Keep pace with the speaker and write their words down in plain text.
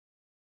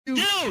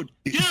Dude,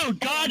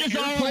 God is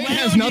all around.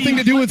 Has nothing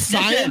to do with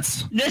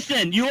science.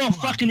 Listen, you're a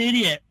fucking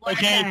idiot.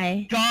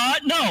 Okay,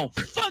 God, no,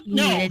 fuck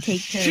no.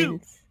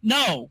 Shoot,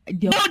 no,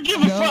 don't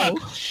give a fuck.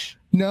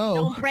 No.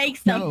 Don't break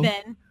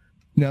something.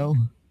 No.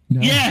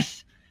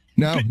 Yes.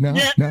 No.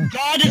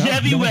 God is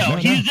everywhere.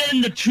 He's in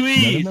the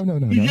trees. No.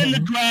 He's in the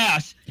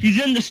grass. He's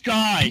in the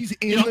sky. He's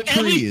in the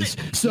trees.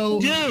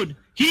 So, dude,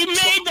 he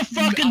made the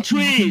fucking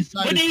trees.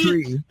 What are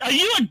you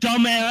a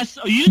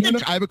dumbass? Are you?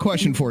 I have a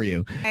question for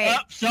you.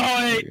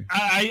 Sorry,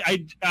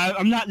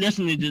 I'm not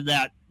listening to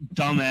that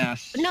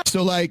dumbass. No.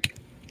 So, like,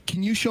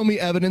 can you show me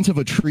evidence of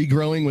a tree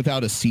growing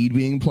without a seed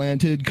being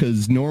planted?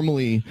 Because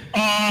normally,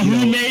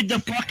 who made the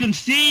fucking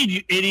seed,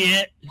 you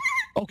idiot?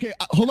 Okay,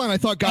 hold on. I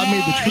thought God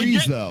made the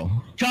trees, though.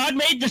 God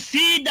made the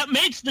seed that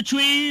makes the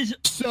trees.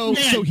 So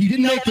he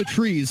didn't make the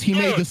trees. He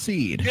made the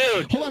seed.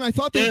 Dude, hold on. I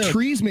thought the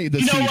trees made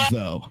the seeds,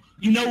 though.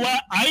 You know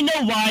what? I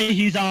know why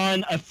he's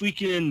on a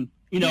freaking,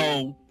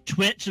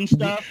 Twitch and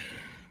stuff.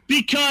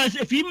 Because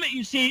if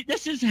you see,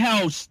 this is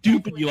how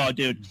stupid you are,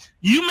 dude.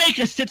 You make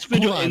a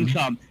six-figure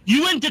income.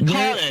 You went to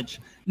college.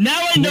 Now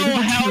I know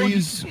how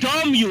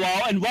dumb you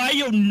are and why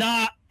you're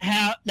not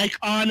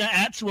on an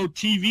actual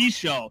TV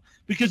show.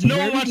 Because no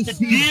one wants to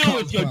deal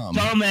with your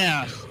dumb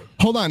ass.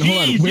 Hold on.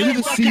 Where do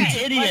the seeds?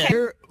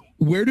 Idiot.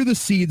 Where do the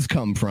seeds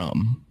come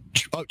from?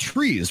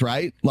 Trees,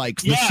 right? Like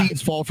the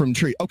seeds fall from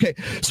trees. Okay,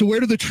 so where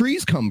do the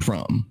trees come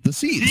from? The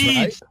seeds.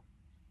 Right?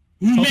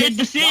 Who made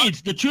the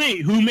seeds? The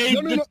tree. Who made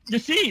the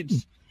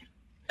seeds?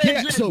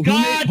 Yeah, so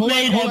God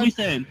made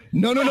everything.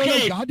 No.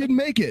 God didn't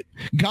make it.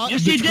 God,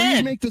 yes, the he trees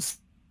did. make the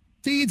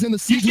seeds, and the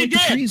seeds make the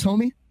trees,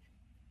 homie.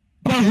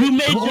 But who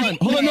made hold on.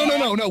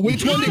 No.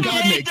 Which one did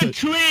God make? The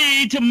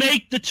tree to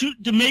make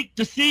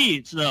the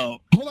seeds, though.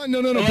 Hold on.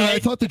 No. But I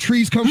thought the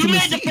trees come from the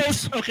seeds. Who made the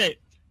first? Okay.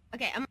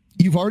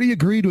 You've already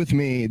agreed with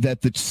me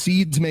that the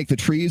seeds make the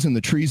trees and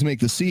the trees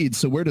make the seeds.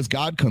 So where does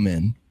God come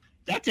in?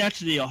 That's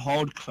actually a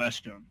hard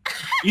question.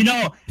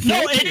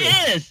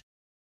 It is.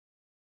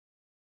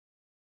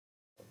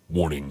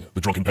 Warning.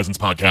 The Drunken Peasants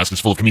podcast is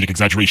full of comedic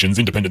exaggerations,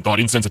 independent thought,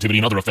 insensitivity,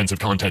 and other offensive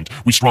content.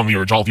 We strongly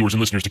urge all viewers and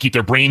listeners to keep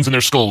their brains in their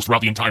skulls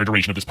throughout the entire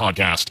duration of this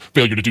podcast.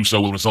 Failure to do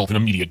so will result in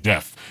immediate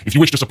death. If you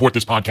wish to support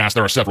this podcast,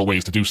 there are several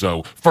ways to do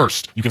so.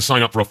 First, you can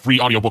sign up for a free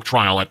audiobook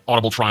trial at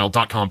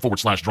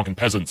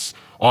audibletrial.com/drunkenpeasants.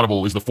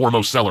 Audible is the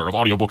foremost seller of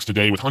audiobooks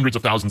today with hundreds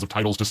of thousands of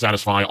titles to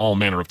satisfy all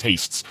manner of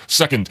tastes.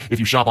 Second, if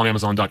you shop on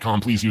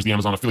Amazon.com, please use the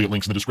Amazon affiliate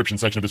links in the description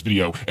section of this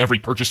video. Every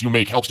purchase you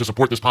make helps to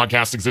support this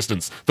podcast's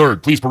existence.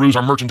 Third, please peruse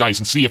our merchandise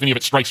and see if any of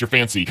it strikes your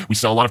fancy. We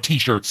sell a lot of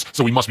t-shirts,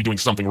 so we must be doing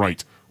something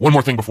right. One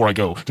more thing before I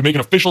go. To make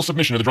an official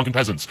submission to the Drunken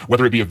Peasants,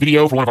 whether it be a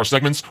video for one of our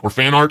segments, or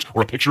fan art,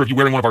 or a picture of you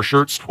wearing one of our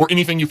shirts, or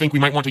anything you think we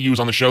might want to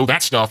use on the show,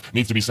 that stuff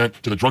needs to be sent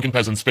to the Drunken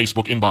Peasants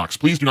Facebook inbox.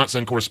 Please do not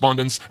send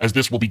correspondence, as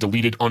this will be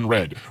deleted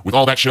unread. With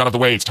all that shit out of the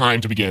way, it's time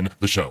to begin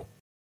the show.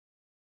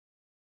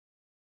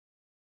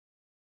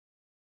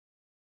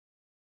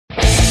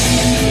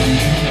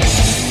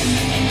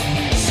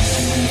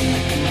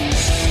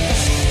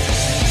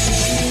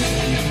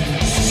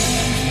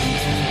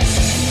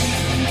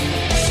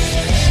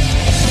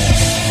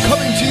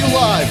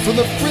 Live from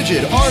the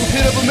frigid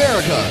armpit of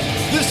America,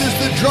 this is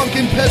the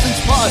Drunken Peasants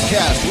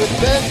Podcast with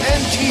Ben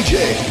and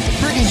TJ,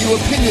 bringing you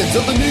opinions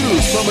of the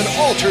news from an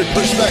altered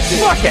perspective.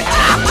 Fuck it!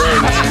 Hey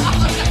man,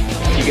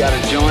 you got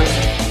a joint?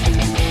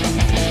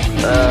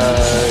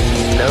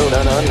 No,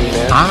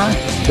 man. I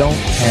don't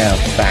have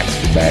facts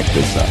to back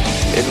this up.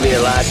 It'd be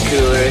a lot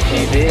cooler if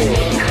you did.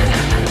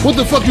 What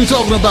the fuck you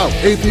talking about,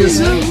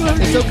 atheist?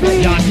 It's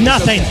okay. You're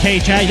nothing,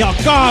 TJ. You're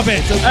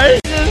garbage. I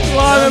just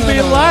want to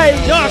be light.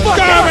 You're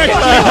garbage.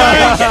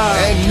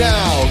 And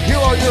now, here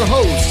are your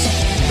hosts,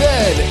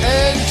 Ben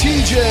and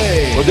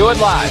TJ. We'll do it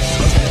live.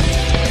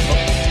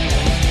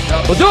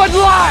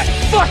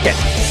 Fuck it.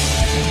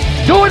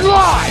 Do it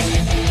live.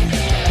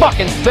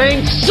 Fucking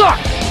thing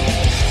sucks.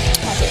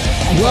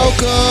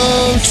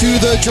 Welcome to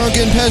the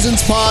Drunken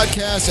Peasants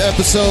Podcast,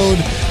 episode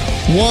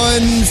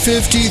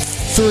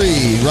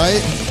 153,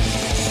 right?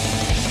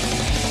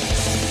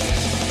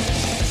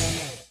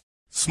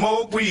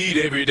 Smoke weed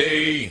every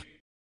day.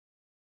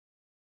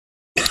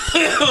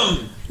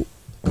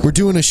 We're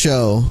doing a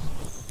show.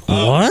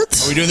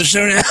 What? Are we doing the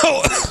show now?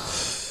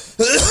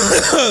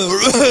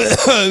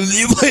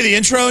 You play the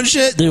intro and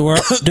shit? Dude,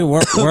 where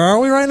are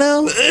we right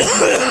now?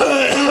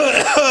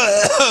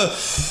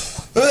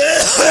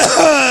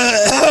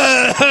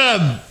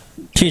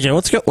 TJ,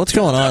 what's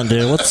going on,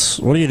 dude?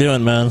 What are you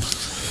doing, man?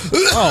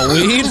 Oh,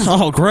 weed?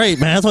 Oh, great,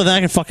 man. That's what I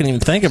can fucking even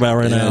think about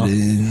right now.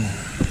 Dude.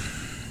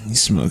 You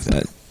smoke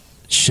that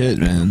shit,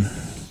 man.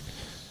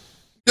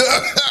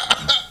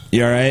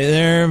 You alright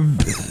there?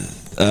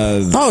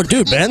 Oh,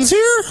 dude, Ben's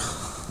here?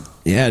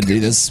 Yeah,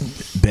 dude, that's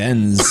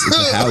Ben's at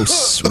the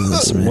house with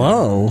us, man.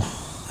 Whoa.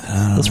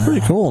 That's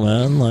pretty cool,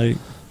 man. Like,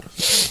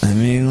 I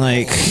mean,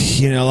 like,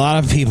 you know, a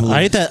lot of people.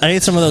 I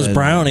ate some of those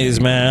brownies,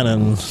 man,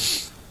 and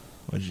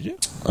what'd you do?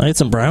 I ate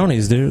some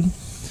brownies, dude.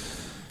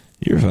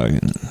 You're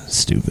fucking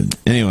stupid.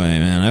 Anyway,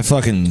 man, a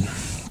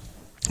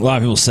lot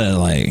of people said,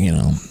 like, you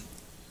know,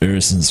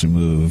 ever since we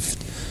moved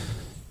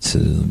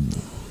to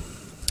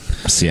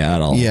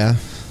Seattle. Yeah.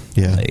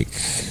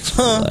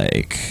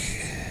 Like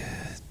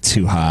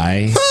too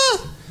high.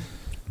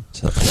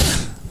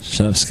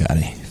 Shut up,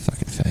 Scotty.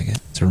 Fucking faggot.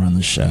 To run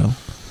the show.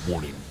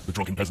 Warning. The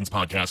Drunken Peasants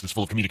podcast is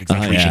full of comedic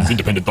exaggerations,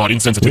 independent thought,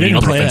 insensitivity, and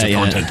other offensive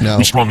content. No.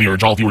 We strongly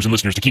urge all viewers and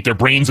listeners to keep their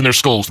brains in their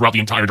skulls throughout the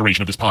entire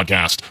duration of this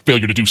podcast.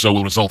 Failure to do so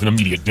will result in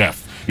immediate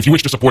death. If you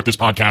wish to support this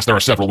podcast, there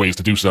are several ways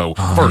to do so.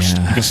 First,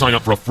 you can sign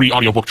up for a free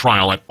audiobook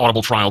trial at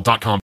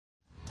audibletrial.com.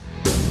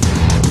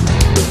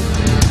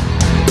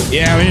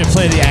 Yeah, we need to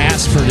play the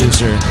ass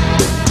producer.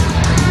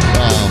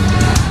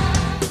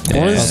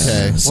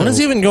 What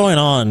is even going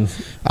on?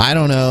 I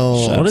don't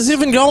know. What is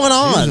even going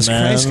on, Jesus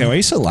man? Christ, why are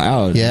you so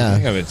loud? Yeah. I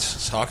think I've been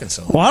talking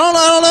so loud. Well,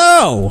 I don't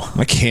know.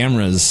 My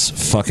camera's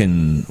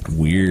fucking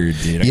weird,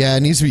 dude. Yeah, it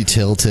needs to be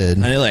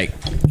tilted. I like.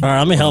 All right,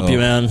 let me help you,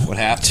 man. What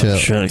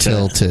happened?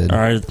 Tilted. All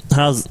right,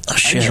 how's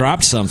shit? I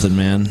dropped something,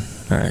 man.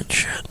 All right,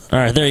 shit. All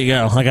right, there you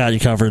go. I got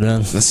you covered,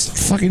 man.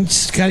 That's fucking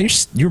Scott.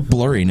 You're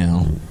blurry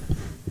now.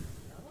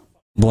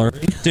 Blurry,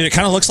 dude. It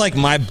kind of looks like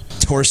my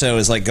torso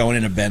is like going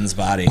into Ben's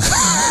body.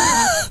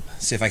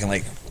 See if I can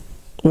like.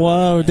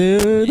 Whoa,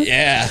 dude.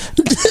 Yeah.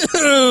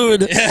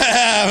 Dude.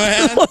 Yeah,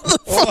 man. What the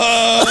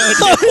fuck?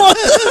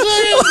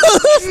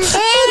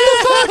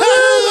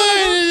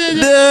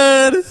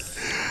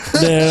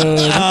 Dude.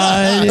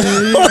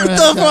 What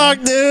the fuck,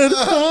 dude?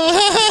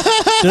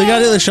 We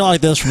gotta do the show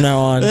like this from now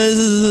on.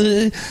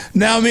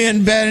 Now me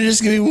and Ben are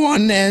just gonna be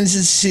one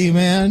entity,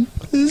 man.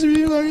 This is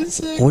really fucking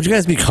sick. What'd you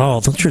guys be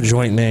called? What's your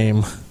joint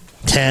name?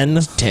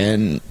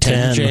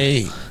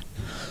 10J.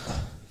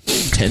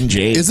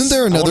 10J. Isn't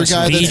there another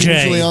guy that's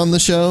usually on the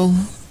show?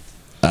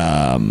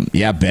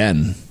 Yeah,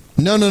 Ben.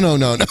 No.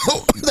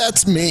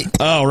 That's me.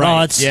 Oh, right.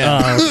 Oh, it's,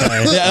 yeah.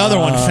 Okay. The other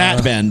one,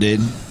 Fat Ben,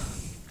 dude.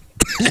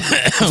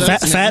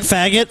 Fat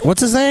faggot.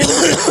 What's his name?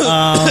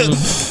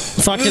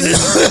 Fucking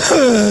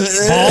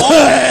Ball.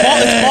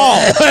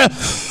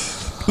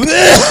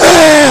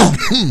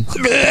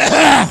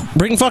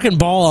 Bring fucking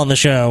Ball on the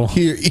show.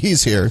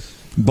 He's here.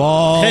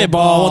 Ball. Hey,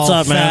 Ball. What's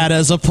up, man? Fat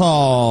as a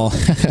Paul.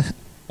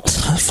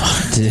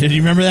 Dude, do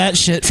you remember that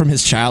shit from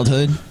his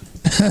childhood?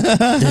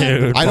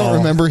 Dude, I don't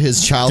remember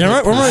his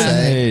childhood. Do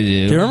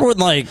you remember when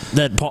like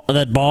that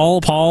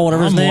Paul,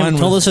 whatever his name,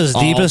 told us his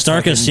deepest,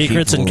 darkest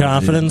secrets and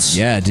confidence? Dude.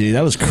 Yeah, dude,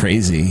 that was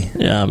crazy.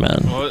 Yeah,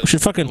 man. We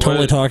should fucking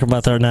totally talk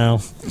about that now.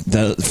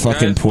 The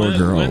fucking poor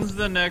girl.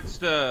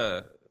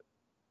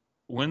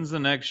 When's the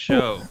next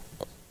show?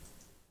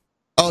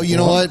 Oh, you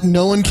know what?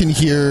 No one can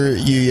hear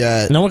you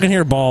yet. No one can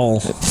hear Ball.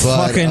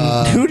 Fucking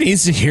who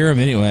needs to hear him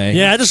anyway?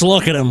 Yeah, just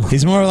look at him.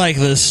 He's more like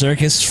the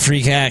circus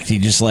freak act. He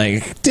just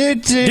like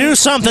do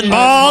something,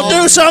 Ball.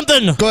 Do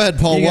something. Go ahead,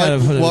 Paul.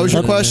 What was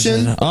your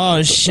question?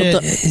 Oh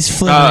shit! He's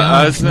flipping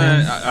I was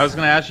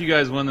gonna ask you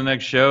guys when the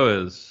next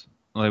show is.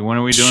 Like, when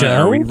are we doing it?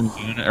 Are we even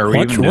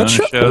doing a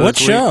show? What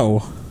this show?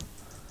 Week?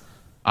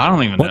 I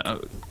don't even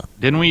know.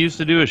 Didn't we used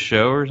to do a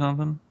show or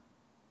something?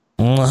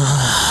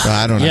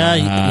 I don't know.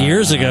 Yeah,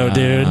 years ago,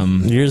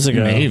 dude. Years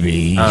ago.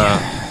 Maybe.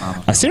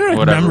 I seem to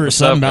remember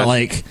something about,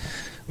 like,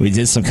 we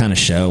did some kind of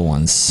show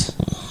once.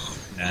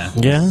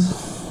 Yeah?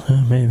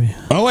 Maybe.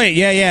 Oh, wait.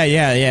 Yeah.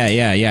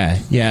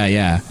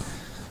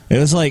 It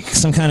was, like,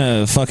 some kind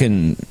of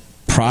fucking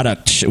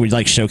product. We'd,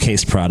 like,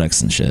 showcase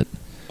products and shit.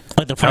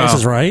 Like The Price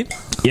is Right?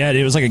 Yeah,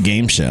 it was like a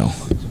game show.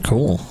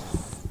 Cool.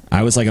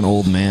 I was, like, an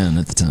old man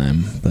at the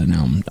time, but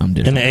now I'm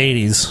different. In the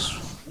 80s.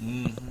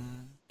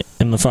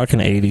 In the fucking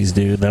 80s,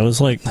 dude. That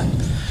was like...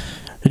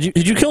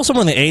 Did you kill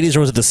someone in the 80s or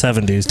was it the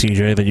 70s,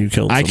 TJ, that you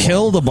killed someone? I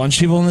killed a bunch of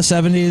people in the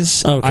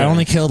 70s. Okay. I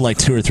only killed like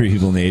 2 or 3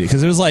 people in the 80s.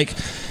 Because it was like,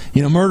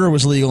 you know, murder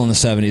was legal in the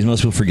 70s. Most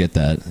people forget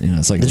that. You know,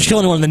 it's like... Did you kill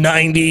anyone in the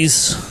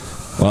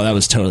 90s? Well, that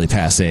was totally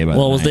passe. By it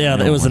was the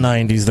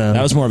 90s then.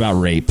 That was more about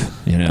rape,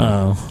 you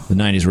know. Oh. The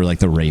 90s were like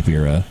the rape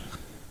era.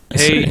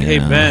 Hey,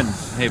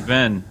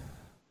 Ben.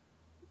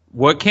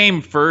 What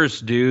came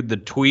first, dude? The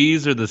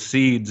tweez or the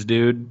seeds,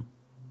 dude?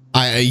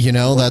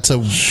 That's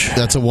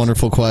a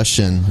wonderful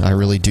question. I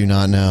really do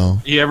not know.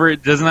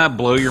 Doesn't that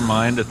blow your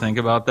mind to think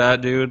about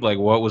that, dude? Like,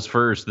 what was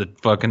first, the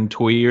fucking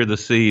twee or the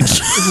seed?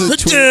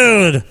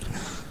 Dude.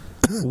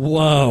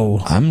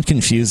 Whoa. I'm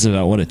confused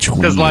about what a twee is.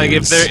 Because like,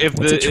 if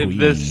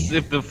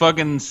the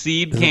fucking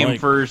seed came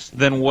first,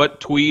 then what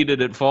twee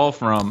did it fall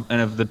from? And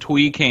if the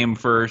twee came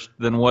first,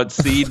 then what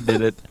seed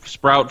did it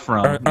sprout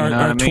from?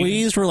 Are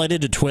twees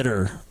related to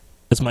Twitter?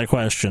 Is my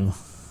question.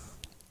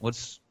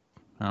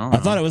 I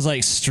thought it was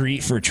like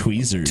street for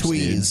tweezers.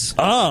 Tweez. Dude.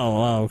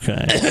 Oh,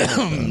 okay.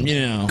 You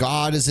know,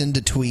 God is into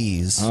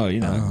tweez. Oh, you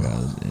know,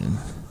 God, dude.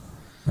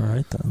 All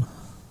right then.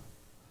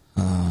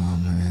 Oh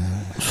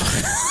man,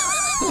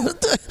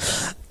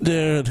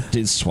 dude,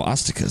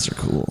 swastikas are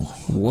cool.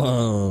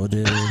 Whoa,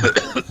 dude.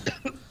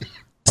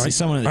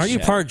 Are you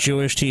part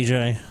Jewish,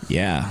 TJ?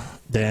 Yeah.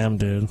 Damn,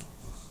 dude.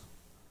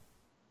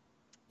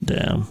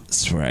 Damn.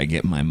 That's where I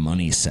get my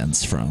money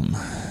sense from.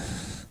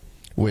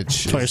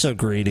 Which you're so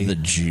greedy. The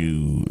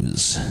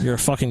Jews. You're a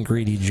fucking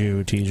greedy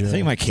Jew, TJ. I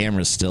think my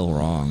camera's still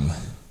wrong.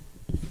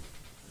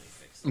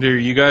 Dude, are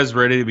you guys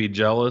ready to be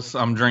jealous?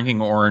 I'm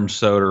drinking orange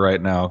soda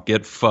right now.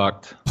 Get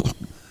fucked.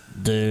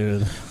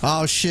 Dude.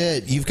 Oh,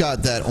 shit. You've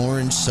got that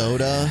orange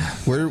soda.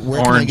 Where can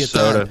I Orange get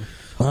soda. that?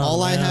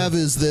 All I have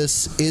is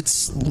this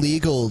It's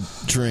Legal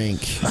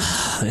drink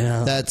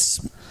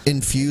that's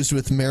infused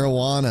with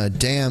marijuana.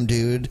 Damn,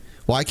 dude.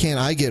 Why can't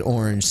I get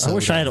orange soda? I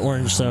wish I had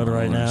orange soda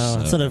right now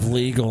instead of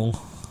legal.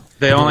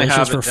 They only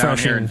have it Delicious, down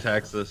here in refreshing.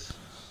 Texas.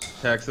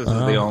 Texas is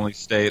the only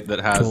state that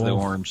has the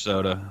orange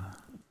soda.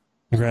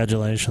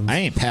 Congratulations. I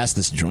ain't passed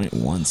this joint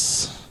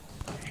once.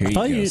 Here you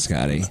go,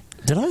 Scotty.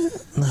 Did I?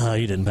 No,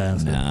 you didn't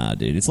pass it. Nah,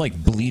 dude. It's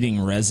like bleeding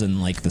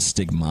resin like the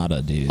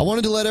stigmata, dude. I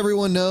wanted to let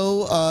everyone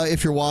know,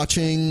 if you're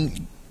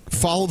watching,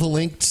 follow the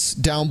links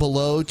down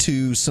below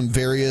to some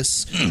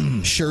various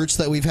shirts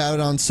that we've had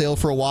on sale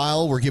for a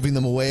while. We're giving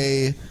them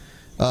away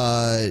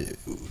at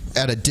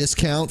a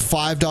discount,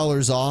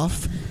 $5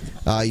 off.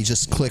 You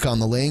just click on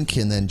the link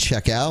and then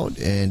check out,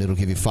 and it'll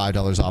give you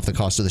 $5 off the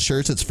cost of the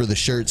shirts. It's for the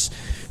shirts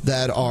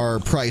that are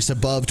priced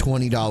above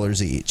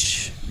 $20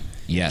 each.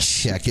 Yes.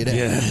 Check it out.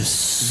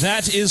 Yes.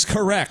 That is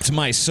correct,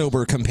 my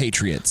sober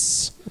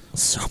compatriots.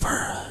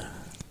 Sober.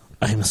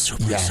 I'm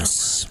super.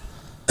 Yes.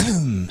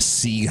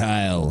 Sieg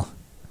Heil.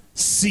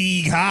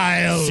 Sieg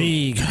Heil.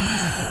 Sieg.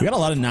 We got a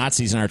lot of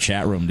Nazis in our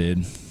chat room,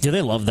 dude. Yeah,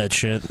 they love that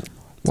shit.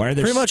 Why are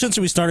there Pretty much since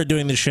we started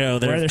doing the show, Why are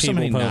there there's so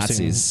people many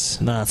posting Nazis?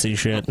 Nazi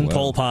shit, and Whoa.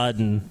 Pol Pot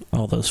and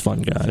all those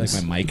fun guys. I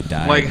feel like my mic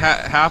died. Like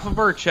half of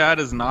our chat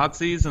is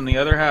Nazis and the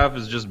other half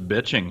is just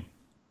bitching.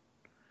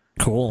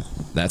 Cool.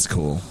 That's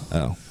cool.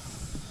 Oh.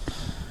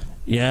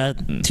 Yeah,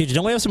 TJ,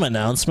 don't we have some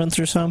announcements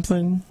or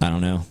something? I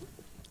don't know.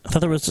 I thought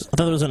there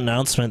was an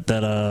announcement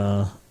that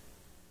oh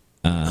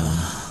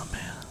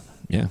man.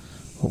 Yeah.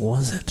 What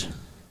was it?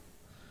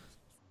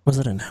 What was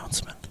that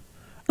announcement?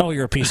 Oh,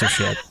 you're a piece of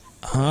shit.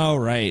 Oh,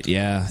 right.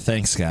 Yeah.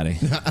 Thanks, Scotty.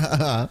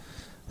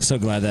 So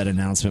glad that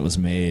announcement was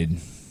made.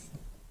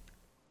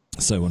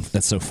 So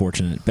that's so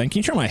fortunate. Ben, can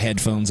you turn my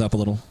headphones up a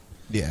little?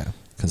 Yeah.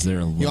 Because they're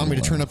a little... You want me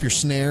to turn up your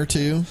snare,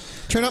 too?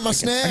 Turn up my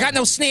snare. I got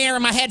no snare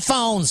in my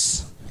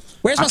headphones.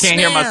 Where's my I can't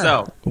snare? hear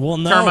myself. Well,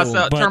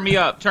 no. Turn me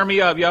up. Turn me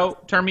up, yo.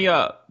 Turn me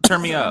up.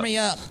 Turn me up. Turn me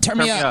up. Turn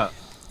me up.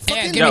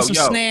 Yeah, give me some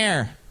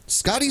snare.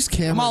 Scotty's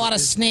camera. I'm all out of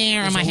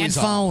snare in my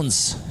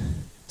headphones.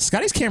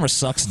 Scotty's camera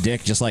sucks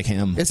dick just like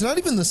him. It's not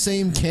even the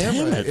same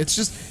camera. It's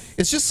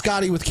just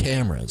Scotty with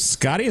cameras.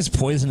 Scotty is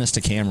poisonous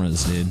to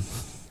cameras, dude.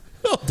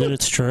 Dude,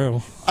 it's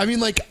true. I mean,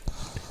 like,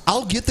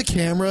 I'll get the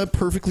camera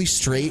perfectly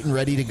straight and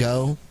ready to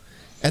go,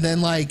 and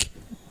then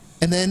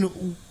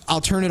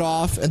I'll turn it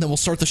off, and then we'll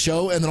start the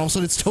show, and then all of a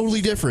sudden it's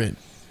totally different.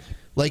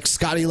 Like,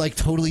 Scotty,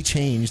 totally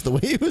changed the way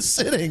he was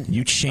sitting.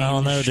 You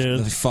changed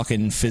the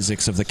fucking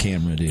physics of the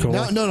camera, dude. Cool.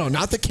 No,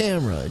 not the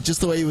camera.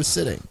 Just the way he was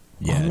sitting.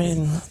 Yeah, I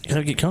mean, you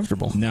gotta get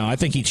comfortable. No, I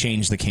think he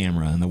changed the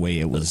camera and the way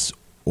it was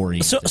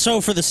oriented. So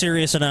for the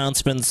serious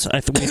announcements, I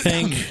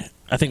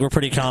think we're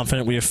pretty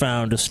confident we have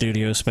found a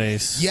studio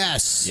space.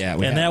 Yes. Yeah,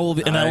 that will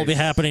be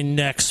happening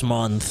next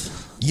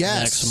month.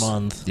 Yes. Next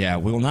month. Yeah,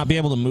 we will not be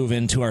able to move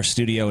into our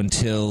studio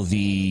until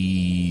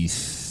the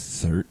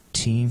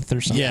 13th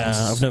or something.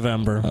 Yeah, of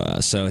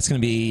November. So it's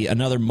going to be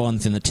another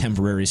month in the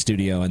temporary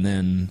studio, and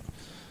then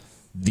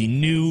the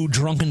new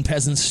Drunken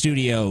Peasants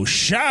studio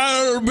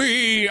shall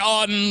be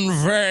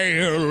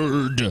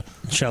unveiled.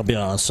 Shall be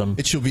awesome.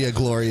 It shall be a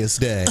glorious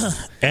day.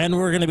 And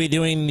we're going to be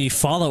doing the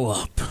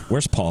follow-up.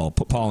 Where's Paul?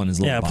 Put Paul in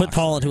his little box. Put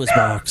Paul into his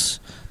box.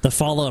 The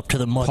follow-up to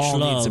the much Paul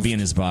love. needs to be in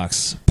his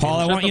box. Paul,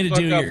 I want you to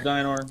do your...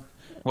 Dinor.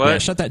 What? Yeah,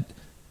 shut that...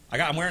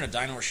 I'm wearing a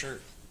Dinor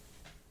shirt.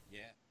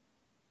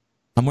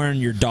 I'm wearing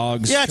your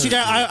dog's shirt.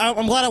 Yeah,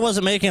 I'm glad I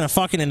wasn't making a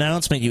fucking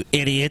announcement, you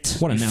idiot.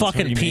 What announcement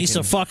fucking are you piece making?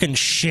 of fucking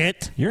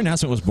shit. Your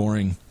announcement was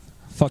boring.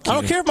 Fuck you. I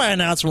don't care if my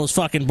announcement was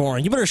fucking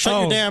boring. You better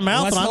shut your damn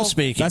mouth when I'm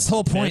speaking. That's the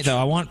whole point, though.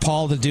 I want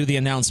Paul to do the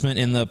announcement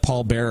in the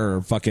Paul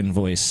Bearer fucking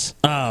voice.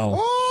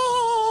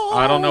 Oh.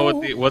 I don't know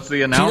what's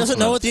the announcement. He doesn't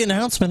know what the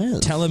announcement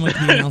is. Tell him what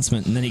the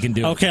announcement, and then he can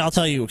do it. Okay, I'll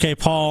tell you. Okay,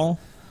 Paul,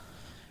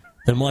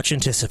 the much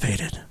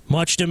anticipated,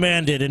 much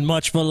demanded, and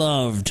much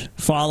beloved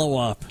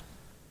follow-up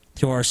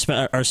to our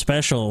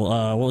special,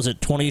 what was it,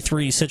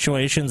 23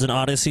 Situations, an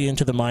Odyssey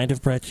into the Mind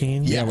of Brett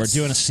Keane? Yeah, we're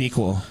doing a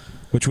sequel,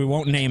 which we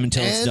won't name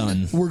until it's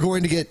done. We're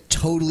going to get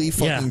totally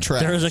fucking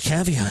trash. There's a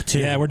caveat, too.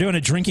 Yeah, we're doing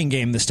a drinking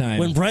game this time.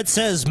 When Brett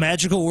says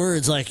magical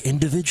words like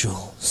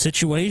individual,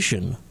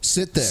 situation.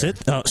 Sit there.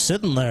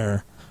 Sitting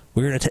there.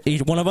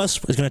 Each one of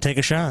us is going to take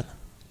a shot.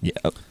 Yeah.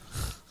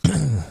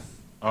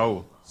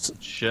 Oh,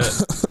 shit.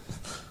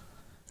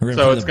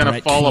 So it's going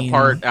to fall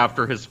apart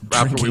after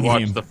we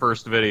watch the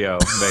first video,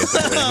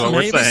 basically, is what we're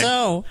Maybe saying.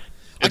 so.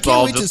 It's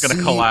all just going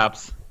to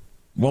collapse.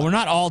 Well, we're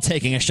not all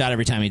taking a shot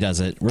every time he does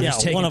it. We're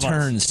just taking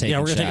turns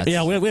taking shots. We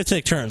have to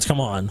take turns.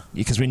 Come on.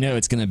 Because we know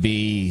it's going to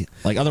be...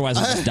 Like, otherwise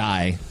we'll just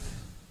die.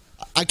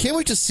 I can't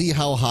wait to see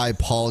how high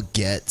Paul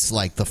gets,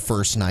 like, the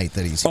first night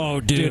that he's...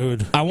 Oh,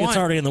 dude. It's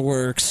already in the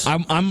works.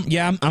 I'm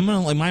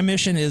gonna, like, my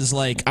mission is,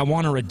 like, I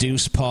want to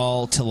reduce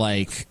Paul to,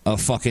 like, a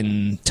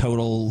fucking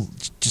total...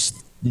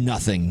 Just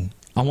nothing.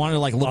 I want to,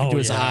 like, look into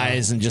his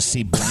eyes and just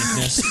see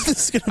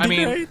blankness. I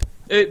mean,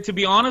 to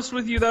be honest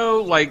with you,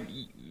 though, like,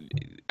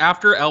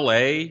 after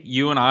LA,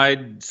 you and I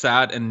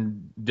sat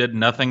and did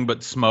nothing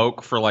but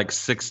smoke for like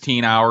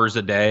 16 hours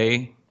a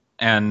day,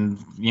 and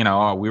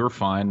we were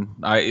fine.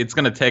 It's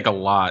gonna take a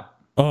lot.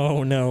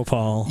 Oh no,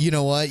 Paul! You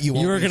know what?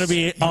 You're gonna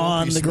be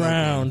on the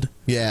ground.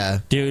 Yeah,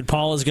 dude.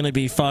 Paul is gonna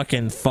be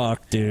fucking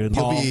fucked, dude.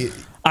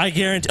 I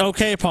guarantee.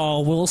 Okay,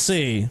 Paul. We'll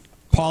see.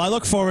 Paul, I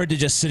look forward to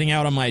just sitting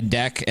out on my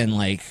deck and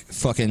like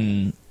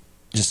fucking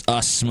just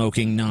us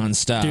smoking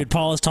nonstop. Dude,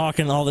 Paul is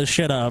talking all this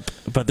shit up,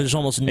 but there's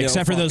almost no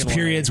except for those fucking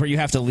periods where you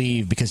have to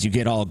leave because you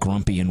get all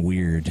grumpy and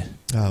weird.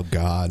 Oh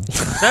God,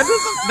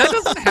 that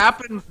doesn't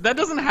happen. That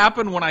doesn't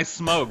happen when I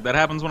smoke. That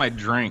happens when I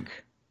drink.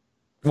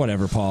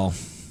 Whatever, Paul.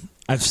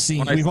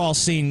 We've all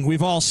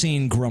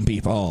seen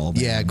Grumpy Paul.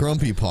 Man. Yeah,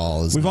 Grumpy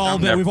Paul. We've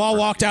all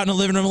walked out in the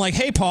living room like,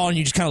 "Hey, Paul," and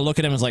you just kind of look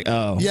at him and it's like,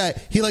 "Oh." Yeah,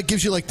 he like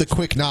gives you like the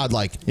quick nod,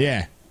 like,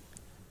 "Yeah."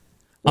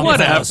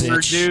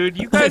 Whatever, dude.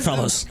 You guys,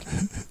 fellas.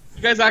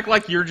 You guys act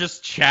like you're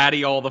just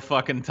chatty all the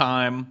fucking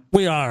time.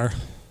 We are,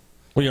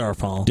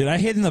 Paul. Dude, I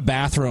hid in the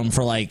bathroom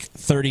for like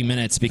 30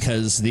 minutes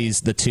because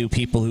the two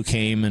people who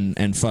came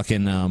and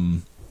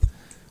fucking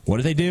what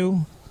did they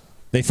do?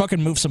 They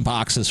fucking moved some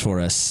boxes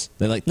for us.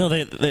 They like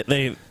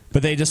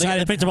But they decided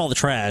they picked up all the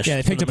trash. Yeah,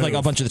 they picked up like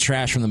a bunch of the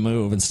trash from the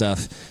move and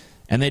stuff.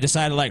 And they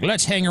decided like,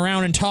 let's hang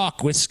around and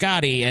talk with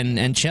Scotty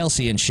and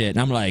Chelsea and shit. And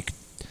I'm like,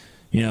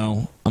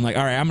 all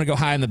right, I'm gonna go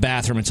hide in the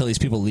bathroom until these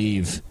people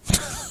leave.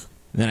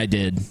 Then I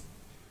did.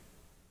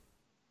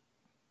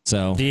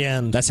 So the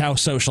end. That's how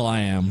social I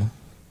am.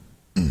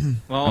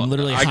 Well, I'm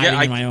literally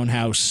hiding in my own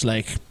house.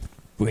 Like,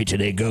 where do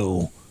they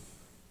go?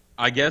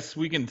 I guess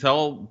we can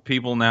tell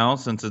people now,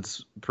 since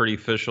it's pretty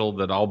official,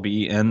 that I'll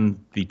be in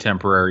the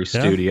temporary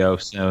studio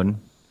soon.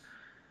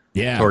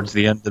 Yeah. Towards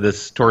the end of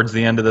this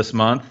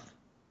month.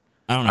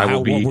 I don't know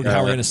how we're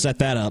going to set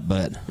that up,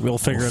 but we'll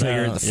figure it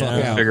out.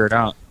 We'll figure it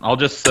out. I'll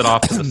just sit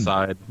off to the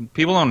side.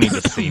 People don't need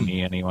to see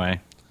me anyway.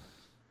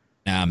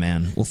 Nah,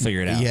 man, we'll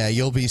figure it out. Yeah,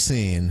 you'll be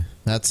seen.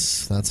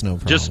 That's no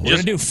problem.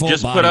 Just do full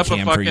just body put up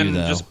cam a for you, fucking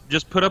though.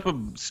 just put up a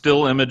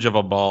still image of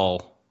a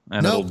ball,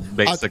 and it'll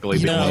basically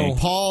be me.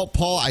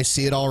 Paul, I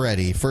see it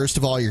already. First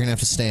of all, you're gonna have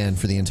to stand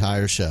for the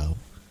entire show.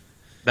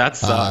 That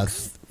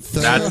sucks.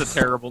 That's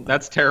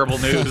terrible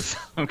news.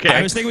 Okay.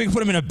 I was thinking we could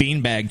put him in a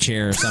beanbag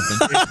chair or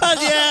something.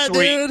 Yeah,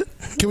 dude.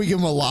 Can we give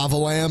him a lava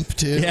lamp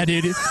too? Yeah,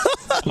 dude.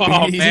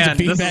 Oh he man, needs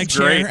a this beanbag is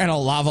chair great. and a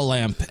lava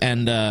lamp,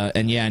 and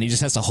he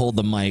just has to hold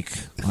the mic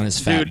on his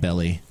fat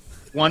belly.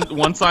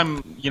 Once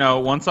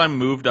I'm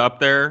moved up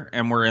there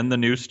and we're in the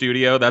new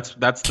studio, that's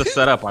the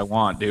setup I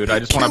want, dude. I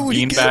just want a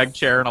beanbag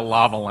chair and a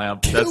lava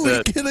lamp. That's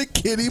it. Can we get a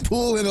kiddie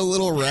pool and a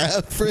little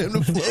raft for him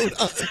to float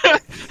on?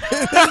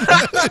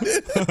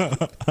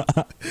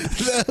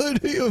 That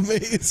would be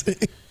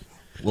amazing.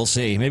 We'll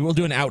see. Maybe we'll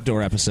do an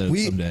outdoor episode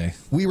someday.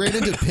 We ran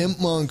into Pimp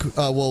Monk.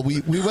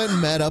 We went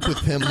and met up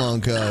with Pimp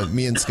Monk.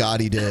 Me and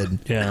Scotty did.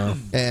 Yeah.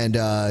 And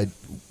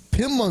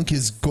Pimp Monk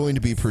is going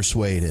to be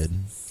persuaded.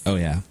 Oh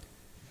yeah.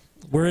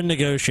 We're in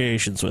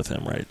negotiations with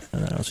him right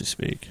now as we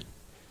speak.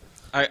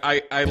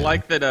 I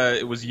like that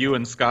it was you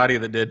and Scotty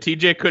that did.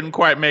 TJ couldn't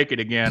quite make it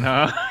again,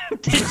 huh?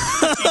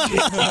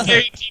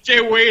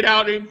 TJ weighed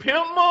out and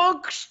Pimp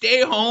Monk,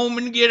 stay home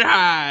and get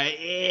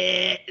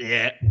high.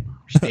 Yeah.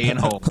 Staying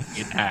home and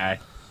get high.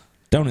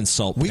 Don't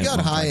insult We Pimp got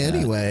Monk high like that.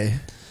 anyway.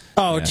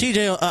 Oh, Yeah.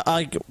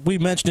 TJ, we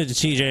mentioned it to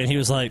TJ, and he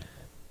was like,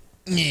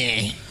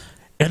 "Nah."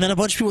 And then a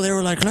bunch of people, they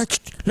were like,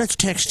 let's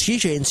text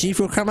TJ and see if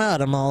he'll come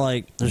out. I'm all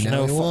like, there's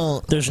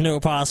no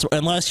possible,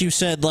 unless you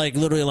said like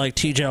literally like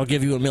TJ, I'll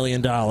give you $1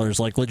 million,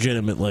 like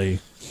legitimately,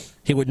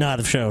 he would not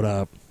have showed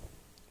up.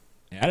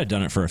 Yeah, I'd have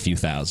done it for a few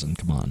thousand.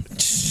 Come on.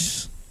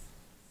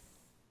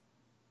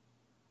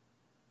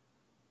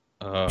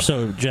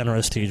 So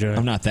generous, TJ.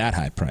 I'm not that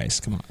high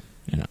priced. Come on,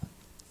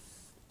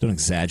 don't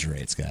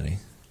exaggerate, Scotty.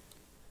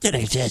 Don't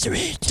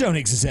exaggerate. Don't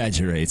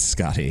exaggerate,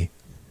 Scotty.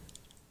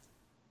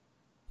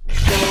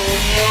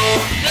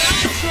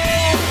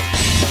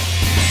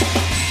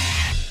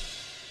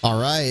 All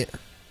right.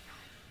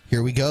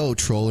 Here we go.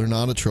 Troll or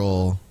not a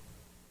troll.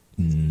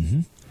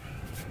 Mm-hmm.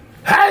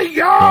 Hey,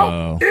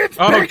 y'all! It's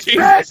Big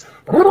Jesus.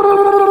 Fat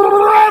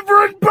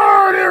Reverend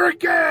Bird here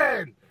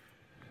again!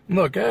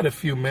 Look, I had a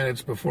few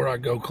minutes before I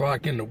go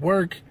clock into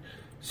work,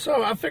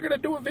 so I figured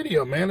I'd do a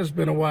video, man. It's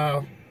been a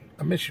while.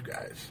 I miss you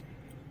guys.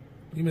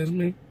 You miss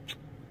me?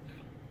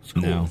 It's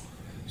cool. No.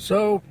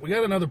 So, we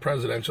got another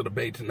presidential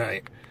debate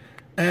tonight,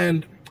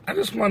 and I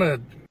just want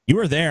to... You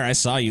were there. I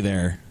saw you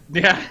there.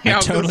 Yeah, I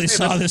totally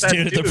saw this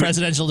dude at the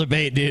presidential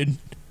debate, dude.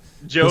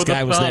 This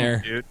guy was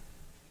there. Dude.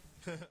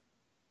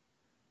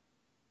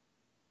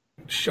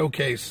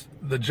 Showcase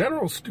the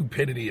general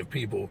stupidity of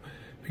people,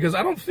 because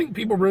I don't think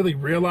people really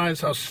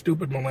realize how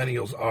stupid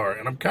millennials are,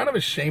 and I'm kind of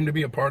ashamed to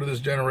be a part of this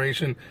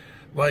generation.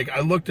 Like, I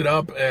looked it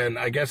up, and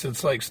I guess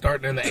it's like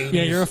starting in the 80s.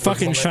 Yeah, you're a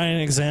fucking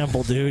shining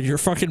example, dude. You're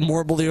fucking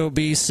morbidly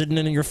obese, sitting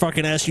in your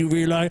fucking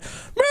SUV like,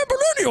 man,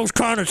 millennials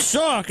kind of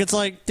suck. It's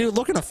like, dude,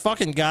 look in a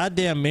fucking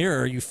goddamn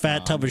mirror, you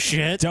fat tub of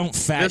shit. Don't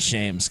fat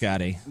shame,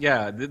 Scotty.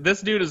 Yeah,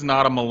 this dude is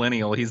not a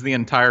millennial. He's the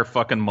entire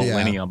fucking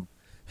millennium.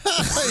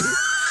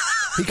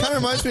 He kind of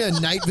reminds me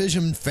of Night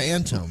Vision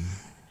Phantom.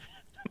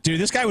 Dude,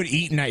 this guy would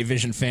eat Night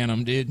Vision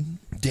Phantom, dude.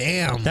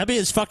 Damn. That'd be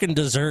his fucking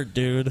dessert,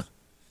 dude.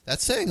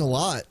 That's saying a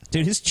lot.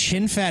 Dude, his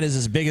chin fat is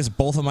as big as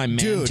both of my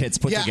man tits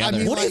put together. I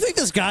mean, what do you think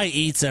this guy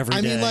eats every day?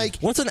 I mean, like,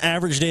 what's an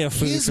average day of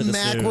food his for this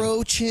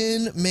macro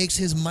chin makes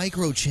his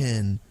micro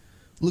chin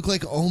look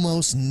like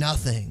almost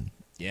nothing.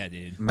 Yeah,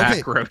 dude.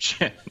 Macro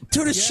chin.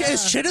 Dude,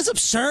 his chin is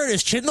absurd.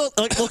 His chin looks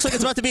like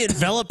it's about to be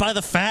enveloped by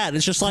the fat.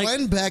 It's just like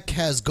Glenn Beck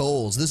has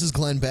goals. This is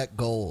Glenn Beck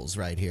goals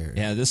right here.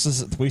 Yeah,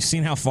 we've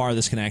seen how far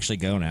this can actually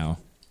go now.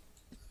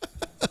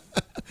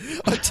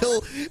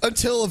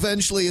 until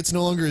eventually it's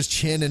no longer his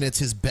chin and it's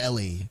his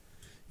belly.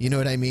 You know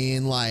what I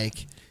mean?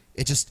 Like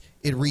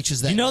it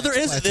reaches that. You know, there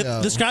is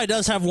plateau. this guy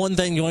does have one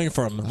thing going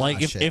for him. Like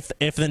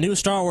if the new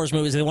Star Wars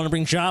movies, they want to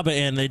bring Jabba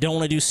in, they don't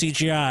want to do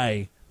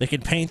CGI. They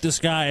can paint this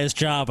guy as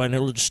Jabba, and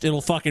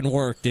it'll fucking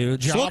work, dude.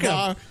 Just look at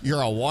him. Jabba,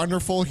 you're a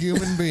wonderful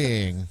human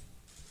being.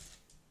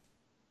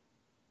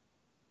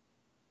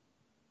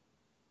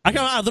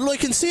 I literally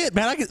can see it,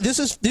 man.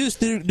 This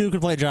dude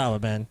could play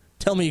Jabba, man.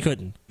 Tell me you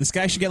couldn't. This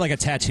guy should get like a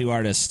tattoo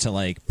artist to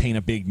like paint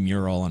a big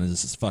mural on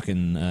his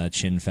fucking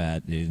chin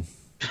fat, dude.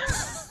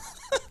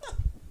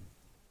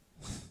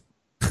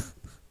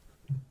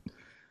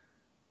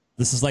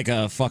 This is like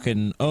a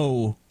fucking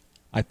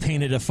I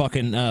painted a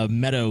fucking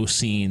meadow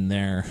scene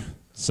there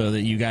so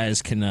that you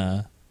guys can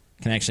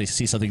actually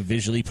see something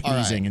visually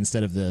pleasing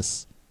instead of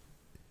this.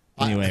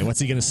 Anyway, what's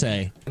he gonna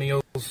say? I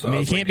mean,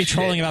 he can't be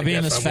trolling about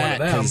being this fat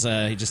because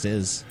he just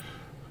is.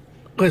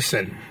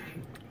 Listen,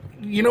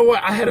 you know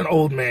what? I had an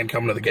old man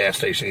come to the gas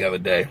station the other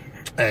day,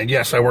 and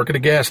yes, I work at a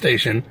gas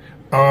station.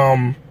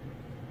 And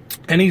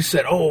he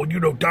said, "Oh, you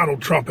know,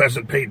 Donald Trump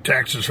hasn't paid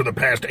taxes for the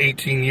past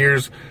 18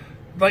 years."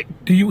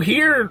 Like, do you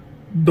hear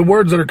the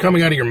words that are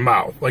coming out of your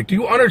mouth? Like, do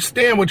you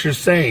understand what you're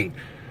saying?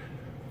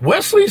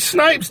 Wesley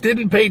Snipes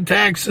didn't pay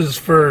taxes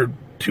for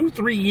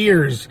 2-3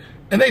 years,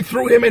 and they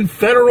threw him in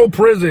federal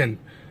prison.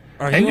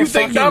 And you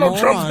think Donald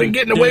Trump's been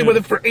getting away with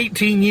it for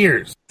 18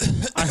 years?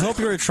 I hope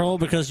you're a troll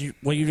because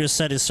what you just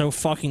said is so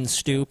fucking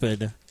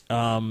stupid.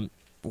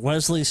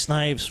 Wesley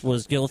Snipes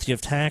was guilty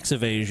of tax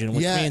evasion,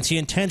 which means he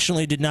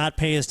intentionally did not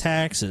pay his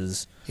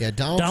taxes. Yeah,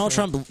 Donald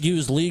Trump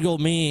used legal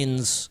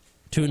means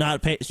to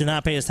not pay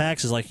his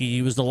taxes, like he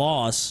used the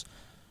loss,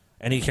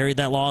 and he carried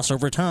that loss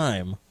over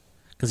time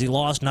because he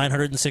lost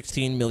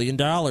 $916 million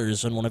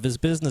in one of his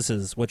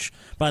businesses, which,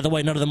 by the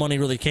way, none of the money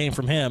really came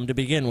from him to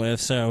begin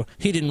with, so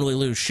he didn't really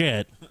lose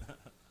shit.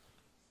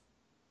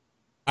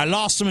 I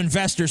lost some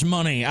investors'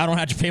 money. I don't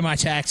have to pay my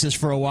taxes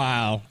for a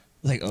while.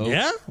 Like, oh,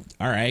 yeah?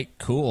 All right,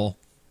 cool.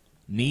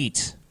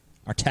 Neat.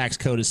 Our tax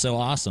code is so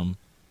awesome.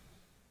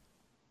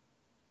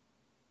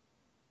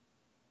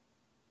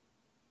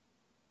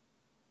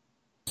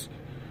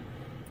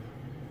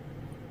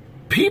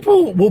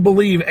 People will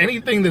believe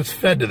anything that's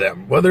fed to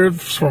them, whether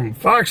it's from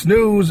Fox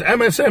News,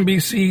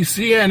 MSNBC,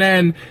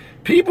 CNN.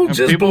 People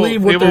just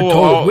believe what they're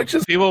told.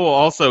 People will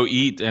also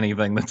eat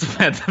anything that's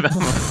fed to them,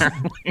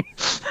 apparently.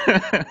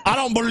 I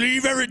don't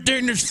believe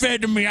everything that's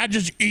fed to me. I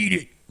just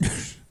eat it.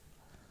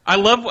 I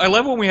love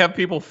when we have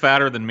people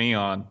fatter than me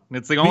on.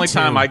 It's the only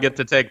time I get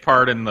to take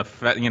part in the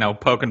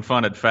poking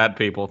fun at fat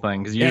people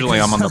thing, because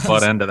usually I'm on the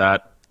butt end of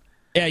that.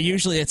 Yeah,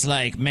 usually it's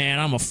like, man,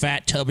 I'm a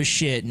fat tub of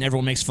shit, and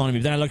everyone makes fun of me.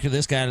 But then I look at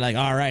this guy like,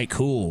 all right,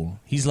 cool.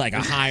 He's like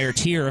a higher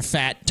tier of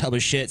fat tub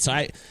of shit.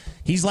 So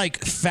he's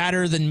like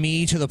fatter than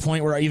me to the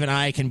point where even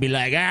I can be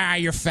like,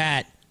 you're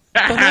fat.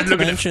 Look at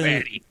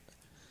fatty.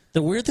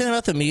 The weird thing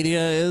about the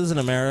media is in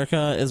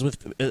America is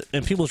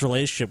and people's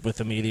relationship with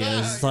the media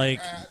is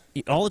like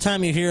all the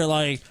time you hear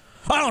like,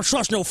 I don't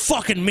trust no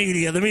fucking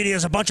media. The media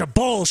is a bunch of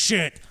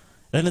bullshit.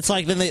 And it's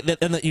like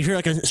then you hear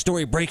like a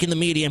story breaking the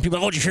media, and people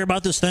are like, oh, did you hear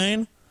about this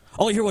thing?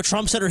 Oh, you hear what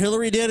Trump said or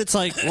Hillary did? It's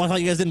like, well, I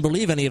thought you guys didn't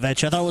believe any of that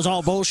shit. I thought it was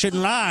all bullshit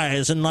and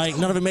lies, and like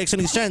none of it makes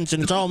any sense,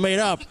 and it's all made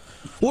up.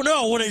 Well,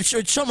 no, when it's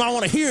something I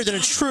want to hear, then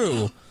it's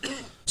true.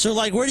 So,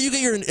 like, where do you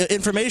get your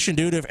information,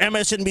 dude? If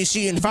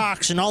MSNBC and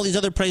Fox and all these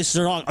other places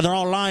they're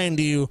all lying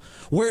to you,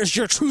 where's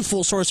your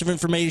truthful source of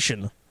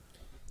information?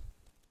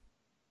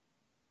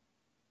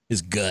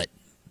 His gut,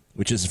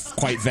 which is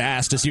quite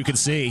vast, as you can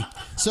see.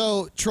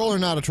 So, troll or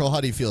not a troll?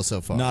 How do you feel so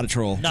far? Not a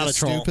troll. Not just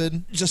a troll.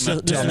 Stupid. Just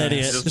an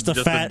idiot. Just a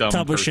fat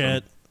tub of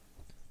shit.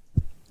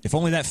 If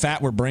only that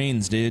fat were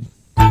brains, dude.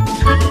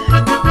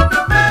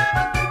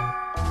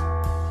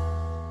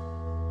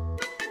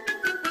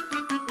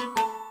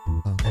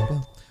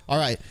 All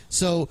right,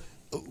 so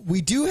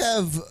we do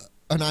have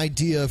an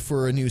idea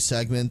for a new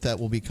segment that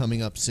will be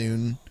coming up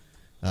soon,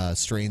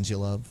 Strains You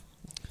Love.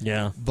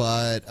 Yeah.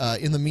 But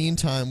in the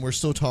meantime, we're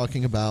still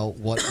talking about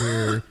what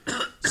we're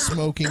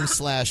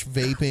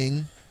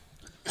smoking/vaping.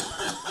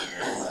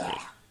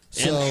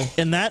 So, is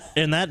that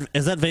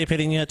vape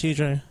hitting yet,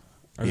 TJ?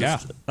 Yeah.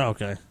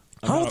 Okay.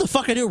 What the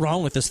fuck I do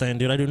wrong with this thing,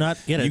 dude? I do not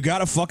get it. You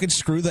gotta fucking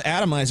screw the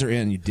atomizer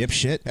in, you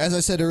dipshit. As I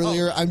said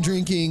earlier, I'm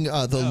drinking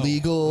the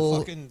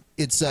legal.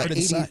 It's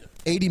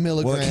 80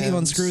 milligrams. Well, it came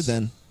unscrewed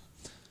then.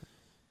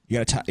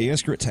 You gotta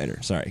screw it tighter.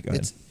 Sorry, go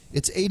ahead.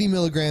 It's 80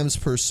 milligrams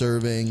per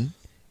serving,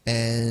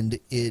 and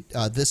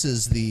this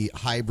is the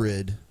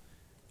hybrid.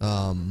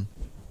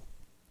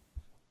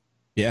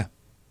 Yeah,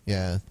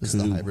 this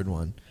is the hybrid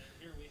one.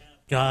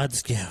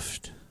 God's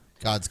gift.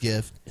 God's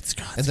gift. It's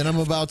God's And then gift.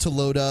 I'm about to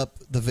load up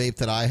the vape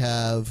that I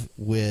have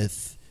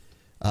with.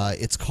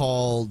 It's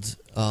called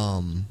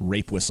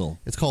Rape Whistle.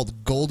 It's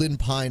called Golden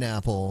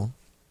Pineapple.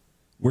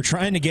 We're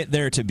trying to get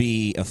there to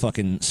be a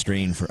fucking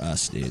strain for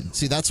us, dude.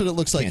 See, that's what it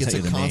looks like. Can't It's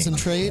tell a you the name,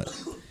 concentrate.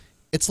 but-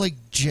 It's like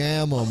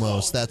jam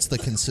almost. That's the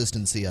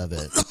consistency of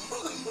it.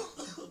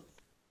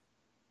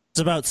 It's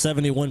about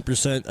 71%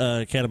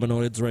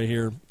 cannabinoids right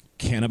here.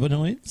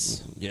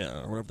 Cannabinoids?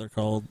 Yeah, whatever they're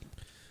called.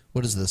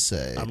 What does this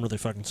say? I'm really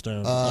fucking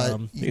stoned.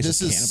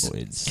 This is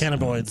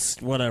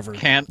cannabinoids, whatever.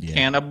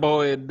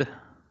 Cannaboid.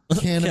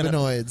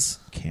 Cannabinoids.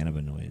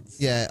 Cannabinoids.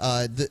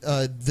 Yeah,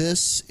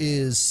 this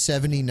is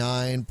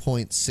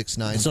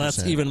 79.69%. So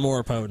that's even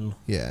more potent.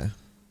 Yeah.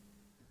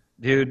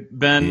 Dude,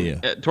 Ben,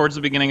 towards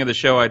the beginning of the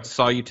show, I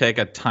saw you take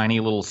a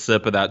tiny little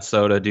sip of that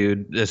soda,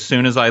 dude. As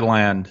soon as I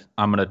land,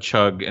 I'm going to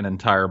chug an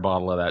entire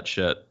bottle of that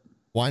shit.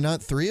 Why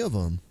not 3 of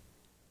them?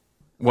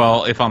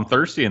 Well, if I'm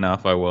thirsty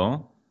enough, I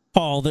will.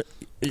 Paul,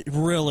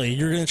 really?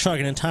 You're going to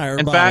chug an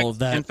entire bottle of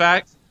that? In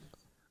fact,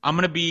 I'm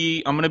going to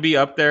be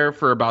up there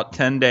for about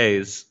 10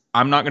 days.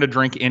 I'm not going to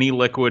drink any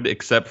liquid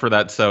except for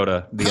that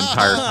soda the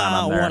entire time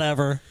I'm there.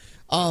 Whatever.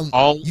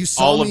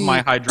 All of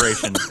my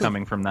hydration is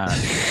coming from that.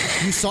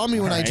 You saw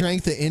me when I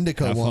drank the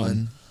indica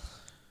one.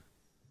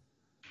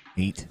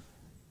 Eat.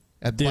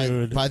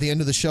 By the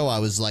end of the show, I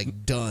was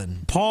like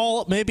done.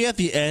 Paul, maybe at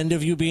the end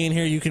of you being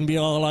here, you can be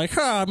all like,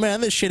 "Oh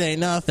man, this shit ain't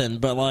nothing."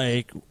 But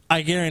like,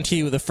 I guarantee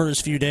you, the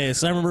first few days,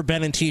 'cause I remember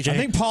Ben and TJ. I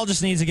think Paul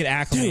just needs to get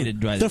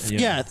acclimated.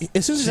 Yeah,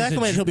 as soon as he's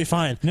acclimated, he'll be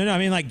fine. No, I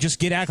mean like just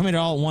get acclimated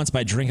all at once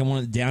by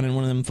drinking down in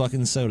one of them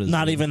fucking sodas.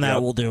 Not even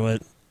that will do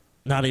it.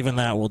 Not even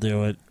that will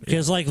do it.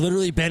 Because like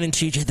literally, Ben and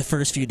TJ, the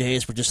first few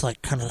days were just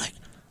like kind of like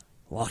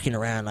walking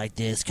around like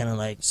this, kind of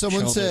like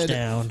Someone shoulders said.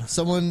 down.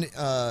 Someone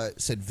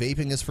said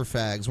vaping is for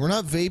fags. We're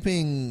not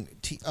vaping.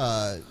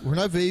 We're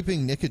not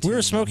vaping nicotine. We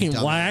were smoking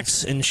dumbass.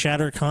 wax and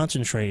shatter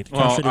concentrate.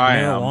 Well, concentrated I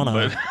am,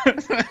 marijuana.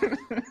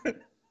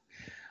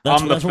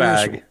 but I'm the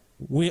fag.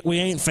 We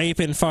ain't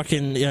vaping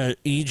fucking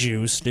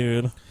e-juice,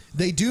 dude.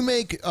 They do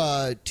make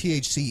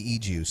THC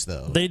e-juice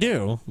though. They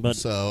do, but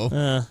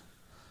so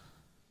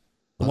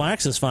the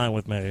wax is fine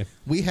with me.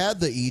 We had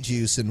the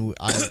e-juice and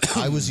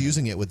I was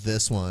using it with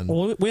this one.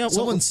 Well,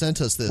 Someone sent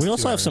us this. We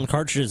also to have our- some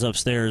cartridges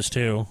upstairs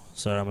too.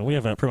 So I mean, we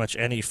have pretty much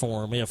any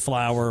form. We have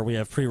flour, we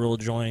have pre-rolled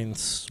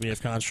joints, we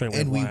have concentrate,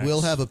 and we wax, will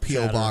have a PO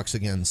shatter. box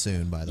again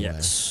soon. By the way.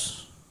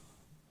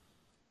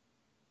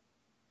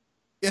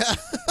 Yeah.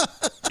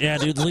 Yeah,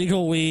 dude,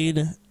 legal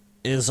weed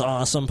is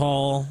awesome,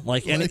 Paul.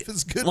 Like, Life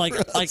is good like,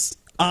 for us. like,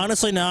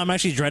 honestly, now I'm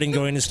actually dreading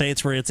going to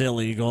states where it's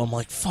illegal. I'm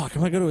like, fuck,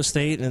 I'm gonna go to a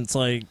state and it's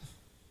like,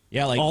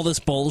 yeah, like all this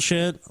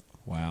bullshit.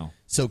 Wow.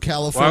 So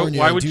California,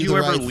 Why would do you the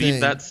ever right leave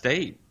thing. that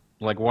state?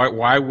 Like,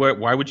 why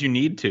would you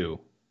need to?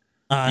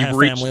 I have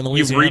family in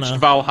You've Louisiana. reached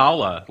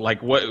Valhalla. Like,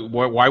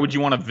 why would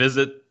you want to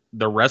visit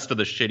the rest of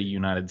the shitty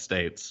United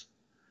States?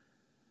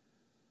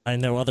 I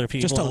know other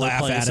people. Just to in other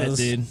laugh at it, places.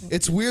 dude.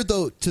 It's weird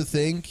though to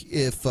think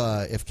if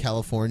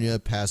California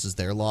passes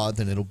their law,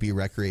 then it'll be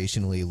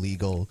recreationally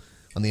legal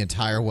on the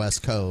entire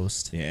West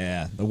Coast.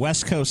 Yeah, the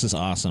West Coast is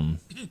awesome.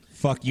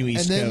 Fuck you,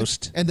 East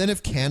Coast. And then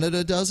if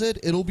Canada does it,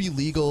 it'll be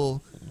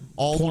legal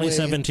all the way.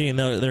 2017,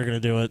 they're going to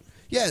do it.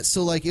 Yeah,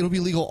 so like it'll be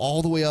legal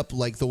all the way up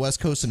like the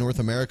West Coast of North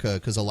America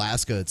because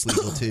Alaska it's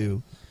legal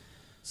too.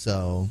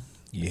 So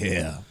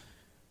yeah.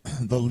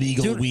 The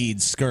legal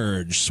weed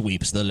scourge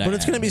sweeps the land. But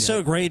it's going to be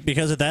so great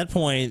because at that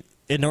point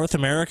in North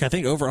America, I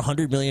think over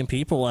 100 million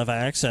people will have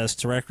access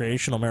to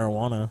recreational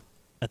marijuana.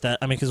 At that,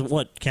 I mean, because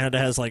what Canada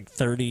has like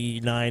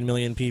 39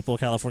 million people,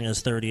 California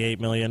has 38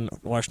 million,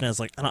 Washington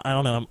has like I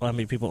don't know how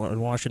many people are in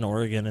Washington,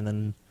 Oregon, and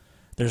then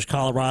there's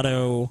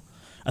Colorado.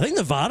 I think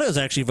Nevada is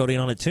actually voting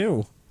on it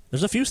too.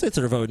 There's a few states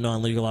that are voting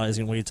on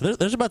legalizing weed. So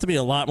there's about to be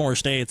a lot more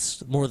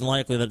states, more than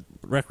likely, that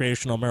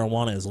recreational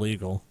marijuana is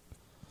legal.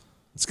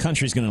 This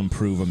country's going to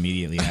improve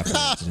immediately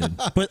afterwards,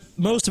 dude. But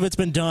most of it's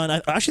been done.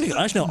 I actually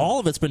know all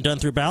of it's been done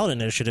through ballot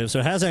initiatives. So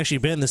it has actually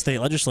been the state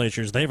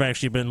legislatures. They've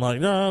actually been like,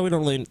 no, we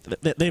don't really.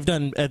 They've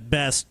done at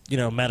best,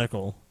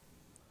 medical.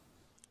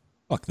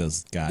 Fuck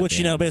those guys.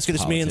 Which basically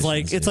just means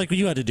like it's like what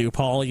you had to do,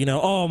 Paul.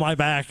 Oh, my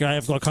back, I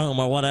have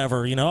glaucoma,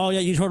 whatever. Oh yeah,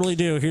 you totally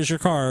do. Here's your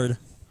card.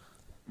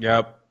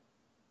 Yep.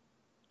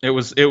 It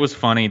was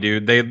funny,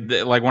 dude. They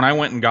like when I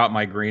went and got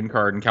my green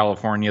card in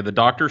California, the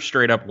doctor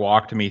straight up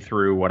walked me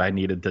through what I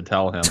needed to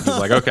tell him. He's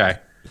like, okay,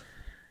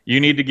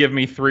 you need to give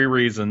me 3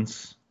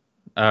 reasons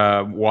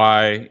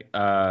why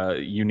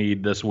you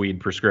need this weed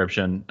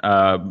prescription.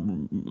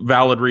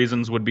 Valid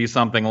reasons would be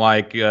something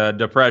like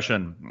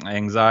depression,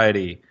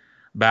 anxiety,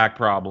 back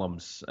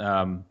problems,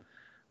 blah,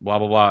 blah,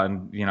 blah.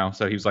 And,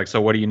 so he was like, so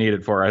what do you need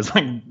it for? I was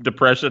like,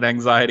 depression,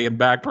 anxiety, and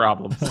back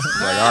problems.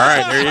 He's like, all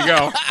right, there you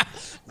go.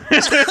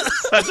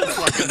 Such a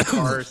fucking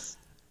farce.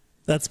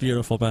 That's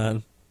beautiful,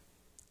 man.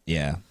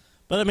 Yeah.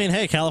 But I mean,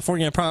 hey,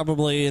 California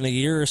probably in a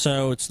year or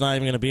so, it's not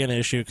even going to be an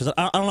issue because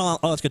I don't know how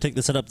long it's going to take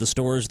to set up the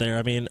stores there.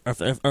 I mean, if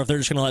they're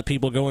just going to let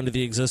people go into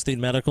the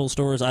existing medical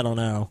stores, I don't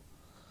know.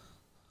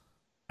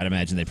 I'd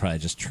imagine they probably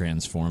just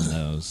transform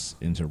those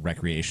into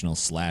recreational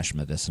 /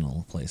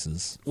 medicinal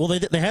places. Well,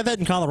 they had that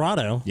in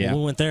Colorado. Yeah. When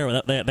we went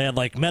there. They had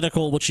like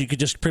medical, which you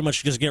could just pretty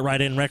much just get right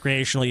in.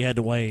 Recreational, you had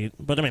to wait.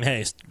 But I mean,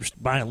 hey,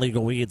 just buying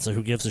legal weed, so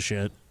who gives a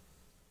shit?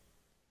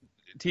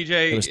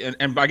 TJ,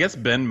 and I guess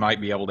Ben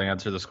might be able to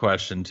answer this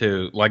question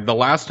too. Like the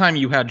last time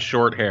you had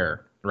short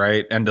hair,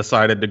 right, and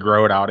decided to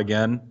grow it out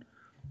again,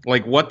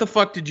 like what the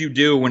fuck did you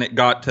do when it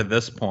got to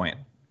this point?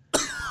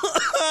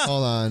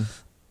 Hold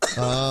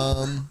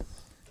on.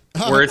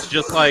 Where it's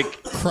just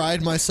like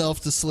cried myself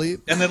to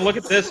sleep. And then look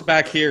at this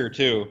back here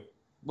too.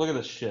 Look at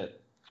this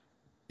shit.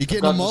 You're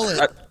getting a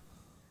mullet.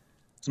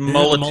 It's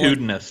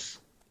multitudinous.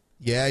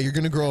 Yeah, you're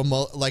gonna grow a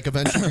mullet. Like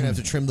eventually, you're gonna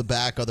have to trim the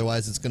back,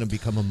 otherwise, it's gonna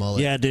become a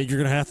mullet. Yeah, dude, you're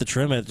gonna have to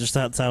trim it. Just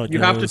that's how it goes.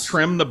 You have to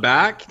trim the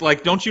back.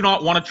 Like, don't you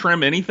not want to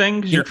trim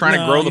anything because you're trying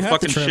to grow the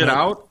fucking shit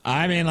out?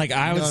 I mean, like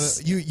I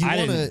was.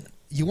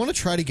 You want to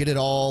try to get it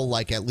all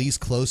like at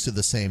least close to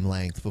the same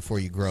length before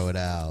you grow it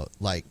out.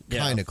 Like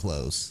kind of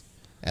close.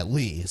 At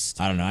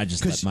least. I don't know. I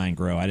just let mine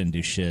grow. I didn't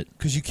do shit.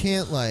 Because you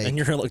can't like. And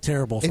your hair looked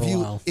terrible for a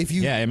while.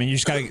 Yeah, I mean, you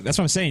just gotta. That's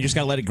what I'm saying. You just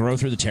gotta let it grow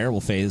through the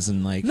terrible phase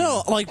and like.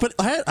 No, like, but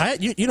I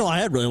had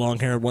really long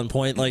hair at one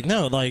point. Like,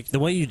 no, like the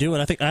way you do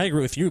it, I think I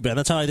agree with you, Ben.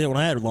 That's how I did it when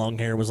I had long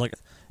hair. Was like,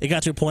 it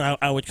got to a point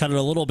I would cut it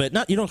a little bit.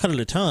 Not you don't cut it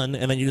a ton,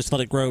 and then you just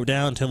let it grow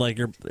down to like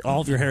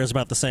all of your hair is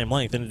about the same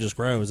length, and it just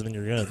grows, and then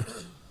you're good.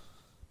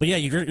 But yeah,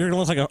 you're gonna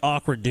look like an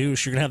awkward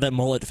douche. You're gonna have that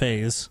mullet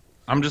phase.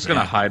 I'm just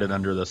gonna hide it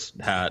under this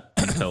hat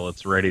until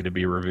it's ready to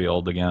be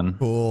revealed again.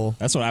 Cool.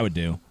 That's what I would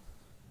do.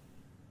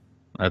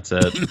 That's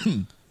it.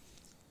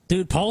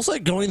 Dude, Paul's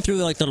like going through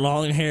like the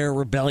long hair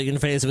rebellion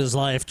phase of his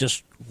life,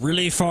 just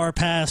really far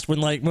past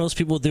when like most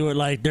people do it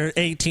like they're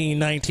 18,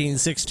 19,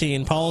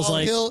 16. Paul's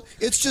like,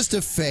 it's just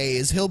a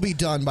phase. He'll be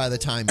done by the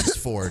time he's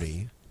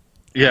 40.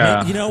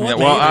 Yeah. You know what?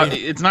 Yeah, well,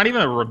 it's not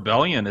even a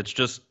rebellion. It's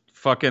just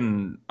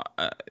fucking.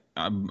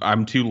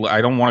 I'm too. I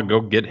don't want to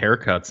go get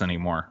haircuts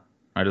anymore.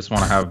 I just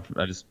want to have.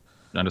 I just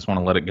want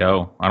to let it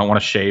go. I don't want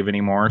to shave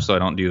anymore, so I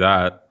don't do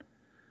that.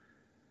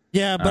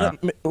 Yeah,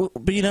 but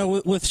you know,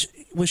 with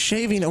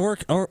shaving or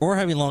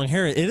having long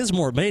hair, it is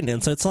more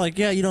maintenance. It's like,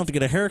 yeah, you don't have to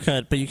get a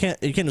haircut, but you can't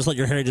just let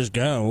your hair just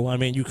go. I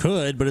mean, you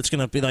could, but it's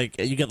gonna be like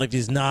you get like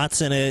these knots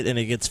in it, and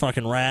it gets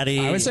fucking ratty.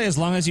 I would say as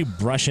long as you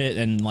brush it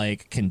and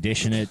like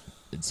condition it,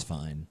 it's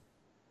fine.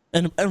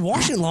 And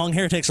washing long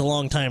hair takes a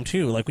long time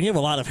too. Like when you have a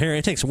lot of hair,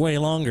 it takes way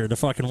longer to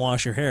fucking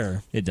wash your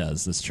hair. It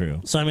does. That's true.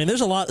 So I mean,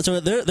 there's a lot.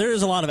 So there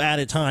is a lot of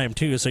added time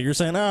too. So you're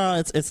saying,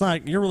 it's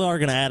not. You really are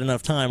going to add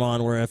enough time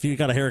on where if you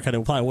got a haircut,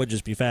 it probably would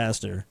just be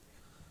faster.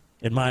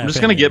 I'm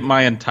just going to get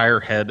my entire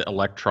head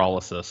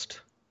electrolysis,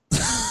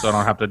 so I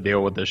don't have to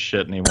deal with this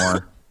shit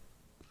anymore.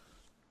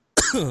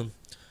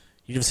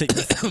 You're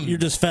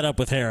just fed up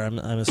with hair. I'm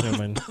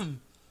assuming.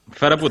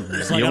 Fed up with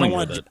dealing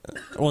with it.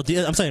 Well,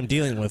 I'm saying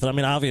dealing with it. I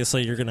mean,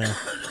 obviously, you're gonna.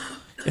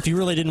 If you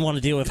really didn't want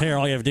to deal with hair,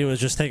 all you have to do is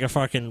just take a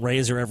fucking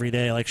razor every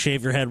day, like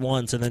shave your head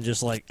once, and then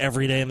just like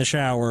every day in the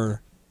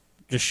shower,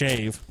 just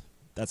shave.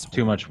 That's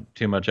too much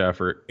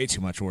effort. Way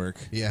too much work.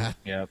 Yeah.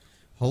 Yep.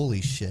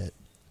 Holy shit.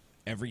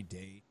 Every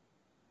day.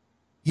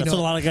 That's what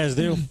a lot of guys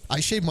do.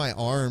 I shave my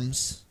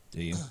arms.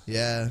 Do you?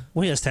 Yeah.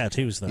 Well, he has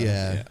tattoos though.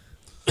 Yeah.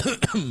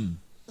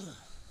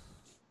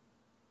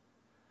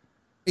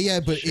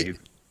 Yeah, but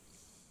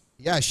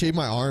I shave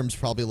my arms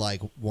probably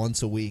like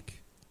once a week.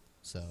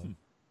 So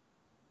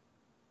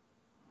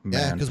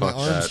yeah, because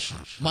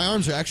my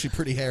arms are actually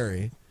pretty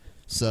hairy.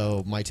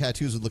 So my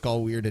tattoos would look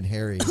all weird and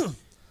hairy.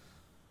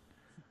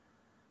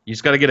 You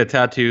just got to get a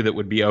tattoo that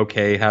would be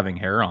okay having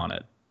hair on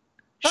it.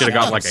 Should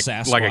have got like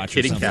a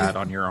kitty cat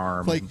on your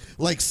arm. Like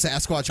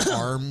Sasquatch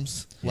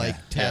arms,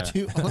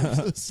 tattoo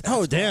arms.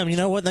 Oh damn! You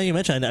know what? Now you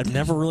mentioned, I've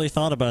never really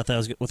thought about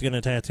that with getting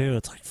a tattoo.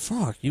 It's like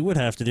fuck, you would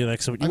have to do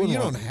that. So you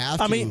don't have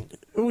to. I mean,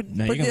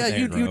 but yeah,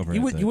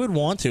 you would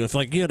want to if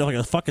like you had like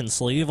a fucking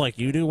sleeve like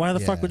you do. Why the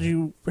fuck would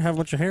you have a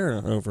bunch of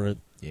hair over it?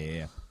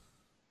 Yeah.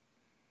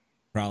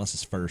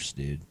 Paralysis first,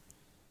 dude.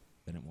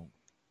 Then it won't.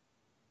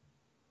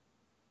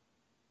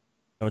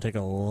 That would take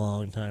a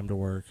long time to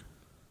work.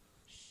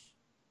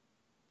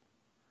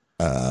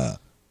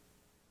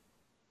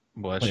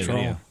 Bless you.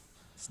 Troll.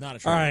 It's not a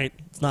troll. All right,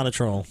 it's not a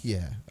troll.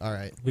 Yeah, all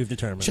right. We've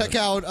determined. Check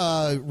out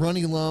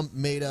Running Lump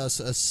made us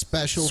a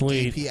special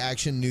DP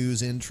Action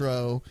News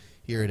intro.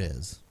 Here it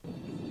is.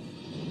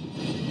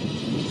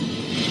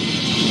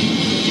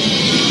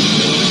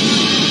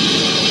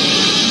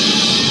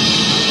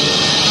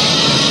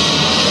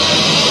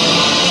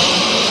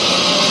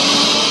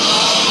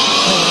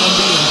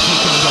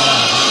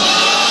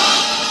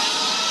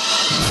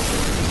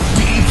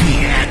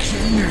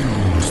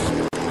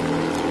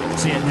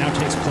 See, it now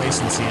takes place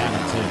in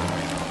Seattle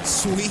too.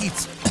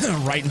 Sweet.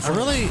 Right in front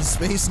of the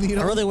Space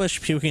Needle. I really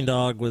wish Puking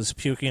Dog was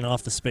puking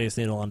off the Space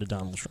Needle onto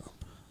Donald Trump.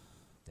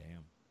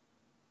 Damn.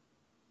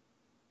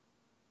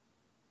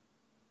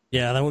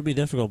 Yeah, that would be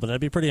difficult, but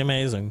that'd be pretty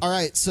amazing. All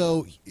right,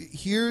 so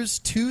here's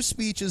 2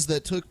 speeches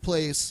that took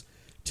place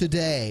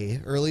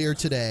earlier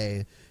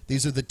today.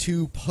 These are the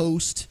 2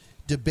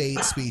 post-debate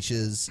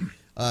speeches.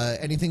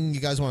 Anything you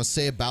guys want to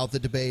say about the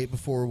debate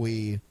before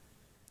we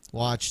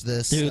watch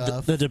this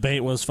stuff? The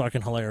debate was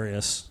fucking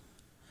hilarious.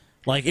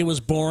 Like, it was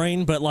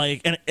boring, but,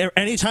 like, and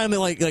anytime they,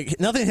 like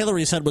nothing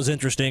Hillary said was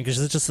interesting, because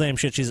it's just the same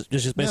shit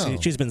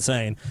she's been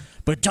saying.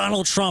 But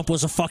Donald Trump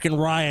was a fucking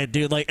riot,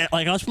 dude. Like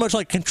I was pretty much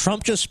like, can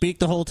Trump just speak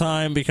the whole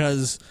time?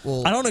 Because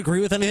I don't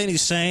agree with anything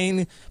he's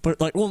saying, but,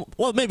 like, well,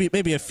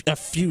 maybe a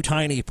few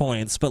tiny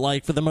points, but,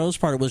 like, for the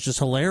most part, it was just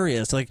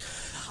hilarious. Like,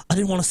 I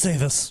didn't want to say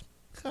this,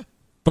 but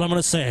I'm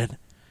going to say it.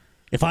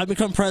 If I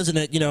become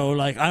president,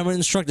 like, I'm going to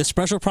instruct a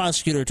special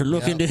prosecutor to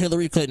look into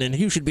Hillary Clinton, and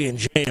he should be in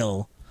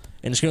jail.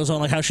 And she goes on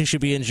like how she should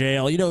be in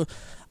jail.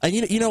 And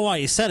you know why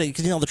he said it?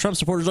 Because, the Trump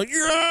supporters are like,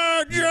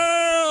 yeah,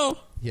 jail!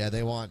 Yeah,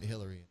 they want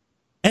Hillary.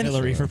 And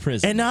Hillary for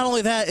prison. And not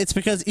only that, it's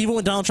because even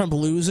when Donald Trump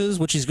loses,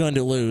 which he's going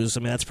to lose, I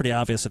mean, that's pretty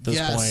obvious at this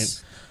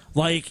point,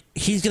 like,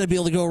 he's going to be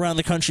able to go around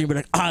the country and be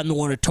like, I'm the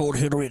one who told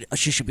Hillary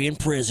she should be in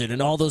prison.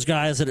 And all those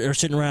guys that are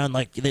sitting around,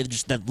 like,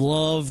 that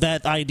love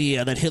that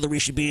idea that Hillary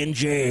should be in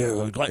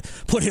jail. Like,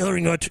 put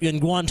Hillary in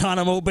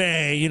Guantanamo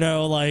Bay,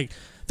 like...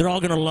 They're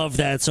all going to love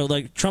that. So,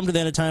 like, Trump at the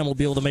end of time will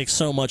be able to make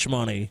so much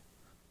money.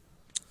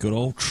 Good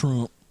old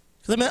Trump.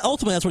 I mean,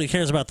 ultimately, that's what he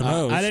cares about the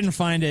most. I didn't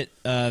find it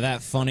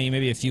that funny,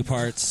 maybe a few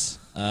parts,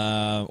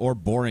 or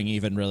boring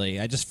even, really.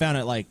 I just found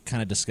it, like,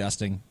 kind of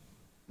disgusting.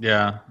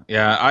 Yeah.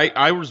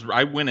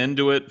 I went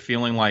into it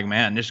feeling like,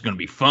 man, this is going to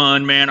be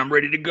fun, man. I'm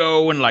ready to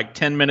go. And, like,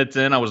 10 minutes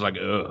in, I was like,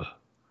 ugh.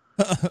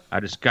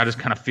 I just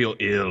kind of feel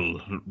ill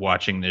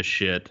watching this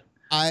shit.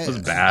 It was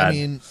bad. I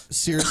mean,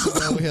 seriously,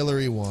 though,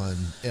 Hillary won.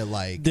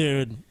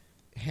 Dude.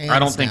 I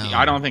don't think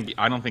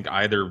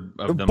either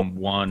of them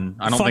won.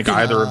 I don't think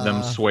either of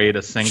them swayed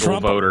a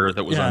single voter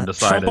that was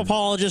undecided. Trump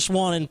apologists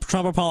won and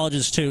Trump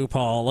apologists too,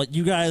 Paul. Like,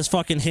 you guys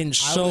fucking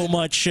hinged so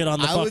much shit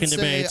on the fucking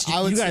debates.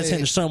 You guys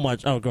hinged so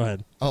much. Oh, go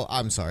ahead. Oh,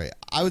 I'm sorry.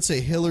 I would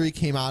say Hillary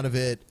came out of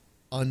it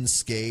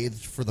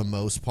unscathed for the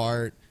most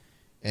part,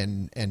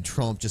 and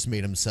Trump just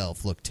made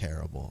himself look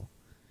terrible.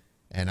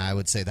 And I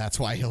would say that's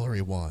why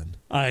Hillary won.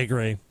 I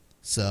agree.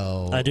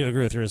 So I do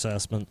agree with your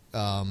assessment.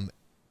 And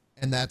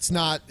that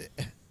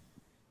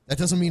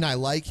doesn't mean I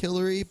like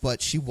Hillary,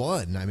 but she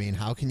won. I mean,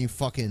 how can you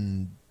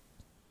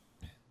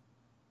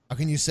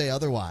say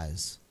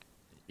otherwise?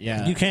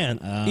 Yeah, you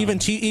can. Even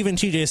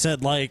TJ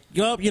said, like,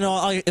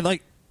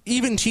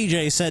 even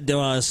TJ said to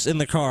us in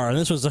the car, and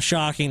this was a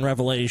shocking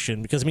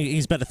revelation because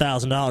he's bet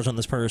 $1,000 on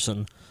this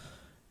person.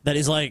 That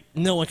he's like,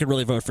 no one could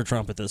really vote for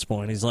Trump at this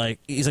point. He's like,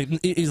 he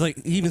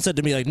even said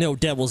to me, like, no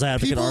devil's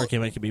advocate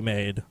argument can be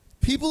made.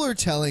 People are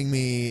telling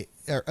me,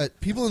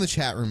 people in the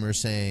chat room are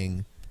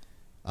saying,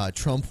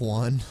 Trump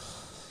won.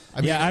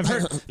 I mean, I've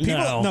heard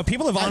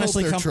people have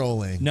honestly come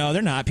trolling. No,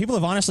 they're not. People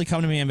have honestly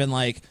come to me and been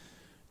like,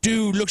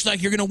 dude, looks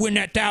like you're going to win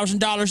that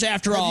 $1,000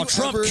 after all.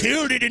 Trump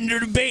killed it in the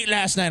debate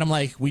last night. I'm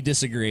like, we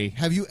disagree.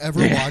 Have you ever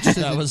watched it?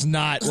 That was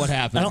not what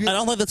happened. I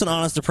don't think that's an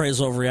honest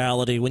appraisal of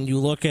reality. When you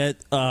look at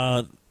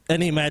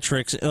any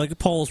metrics, like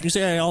polls, you say,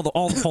 hey, all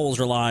the polls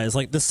are lies.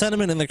 Like, the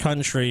sentiment in the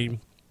country,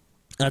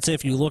 I'd say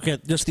if you look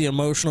at just the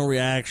emotional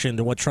reaction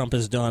to what Trump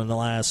has done in the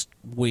last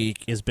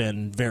week, has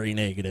been very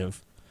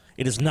negative.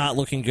 It is not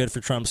looking good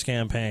for Trump's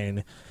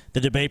campaign. The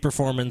debate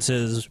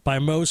performances, by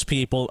most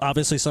people,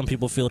 obviously some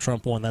people feel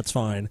Trump won, that's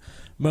fine.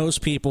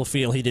 Most people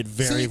feel he did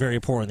very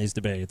poor in these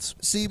debates.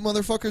 See,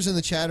 motherfuckers in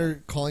the chat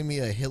are calling me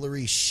a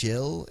Hillary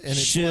shill. And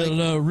it's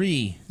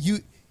Shillery.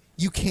 Like,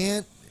 you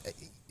can't...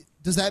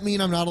 Does that mean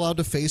I'm not allowed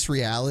to face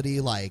reality?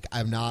 Like,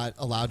 I'm not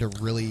allowed to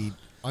really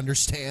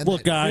understand?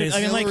 Look, guys,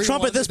 I mean, like,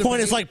 Trump at this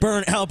point is like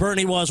how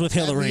Bernie was with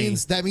Hillary.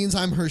 That means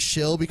I'm her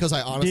shill because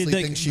I honestly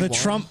think she won.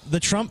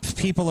 The Trump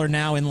people are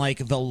now in, like,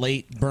 the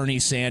late Bernie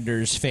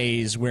Sanders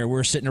phase where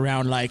we're sitting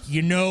around like,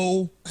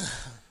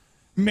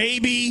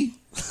 maybe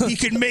he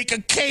could make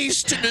a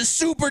case to the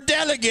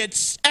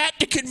superdelegates at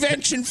the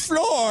convention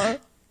floor.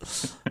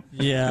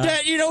 Yeah,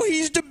 that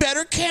he's the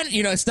better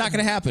candidate. It's not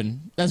going to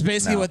happen. That's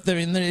basically what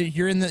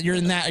you're in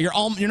that.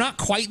 You're not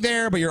quite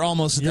there, but you're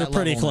almost. You're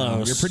pretty close.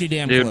 Now. You're pretty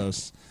damn Dude,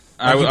 close.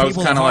 I was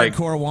kind of like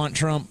hardcore want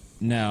Trump.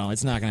 No,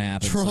 it's not going to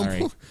happen.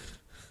 Sorry.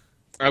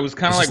 I was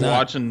kind of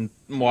like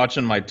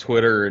watching my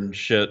Twitter and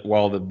shit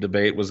while the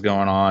debate was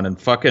going on, and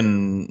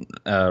fucking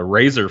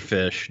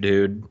Razorfish,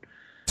 dude.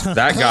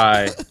 That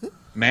guy.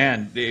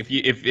 Man, if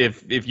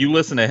you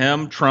listen to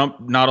him, Trump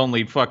not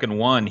only fucking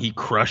won, he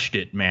crushed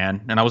it,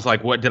 man. And I was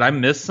like, what, did I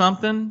miss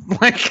something?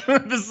 Like,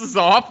 this is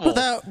awful.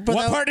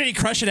 What part did he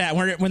crush it at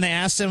when they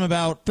asked him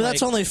about... But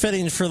that's only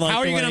fitting for, like... How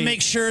are you going to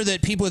make sure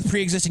that people with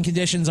pre-existing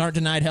conditions aren't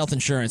denied health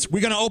insurance?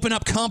 We're going to open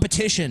up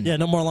competition. Yeah,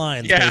 no more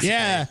lines.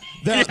 Yeah.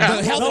 The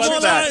health no more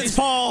lines,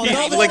 Paul. Yeah,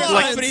 no more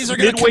companies are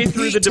going to compete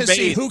through the debate, to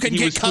see who can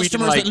get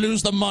customers that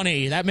lose the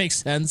money. That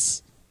makes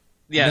sense.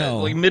 Yeah,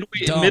 like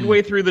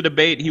midway through the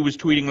debate, he was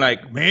tweeting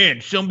like, "Man,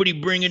 somebody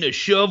bring in a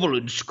shovel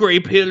and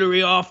scrape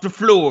Hillary off the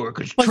floor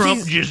because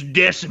Trump just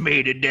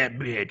decimated that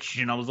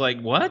bitch." And I was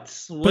like, "What?"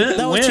 But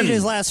that was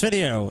TJ's last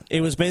video.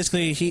 It was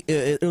basically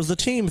it was a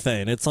team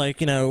thing. It's like,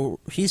 you know,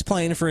 he's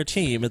playing for a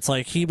team. It's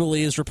like he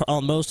believes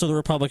on most of the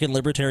Republican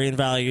libertarian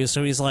values,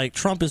 so he's like,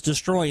 Trump is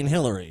destroying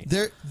Hillary.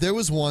 There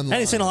was one line. And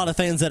he's saying a lot of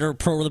things that are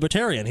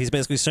pro-libertarian. He's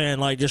basically saying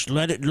like, just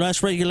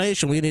less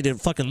regulation. We need to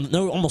fucking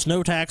almost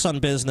no tax on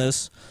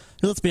business.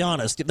 Let's be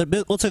honest.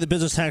 Let's say the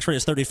business tax rate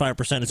is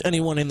 35%. Does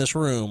anyone in this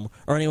room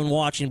or anyone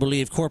watching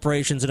believe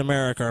corporations in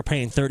America are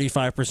paying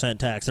 35%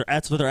 tax?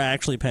 That's what they're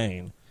actually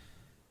paying.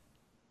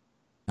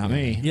 Not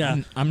me.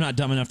 Yeah. I'm not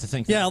dumb enough to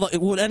think that. Yeah,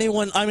 would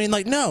anyone... I mean,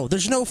 like, no.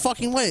 There's no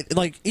fucking way.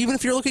 Like, even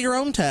if you look at your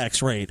own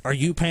tax rate, are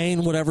you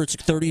paying whatever it's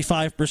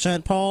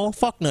 35%, Paul?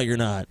 Fuck no, you're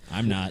not.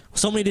 I'm not.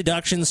 So many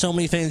deductions, so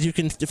many things you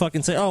can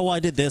fucking say, oh, well, I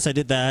did this, I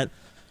did that.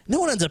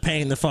 No one ends up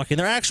paying the fucking...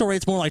 Their actual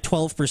rate's more like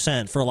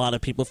 12% for a lot of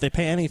people if they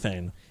pay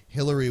anything.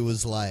 Hillary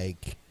was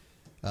like,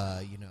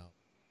 you know,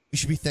 you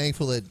should be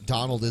thankful that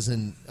Donald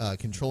isn't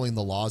controlling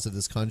the laws of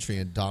this country.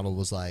 And Donald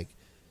was like,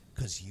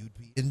 because you'd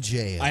be in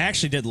jail. I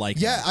actually did like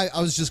that. I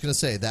was just going to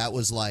say that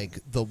was like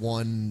the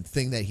one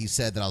thing that he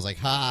said that I was like,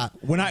 ha.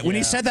 When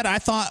he said that,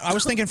 I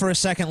was thinking for a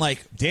second,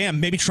 like, damn,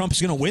 maybe Trump's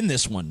going to win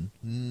this one.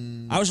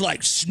 I was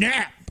like,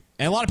 snap.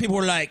 And a lot of people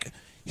were like,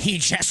 he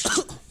just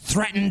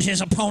threatened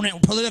his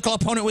political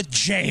opponent with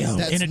jail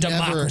in a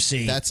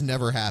democracy. That's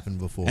never happened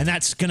before. And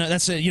that's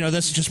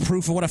just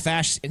proof of what a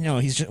fascist. You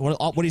know,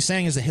 what he's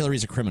saying is that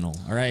Hillary's a criminal.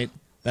 All right,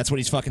 that's what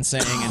he's fucking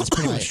saying, and it's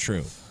pretty much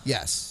true.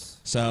 Yes.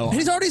 So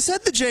he's already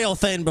said the jail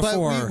thing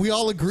before. But we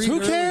all agreed.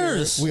 Who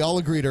cares? We all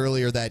agreed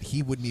earlier that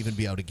he wouldn't even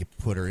be able to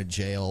put her in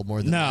jail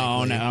more than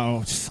likely.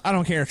 No. I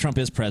don't care if Trump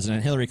is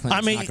president. Hillary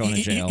Clinton's not going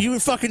to jail. You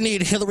would fucking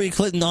need Hillary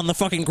Clinton on the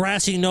fucking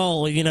grassy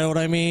knoll, you know what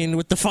I mean,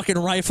 with the fucking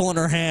rifle in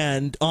her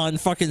hand on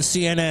fucking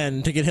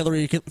CNN to get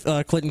Hillary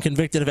Clinton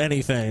convicted of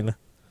anything.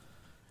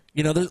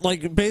 You know,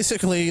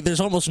 there's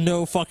almost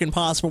no fucking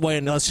possible way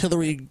unless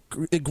Hillary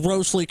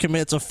grossly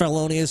commits a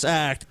felonious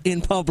act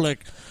in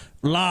public,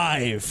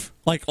 live.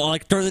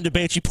 Like during the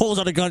debate, she pulls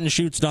out a gun and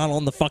shoots Donald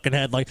in the fucking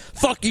head. Like,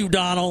 fuck you,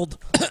 Donald.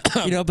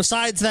 You know,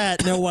 besides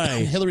that, no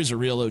way. Hillary's a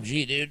real OG,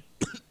 dude.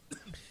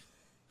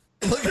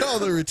 Look at all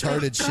the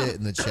retarded shit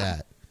in the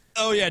chat.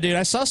 Oh, yeah, dude.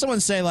 I saw someone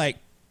say, like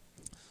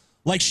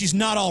she's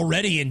not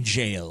already in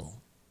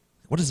jail.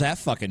 What does that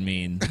fucking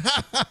mean?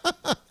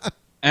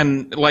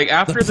 And like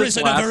after this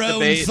last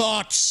debate,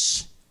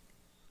 thoughts.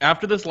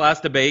 After this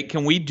last debate,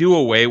 can we do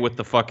away with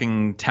the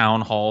fucking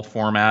town hall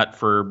format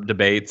for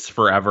debates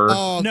forever?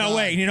 Oh, no,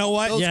 wait. You know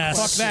what?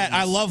 Yes. Fuck that.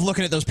 I love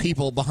looking at those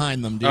people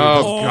behind them, dude.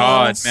 Oh,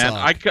 God, man.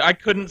 I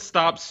couldn't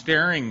stop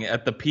staring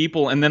at the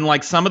people. And then,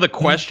 like, some of the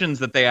questions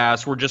that they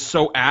asked were just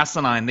so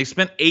asinine. They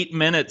spent 8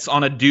 minutes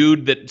on a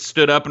dude that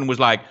stood up and was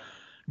like,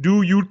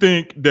 do you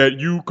think that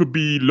you could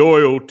be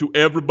loyal to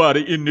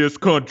everybody in this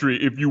country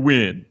if you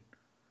win?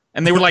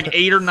 And they were like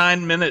 8 or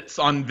 9 minutes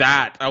on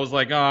that. I was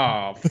like,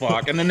 oh,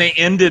 fuck. And then they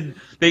ended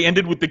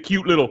with the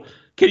cute little,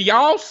 could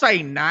y'all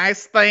say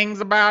nice things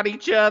about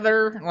each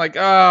other? Like,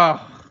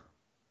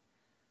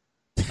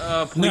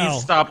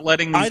 please stop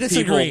letting these I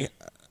disagree.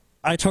 people.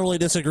 I totally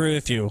disagree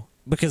with you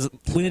because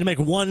we need to make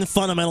one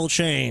fundamental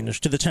change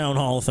to the town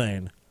hall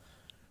thing.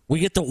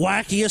 We get the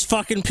wackiest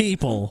fucking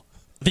people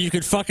that you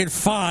could fucking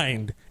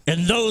find,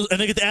 and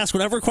they get to ask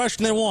whatever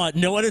question they want.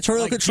 No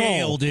editorial control,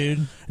 Gail,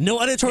 dude. No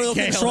editorial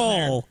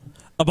control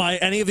by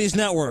any of these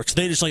networks.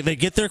 They just they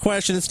get their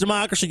question. It's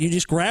democracy. You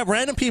just grab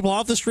random people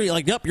off the street.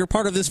 Like, yep, you're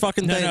part of this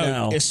fucking thing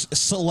now. It's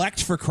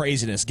select for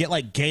craziness. Get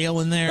like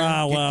Gail in there.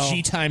 Well. Get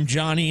G-Time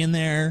Johnny in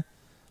there.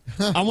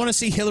 I want to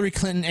see Hillary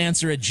Clinton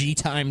answer a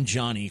G-Time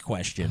Johnny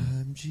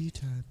question,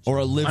 or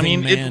a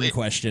living man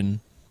question.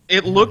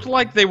 It looked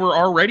like they were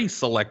already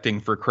selecting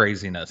for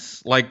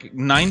craziness. Like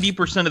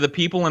 90% of the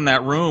people in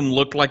that room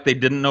looked like they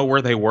didn't know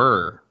where they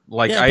were.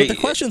 Like, yeah, but the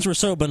questions were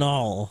so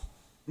banal.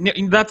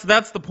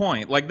 That's the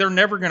point. Like, they're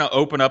never going to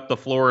open up the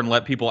floor and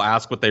let people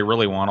ask what they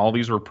really want. All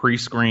these were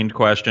pre-screened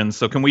questions.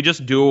 So can we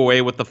just do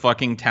away with the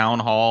fucking town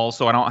hall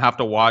so I don't have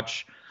to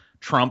watch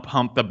Trump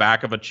hump the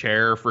back of a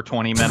chair for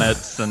 20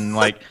 minutes and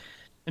like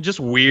just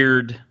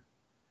weirdos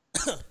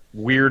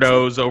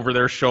over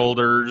their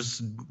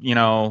shoulders, you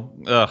know,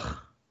 ugh.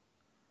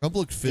 Trump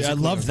looked physically. I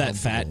loved that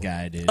fat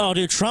guy, dude. Oh,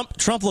 dude, Trump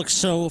looked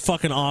so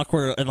fucking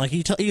awkward, and like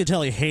you could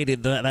tell he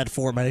hated that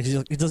format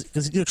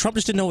because Trump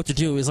just didn't know what to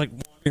do. He's like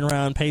walking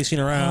around, pacing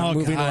around,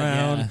 moving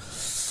around. Yeah.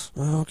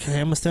 Okay,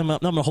 I'm gonna stand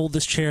up. Now I'm gonna hold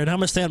this chair. Now I'm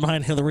gonna stand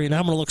behind Hillary. Now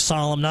I'm gonna look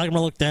solemn. Now I'm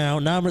gonna look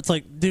down. Now it's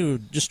like,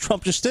 dude,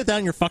 Trump, just sit down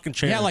in your fucking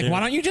chair. Yeah, like dude. Why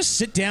don't you just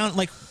sit down?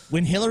 Like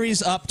when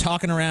Hillary's up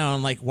talking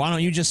around, like why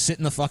don't you just sit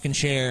in the fucking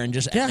chair and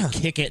just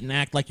kick it and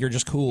act like you're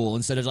just cool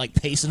instead of like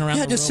pacing around?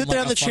 Yeah, just sit there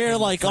on the chair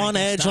like on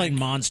edge, like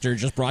monster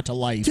just brought to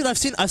life. Dude, I've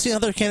seen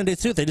other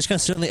candidates too. They just kind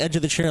of sit on the edge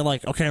of the chair,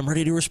 like, okay, I'm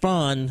ready to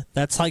respond.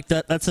 That's like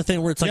that. That's the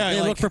thing where it's like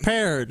they look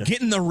prepared.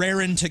 Getting the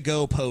raring to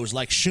go pose.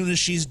 Like, soon as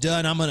she's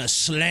done, I'm gonna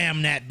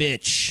slam that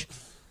bitch.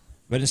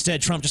 But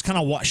instead, Trump just kind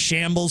of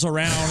shambles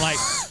around like,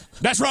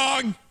 that's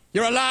wrong.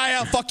 You're a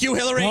liar. Fuck you,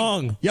 Hillary.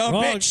 Wrong. You're a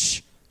Wrong.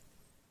 bitch.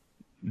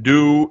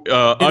 Do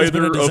has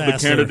been either a of the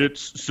disaster.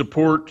 candidates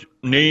support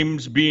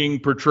names being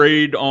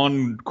portrayed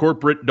on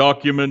corporate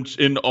documents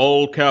in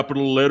all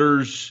capital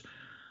letters?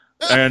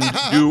 And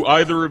do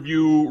either of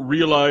you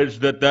realize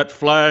that that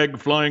flag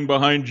flying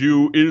behind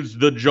you is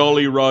the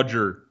Jolly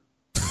Roger?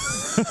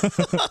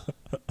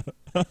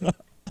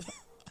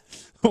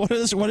 What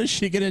is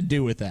she gonna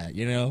do with that?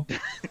 You know,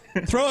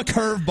 throw a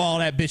curveball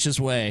that bitch's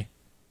way.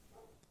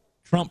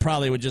 Trump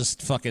probably would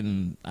just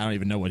fucking. I don't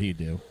even know what he'd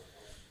do.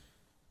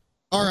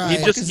 All right.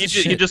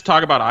 You just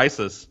talk about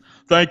ISIS.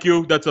 Thank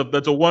you. That's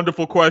a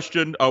wonderful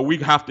question. We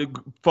have to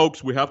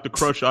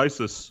crush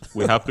ISIS.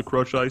 We have to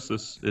crush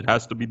ISIS. It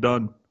has to be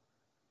done.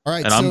 All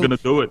right, and I'm gonna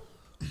do it.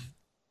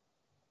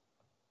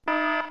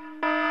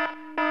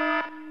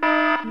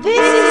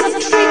 This is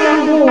a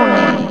trigger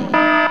warning.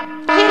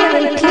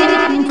 Hillary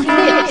Clinton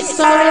clips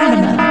are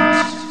imminent.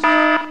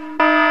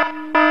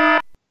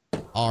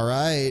 All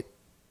right.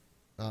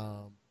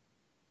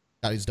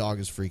 Scotty's dog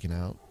is freaking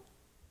out.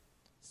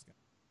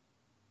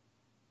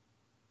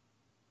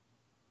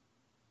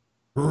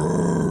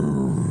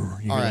 All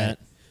right.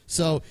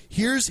 So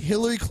here's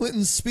Hillary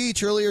Clinton's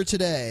speech earlier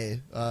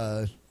today.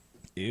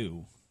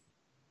 Ew.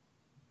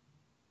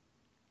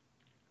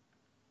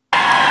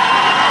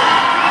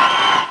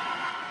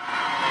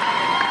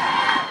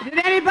 Did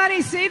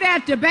anybody see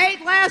that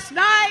debate last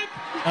night?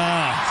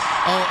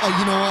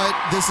 You know what?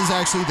 This is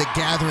actually the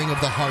gathering of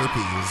the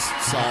harpies.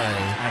 Sorry.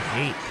 I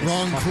hate this.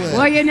 Wrong clip.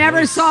 Well, you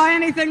never saw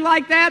anything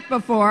like that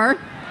before.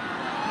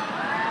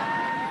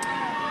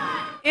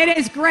 It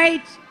is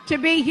great to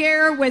be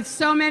here with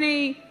so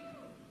many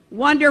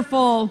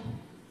wonderful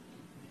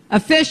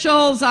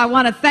officials. I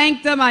want to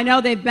thank them. I know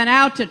they've been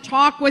out to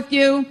talk with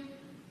you.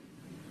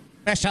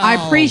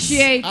 I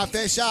appreciate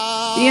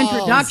the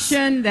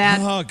introduction that...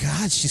 Oh,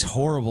 God, she's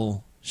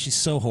horrible. She's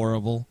so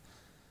horrible.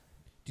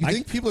 Do you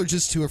think people are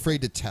just too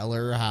afraid to tell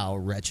her how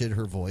wretched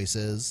her voice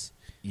is?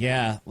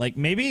 Yeah, like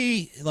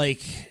maybe, like,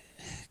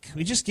 can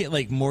we just get,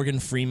 like, Morgan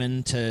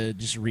Freeman to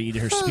just read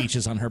her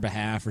speeches on her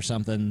behalf or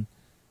something?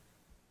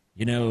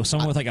 You know,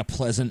 someone with, like, a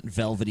pleasant,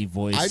 velvety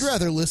voice. I'd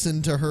rather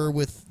listen to her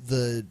with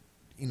the,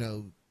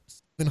 Stephen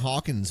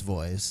Hawking's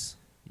voice.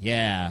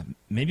 Yeah,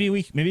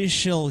 maybe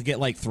she'll get,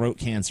 like, throat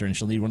cancer and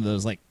she'll need one of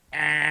those, like,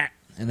 and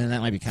then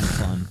that might be kind of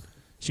fun.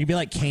 She could be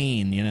like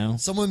Kane, you know?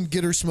 Someone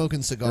get her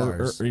smoking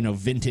cigars. Or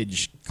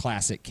vintage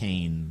classic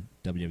Kane,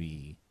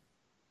 WWE.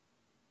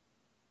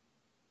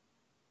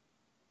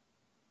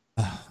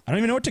 I don't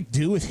even know what to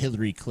do with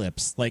Hillary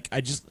clips. Like,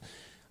 I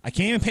can't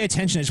even pay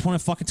attention. I just want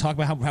to fucking talk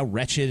about how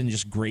wretched and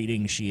just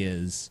grating she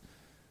is.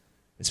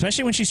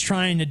 Especially when she's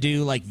trying to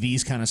do, like,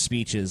 these kind of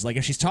speeches. Like,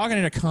 if she's talking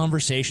in a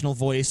conversational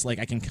voice, like,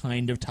 I can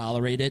kind of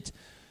tolerate it.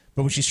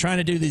 But when she's trying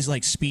to do these,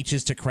 like,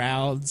 speeches to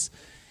crowds...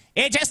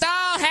 It just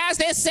all has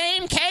this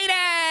same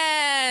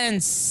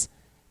cadence.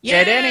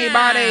 Did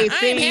anybody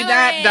see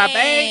that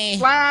debate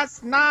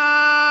last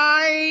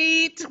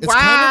night? It's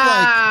Wow.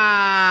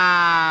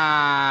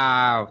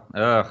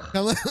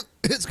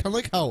 It's kind of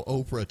like how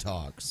Oprah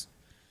talks.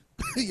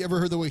 You ever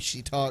heard the way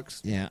she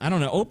talks? Yeah, I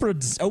don't know.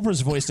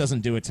 Oprah's voice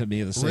doesn't do it to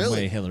me the same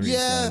way Hillary's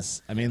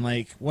does. I mean,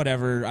 like,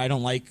 whatever. I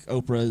don't like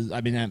Oprah.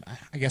 I mean,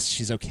 I guess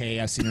she's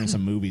okay. I've seen her in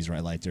some movies where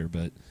I liked her,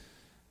 but...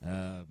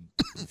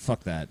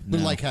 fuck that. But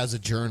no. like as a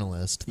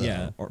journalist, though.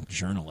 Yeah, or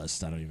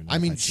journalist. I don't even know. I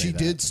mean, if I'd say she that.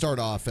 did start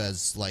off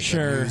as like a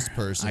news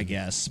person, I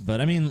guess. But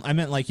I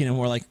meant like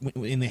more like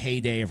in the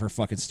heyday of her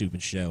fucking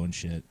stupid show and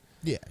shit.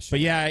 Yeah, sure.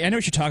 But yeah, I know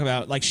what you're talking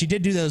about. Like she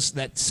did do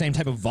that same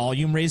type of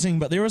volume raising,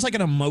 but there was like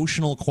an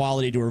emotional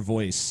quality to her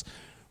voice.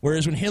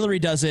 Whereas when Hillary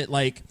does it,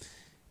 like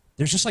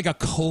there's just like a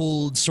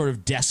cold sort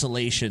of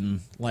desolation,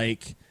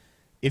 like.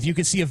 If you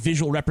could see a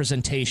visual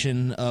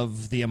representation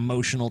of the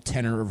emotional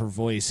tenor of her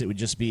voice, it would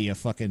just be a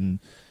fucking,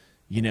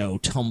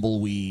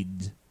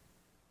 tumbleweed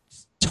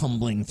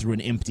tumbling through an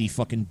empty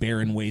fucking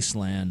barren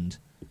wasteland.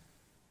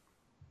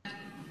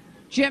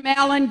 Jim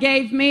Allen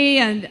gave me,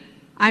 and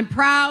I'm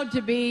proud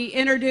to be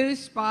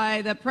introduced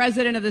by the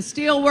president of the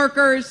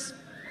Steelworkers.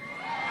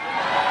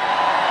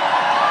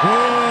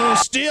 Whoa,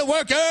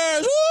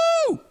 Steelworkers!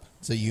 Woo!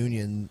 It's a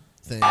union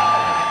thing.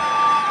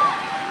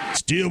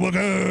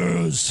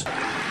 Steelworkers!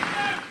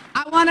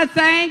 I want to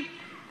thank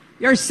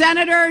your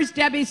senators,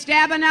 Debbie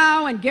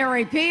Stabenow and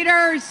Gary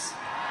Peters.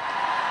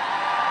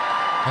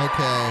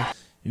 Okay.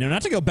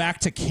 Not to go back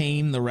to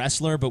Kane the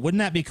wrestler, but wouldn't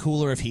that be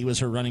cooler if he was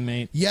her running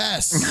mate?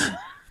 Yes.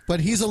 But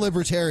he's a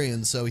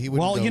libertarian, so he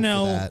wouldn't go for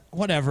that.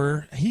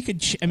 Whatever. He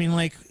could,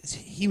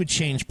 he would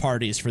change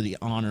parties for the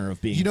honor of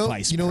being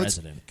vice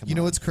president. You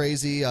know what's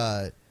crazy?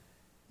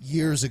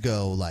 Years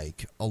ago,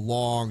 like a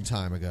long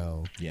time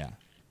ago. Yeah.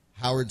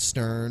 Howard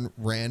Stern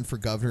ran for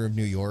governor of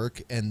New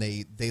York, and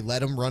they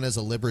let him run as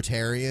a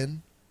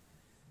libertarian.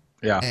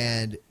 Yeah.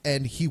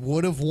 And he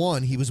would have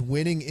won. He was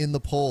winning in the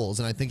polls,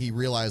 and I think he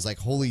realized, like,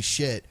 holy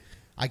shit,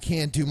 I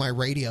can't do my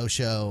radio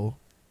show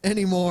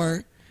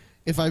anymore.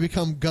 if I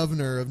become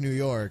governor of New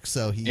York.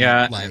 So he,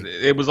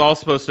 it was all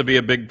supposed to be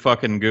a big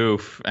fucking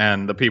goof,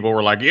 and the people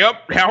were like,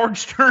 "Yep, Howard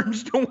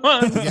Stern's the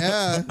one."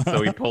 Yeah.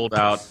 So he pulled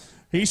out.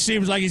 He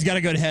seems like he's got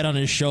a good head on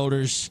his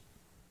shoulders.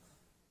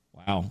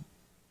 Wow.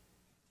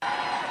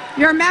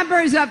 Your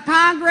members of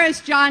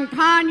Congress, John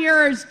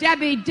Conyers,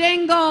 Debbie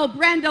Dingell,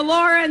 Brenda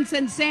Lawrence,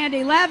 and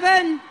Sandy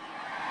Levin.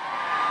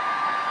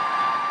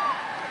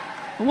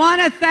 I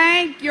want to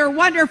thank your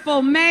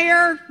wonderful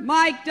mayor,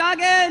 Mike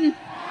Duggan.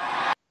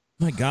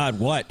 My God,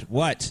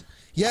 what?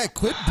 Yeah,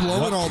 quit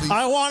blowing all these.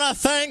 I want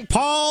to thank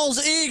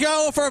Paul's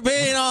ego for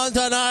being on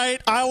tonight.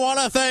 I want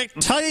to thank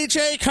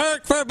TJ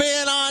Kirk for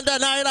being on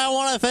tonight. I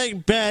want to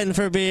thank Ben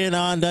for being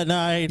on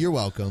tonight. You're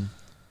welcome.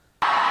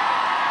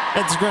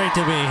 It's great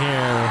to be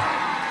here.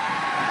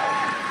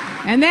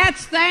 And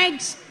that's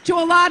thanks to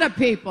a lot of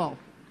people.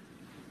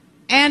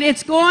 And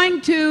it's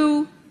going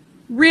to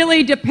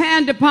really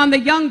depend upon the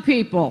young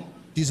people.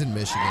 She's in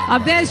Michigan.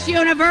 Of this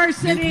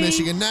university. Nuke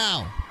Michigan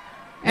now.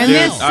 And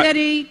this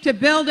city to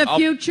build a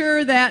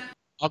future that...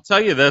 I'll tell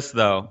you this,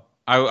 though.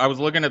 I was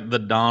looking at the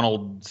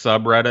Donald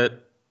subreddit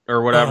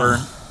or whatever.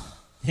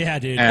 Yeah,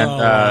 dude. And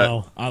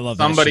wow. I love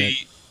that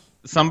shit.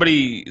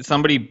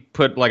 Somebody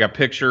put like a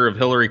picture of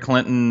Hillary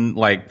Clinton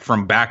like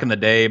from back in the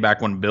day,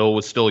 back when Bill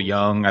was still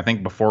young, I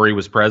think before he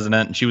was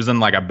president, and she was in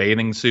like a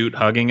bathing suit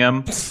hugging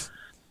him.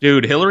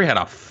 Dude, Hillary had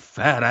a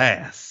fat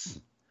ass.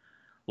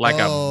 Like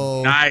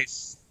a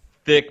nice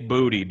thick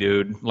booty,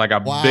 dude. Like a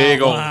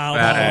big old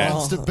fat ass.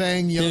 Wants to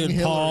bang young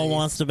Hillary. Paul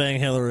wants to bang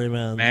Hillary,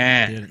 man.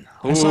 Man.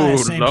 I saw that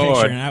same Lord.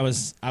 picture, and I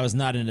was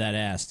not into that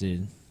ass,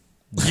 dude.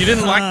 You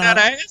didn't like that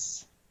ass?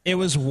 It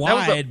was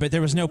wide, but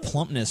there was no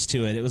plumpness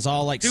to it. It was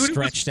all like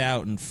stretched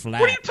out and flat.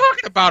 What are you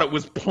talking about? It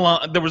was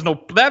plump. There was no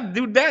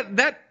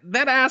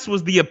that ass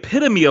was the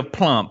epitome of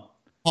plump.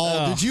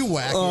 Oh, did you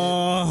whack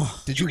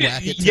it? Did you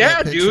whack it?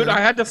 Yeah, dude. I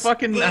had to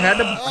whip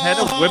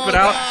it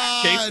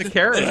out, chase the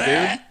carrot,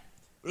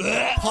 dude.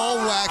 Paul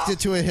whacked it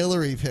to a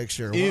Hillary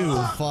picture. Ew. What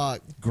the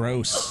fuck?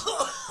 Gross,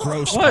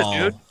 What, Paul.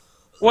 dude?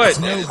 What?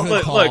 No good,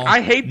 look, Paul. I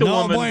hate the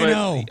woman,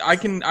 bueno. but I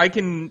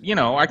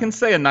can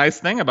say a nice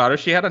thing about her.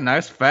 She had a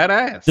nice fat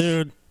ass.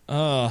 Dude,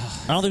 I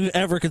don't think we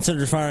ever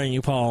considered firing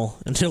you, Paul,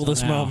 until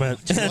this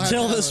moment.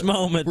 Until this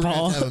moment, we're gonna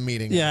Paul. have to have a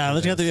meeting Yeah,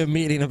 there's got to be a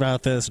meeting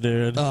about this,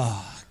 dude.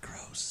 Oh,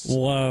 gross.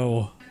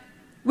 Whoa.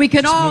 we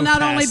can all move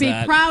not only past be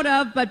that. proud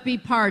of, but be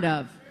part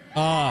of.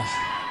 Oh,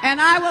 And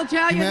I will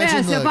tell you Imagine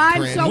this, the if I'm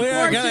grand- so We're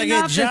fortunate going to enough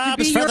get as to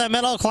jobs be for your... the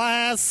middle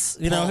class.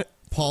 You know,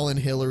 Paul and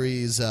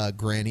Hillary's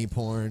granny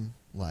porn.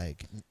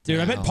 Like, dude,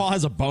 I bet now. Paul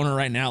has a boner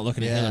right now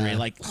looking at Hillary.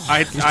 Like,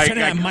 I he's pretending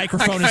that I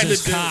microphone is kinda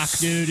his do. cock,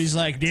 dude. He's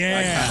like,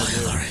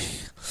 yeah,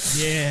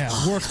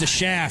 yeah, work the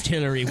shaft,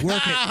 Hillary,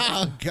 work it.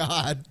 Oh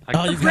God!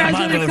 oh, you've got my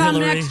president vote, come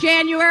Hillary. next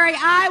January,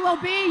 I will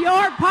be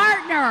your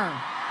partner.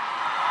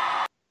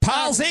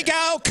 Paul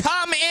Zico,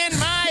 come in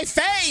my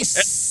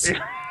face.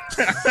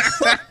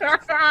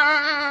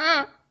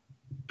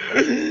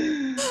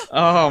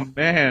 Oh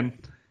man.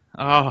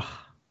 Oh.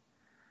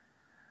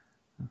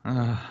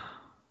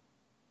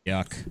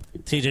 Yuck.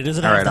 TJ, does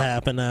it All have right, to I'll-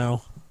 happen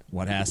now?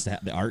 What has to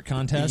happen? The art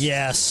contest?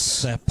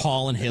 Yes.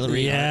 Paul and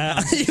Hillary.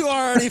 Yeah, you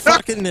already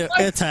fucking knew.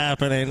 It's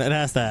happening. It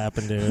has to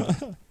happen, dude.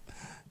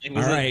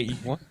 All right.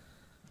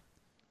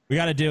 We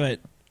got to do it.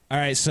 All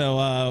right,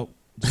 so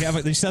do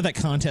you still have that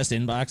contest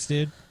inbox,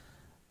 dude?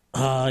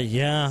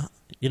 Yeah.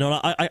 You know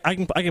what? I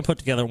can put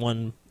together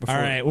one. Before.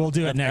 All right, we'll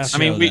do it next I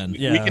mean, show we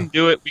then. can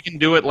do it. We can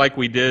do it like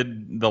we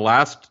did the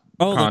last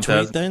Oh,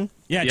 contest. the tweet thing?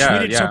 Yeah, Yeah,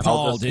 tweet it yeah, to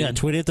Paul, I'll just- dude. Yeah,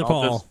 tweet it to I'll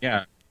Paul. just-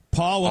 yeah.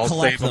 Paul will I'll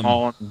collect save them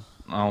all. And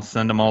I'll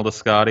send them all to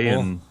Scotty,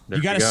 and there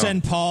You got to go.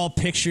 send Paul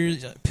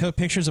pictures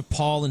of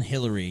Paul and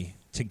Hillary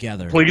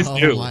together. Please Oh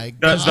do. my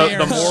The, God. the,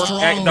 the more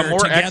Stronger the more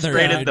together,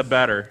 X-rated, dude. the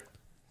better.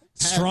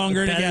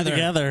 Stronger Better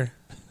together.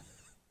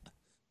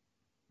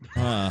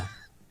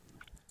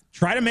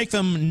 Try to make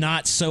them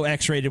not so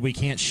X-rated we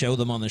can't show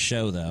them on the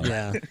show, though.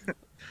 Yeah.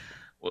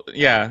 Well,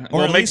 yeah. Or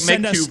well, at make least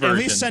send two us- versions. at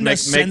least send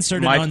us make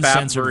censored my and fat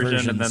uncensored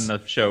version and versions. then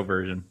the show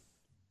version.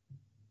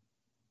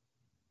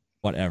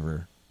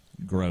 Whatever.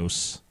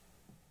 Gross.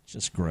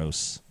 Just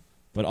gross.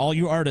 But all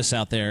you artists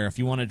out there, if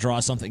you want to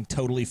draw something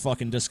totally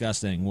fucking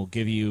disgusting, we'll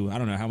give you, I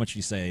don't know, how much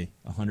you say?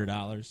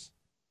 $100?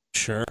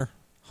 Sure.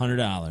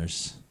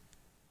 $100.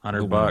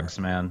 $100,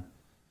 man.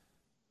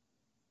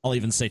 I'll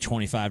even say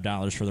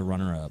 $25 for the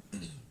runner-up.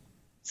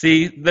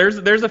 See, there's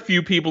a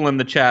few people in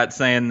the chat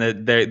saying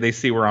that they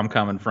see where I'm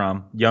coming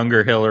from.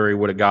 Younger Hillary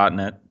would have gotten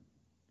it.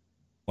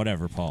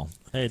 Whatever, Paul.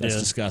 Hey, That's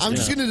dude. disgusting. I'm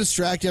just going to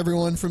distract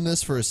everyone from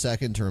this for a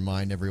second to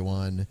remind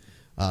everyone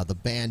the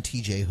band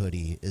TJ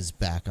hoodie is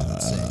back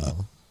on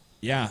sale.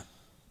 Yeah.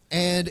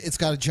 And it's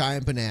got a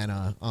giant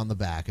banana on the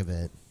back of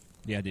it.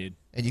 Yeah, dude.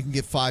 And you can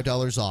get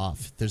 $5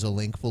 off. There's a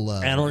link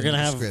below. And we're in going to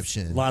the have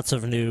description. lots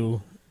of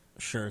new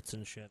shirts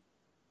and shit.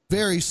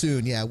 Very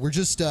soon, yeah. We're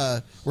just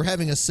we're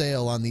having a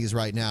sale on these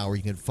right now where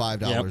you can get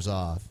 $5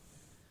 off.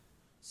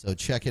 So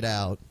check it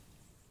out.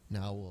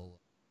 Now we'll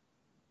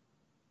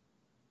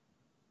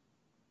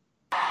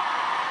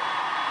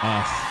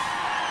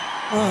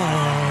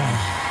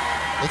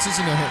Let's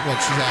listen to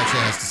what she actually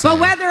has to say. But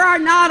whether or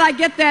not I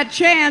get that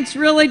chance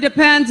really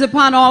depends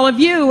upon all of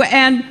you.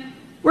 And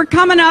we're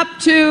coming up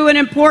to an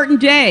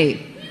important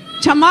day.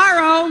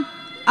 Tomorrow,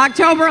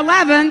 October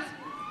 11th,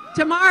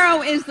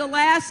 tomorrow is the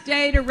last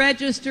day to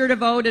register to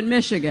vote in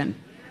Michigan.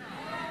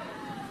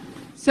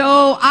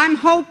 So I'm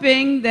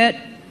hoping that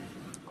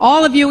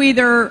all of you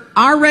either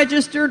are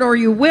registered or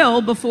you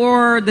will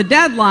before the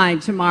deadline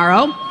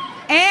tomorrow.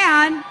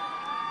 And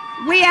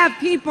we have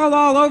people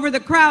all over the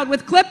crowd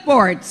with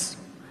clipboards.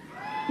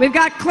 We've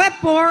got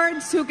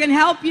clipboards who can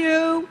help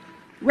you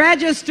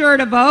register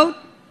to vote.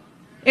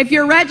 If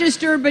you're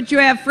registered but you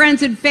have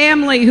friends and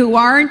family who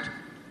aren't,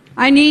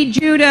 I need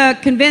you to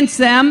convince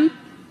them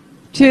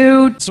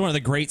to... It's one of the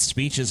great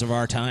speeches of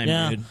our time,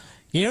 dude.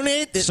 You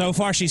need to so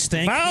far, she's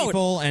thanked vote.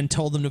 people and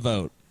told them to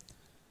vote.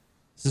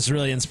 This is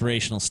really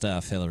inspirational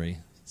stuff, Hillary.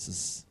 This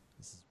is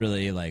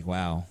really, like,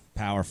 wow,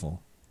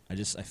 powerful. I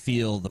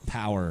feel the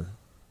power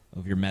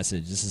of your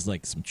message. This is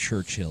like some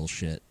Churchill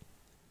shit.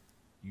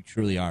 You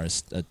truly are a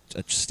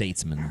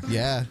statesman.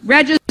 Yeah.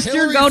 Register,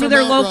 Hillary go to their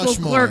from Mount local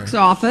Rushmore. clerk's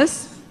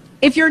office.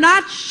 If you're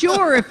not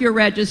sure if you're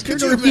registered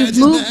Could you or if you've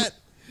imagine moved... that?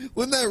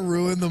 Wouldn't that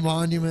ruin the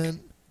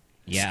monument?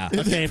 Yeah.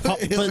 Okay,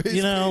 but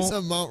you know...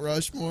 on Mount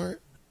Rushmore.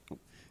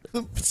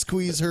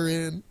 Squeeze her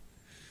in.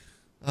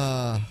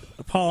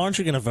 Paul, aren't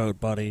you going to vote,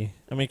 buddy?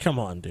 I mean, come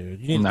on,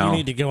 dude. You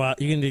need to go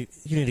out. You need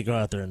to go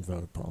out there and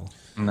vote, Paul.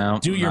 No.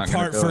 Do your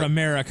part for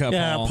America, Paul.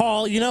 Yeah,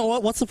 Paul. You know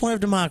what? What's the point of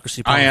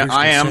democracy, Paul?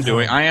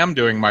 I am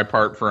doing my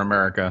part for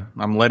America.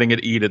 I'm letting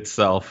it eat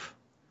itself.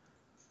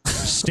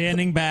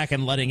 Standing back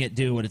and letting it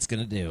do what it's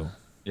going to do.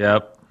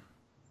 Yep.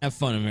 Have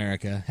fun,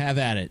 America. Have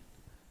at it.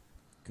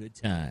 Good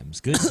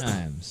times. Good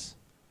times.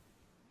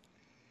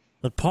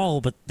 But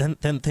Paul, then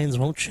things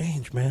won't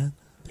change, man.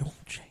 They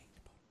won't change.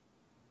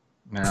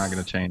 They're not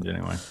going to change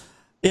anyway.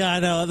 Yeah, I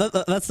know.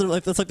 That's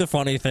like the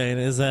funny thing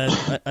is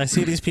that I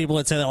see these people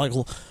that say that like,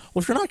 well,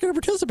 if you're not going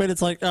to participate,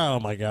 it's like, oh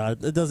my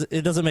god, it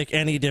doesn't make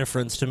any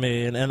difference to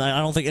me, and I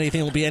don't think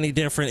anything will be any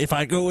different if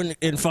I go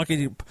and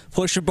fucking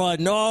push a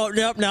button. No,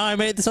 nope, now I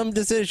made some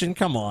decision.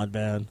 Come on,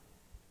 man.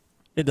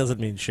 It doesn't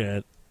mean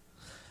shit.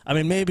 I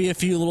mean, maybe a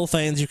few little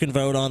things you can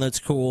vote on that's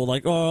cool,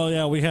 like, oh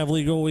yeah, we have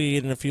legal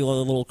weed and a few other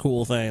little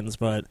cool things.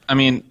 But I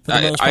mean,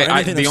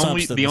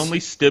 the the only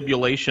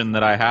stipulation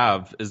that I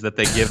have is that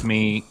they give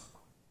me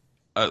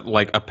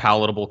a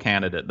palatable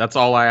candidate. That's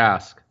all I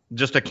ask.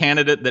 Just a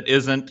candidate that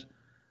isn't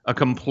a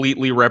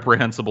completely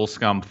reprehensible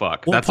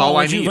scumfuck. Well, That's Paul, all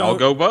I would you need. I'll vote?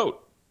 go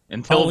vote.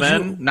 Until Paul, would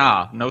then, you-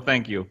 nah, no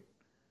thank you.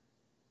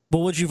 But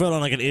would you vote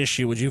on like an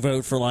issue? Would you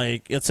vote for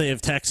like, let's say if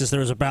Texas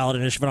there was a ballot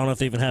initiative? I don't know if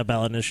they even have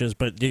ballot initiatives,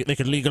 but they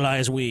could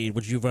legalize weed.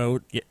 Would you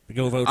vote?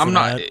 Go vote for I'm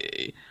not.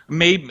 that?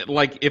 Maybe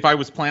like if I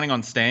was planning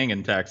on staying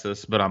in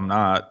Texas, but I'm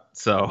not.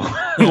 So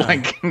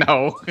like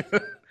no.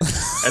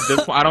 At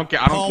this point, I don't care.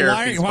 I don't Paul, care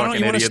why if these don't you fucking want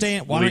to idiots stay?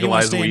 Why don't you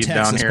want to legalize stay in weed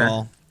Texas, down here.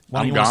 Paul? Why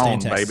don't I'm you want to stay in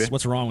gone, Texas? baby.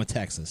 What's wrong with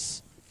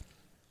Texas?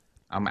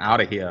 I'm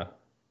out of here.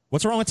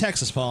 What's wrong with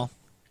Texas, Paul?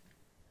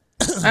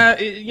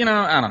 I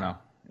don't know.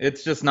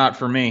 It's just not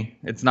for me.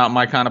 It's not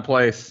my kind of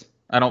place.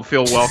 I don't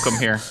feel welcome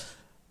here.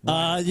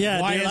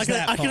 Yeah, Why dude, is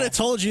that, I could Paul? have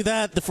told you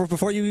that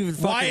before you even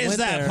fucking Why is went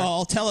that, there.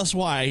 Paul? Tell us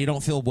why you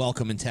don't feel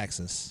welcome in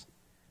Texas.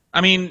 I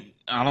mean,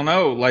 I don't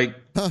know. Like,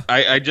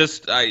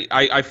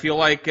 I feel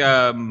like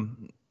I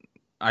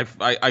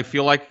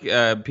feel like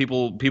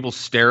people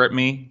stare at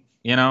me.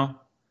 You know,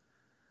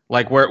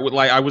 like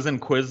I was in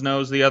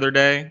Quiznos the other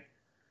day,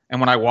 and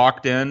when I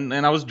walked in,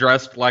 and I was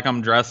dressed like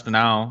I'm dressed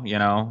now. You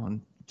know,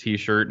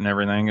 T-shirt and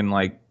everything, and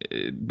like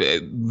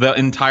the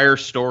entire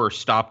store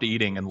stopped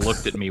eating and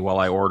looked at me while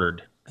I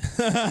ordered.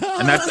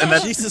 And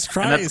that's Jesus and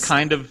Christ.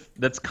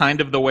 that's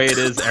kind of the way it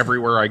is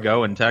everywhere I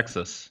go in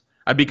Texas.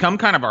 I become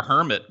kind of a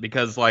hermit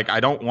because like I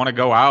don't want to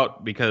go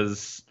out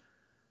because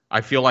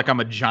I feel like I'm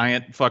a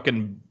giant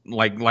fucking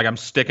like I'm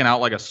sticking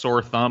out like a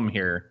sore thumb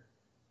here.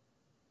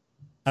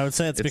 I would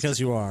say it's because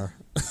you are.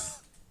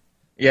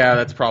 Yeah,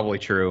 that's probably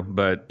true,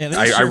 but Yeah, at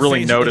least I your really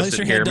face- noticed at least it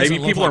your here. head Maybe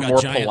doesn't people look are like a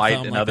more giant polite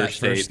thumb in like other that first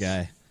states.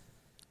 Guy.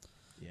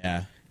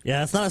 Yeah.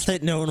 Yeah, it's not a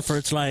state known for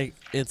its like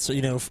it's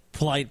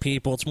polite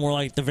people. It's more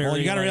like the very. Well,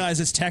 you got to like-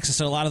 realize it's Texas,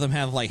 so a lot of them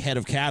have like head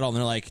of cattle, and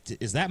they're like,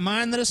 "Is that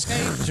mine that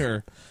escaped?"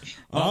 Or,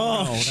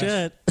 Oh, no,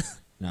 shit!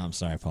 No, I'm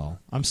sorry, Paul.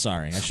 I'm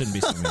sorry. I shouldn't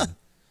be so mean.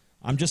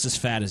 I'm just as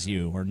fat as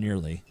you, or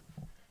nearly.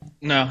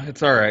 No,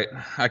 it's all right.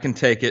 I can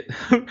take it.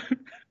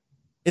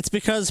 It's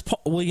because,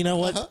 well, you know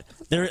what?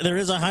 There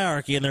is a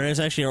hierarchy, and there is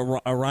actually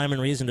a rhyme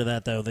and reason to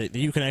that, though, that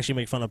you can actually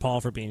make fun of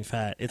Paul for being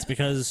fat. It's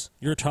because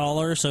you're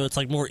taller, so it's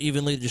like more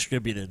evenly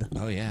distributed.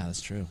 Oh yeah,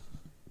 that's true.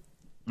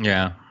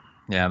 Yeah,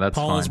 that's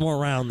Paul fine. is more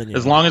round than you.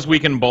 As long as we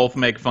can both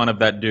make fun of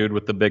that dude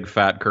with the big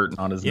fat curtain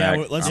on his neck.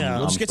 We'll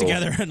just get cool.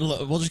 together and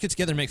we'll just get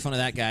together and make fun of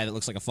that guy that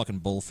looks like a fucking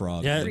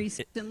bullfrog. Yeah.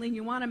 Recently,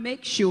 you want to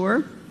make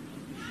sure.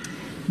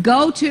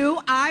 Go to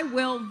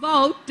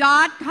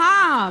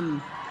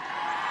iwillvote.com.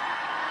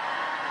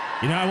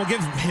 You know, I will give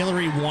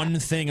Hillary one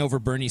thing over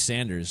Bernie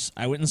Sanders.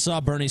 I went and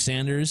saw Bernie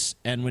Sanders,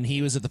 and when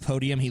he was at the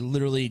podium, he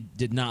literally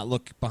did not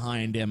look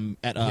behind him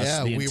at us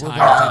Yeah, the we were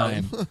entire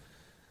behind time.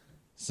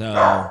 So,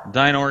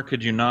 Dinor,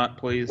 could you not,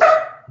 please?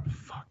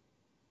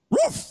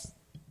 Woof!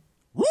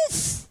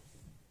 Woof!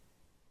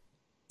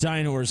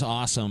 Dinor's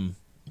awesome.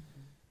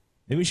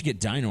 Maybe we should get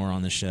Dinor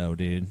on the show,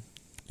 dude.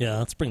 Yeah,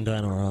 let's bring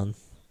Dinor on.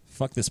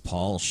 Fuck this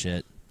Paul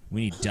shit.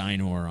 We need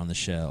Dinor on the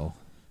show.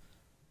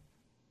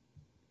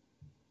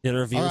 Yeah, the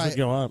reviews would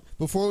go up.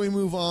 Before we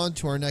move on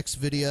to our next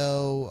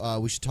video,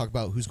 we should talk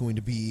about who's going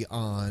to be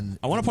on.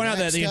 I want to point out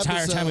that the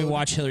entire time we episode.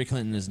 watch Hillary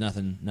Clinton is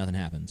nothing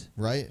happened.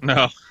 Right?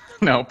 No.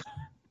 Nope.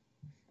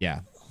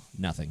 Yeah,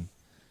 nothing.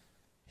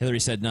 Hillary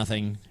said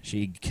nothing.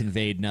 She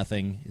conveyed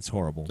nothing. It's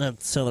horrible.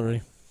 That's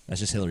Hillary. That's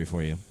just Hillary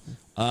for you.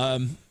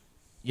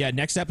 Yeah,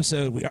 next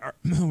episode we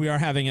are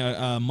having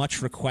a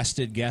much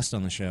requested guest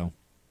on the show.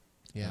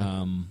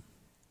 Yeah.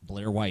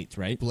 Blair White,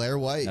 right? Blair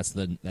White.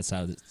 That's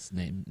how its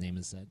name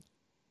is said.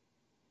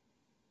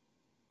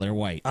 Blair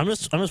White. I'm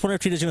just wondering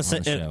if Cheetah's gonna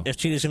say if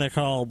Cheetah's gonna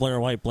call Blair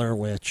White Blair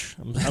Witch.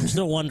 I'm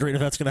still wondering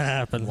if that's gonna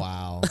happen.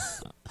 Wow.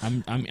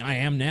 I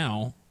am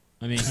now.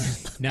 I mean,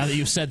 now that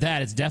you've said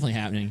that, it's definitely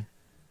happening.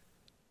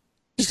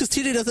 Just because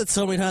Cheetah does it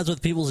so many times with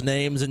people's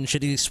names and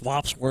shit, he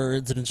swaps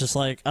words, and it's just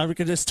like I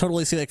could just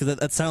totally see that because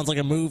that sounds like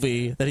a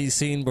movie that he's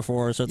seen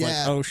before. So it's like,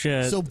 oh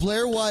shit. So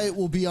Blair White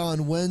will be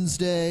on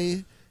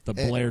Wednesday. The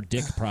Blair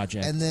Dick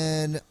Project. And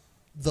then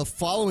the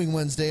following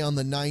Wednesday on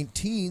the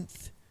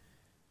 19th,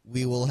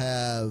 we will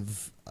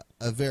have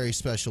a very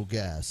special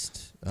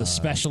guest. The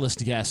specialist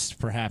guest,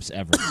 perhaps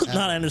ever.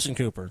 Not Anderson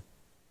Cooper.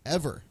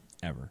 Ever.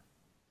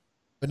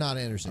 But not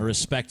Anderson. A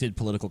respected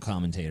political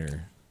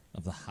commentator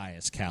of the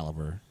highest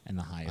caliber and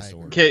the highest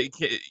order.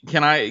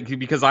 Can I,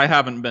 because I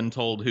haven't been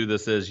told who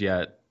this is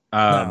yet,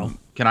 No.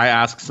 can I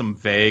ask some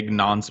vague,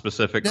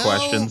 non-specific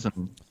questions?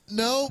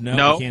 No, you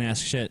can't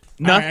ask shit.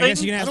 Nothing? All right, I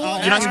guess you can ask. I don't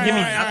You're not want gonna give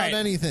me to know about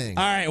anything.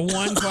 All right,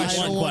 one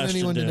question. I don't want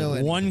anyone to know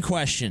anything. One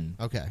question.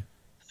 Okay.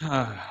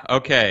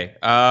 Okay.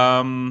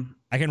 I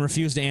can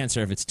refuse to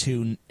answer if it's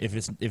too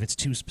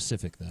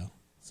specific though.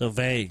 So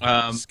vague.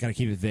 Just gotta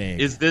keep it vague.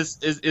 Is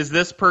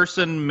this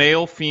person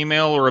male,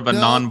 female, or of a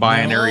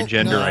non-binary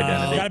gender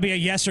identity? Gotta be a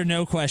yes or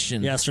no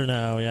question. Yes or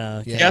no,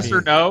 yeah. Yes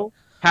or no?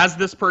 Has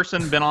this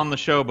person been on the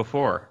show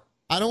before?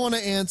 I don't want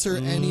to answer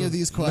any of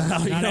these questions.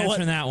 Not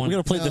answering that one.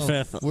 We're gonna plead the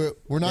fifth.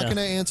 We're not going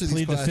to answer these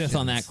Plead questions. the fifth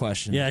on that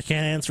question. Yeah, I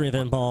can't answer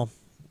anything, Paul.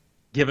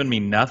 Giving me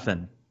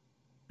nothing.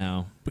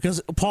 No.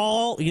 Because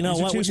Paul, you know These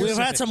are what? too We've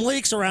specific. had some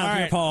leaks around All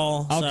here, right.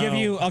 Paul. I'll give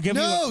you.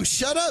 No,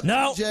 shut up.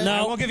 No, Jay.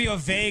 no. We'll give you a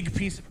vague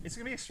piece. It's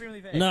gonna be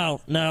extremely vague.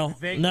 No. on. Let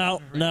me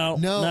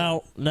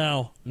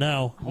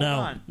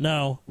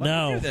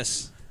do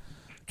this.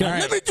 God, All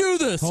right. let me do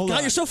this. Hold God,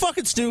 on. you're so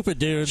fucking stupid,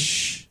 dude.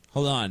 Shh.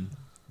 Hold on.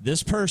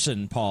 This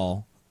person,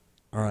 Paul,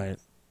 All right.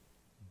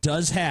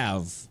 does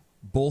have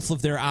both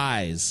of their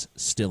eyes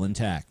still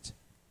intact.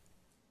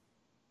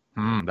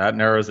 That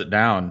narrows it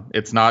down.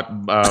 It's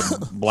not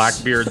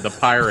Blackbeard the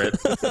pirate.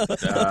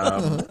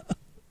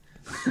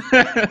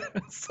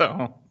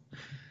 So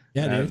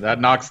Yeah, dude. that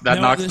knocks No,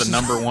 the this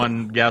number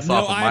one guess no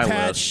off of eye my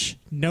patch, list.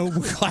 no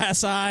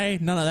glass eye,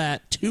 none of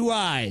that. 2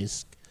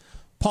 eyes.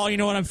 Paul, you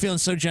know what? I'm feeling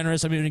so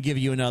generous. I'm going to give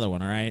you another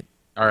one. All right.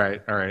 All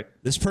right.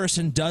 This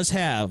person does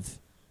have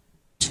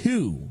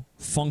 2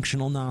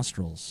 functional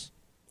nostrils.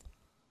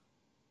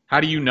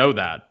 How do you know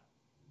that?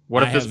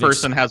 What I if this have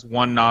person has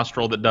one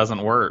nostril that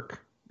doesn't work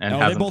and No,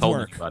 they hasn't both told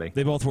work. anybody?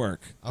 They both work.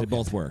 They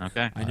both work.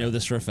 Okay. I know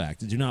this for a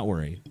fact. Do not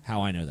worry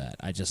how I know that.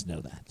 I just know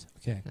that.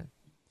 Okay.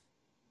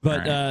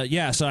 But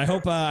yeah, so I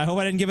hope I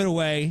didn't give it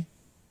away.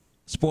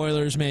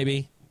 Spoilers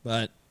maybe,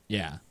 but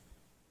yeah.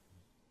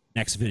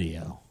 Next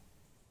video.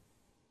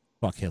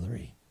 Fuck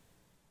Hillary.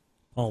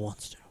 Paul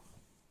wants to.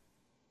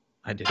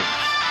 I did.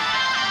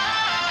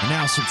 And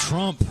now some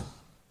Trump.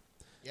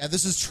 Yeah,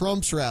 this is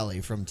Trump's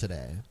rally from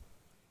today.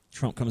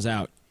 Trump comes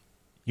out.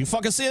 You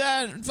fucking see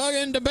that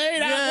fucking debate?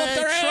 What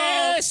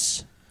there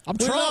is? I'm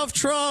We Trump. love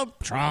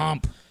Trump.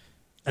 Trump.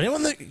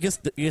 Anyone that gets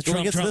this,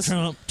 Trump.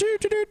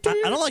 I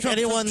don't like Trump,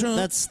 anyone Trump.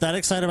 that's that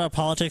excited about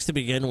politics to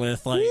begin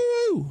with. Like,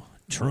 Woo!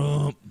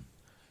 Trump.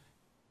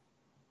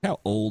 How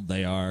old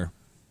they are.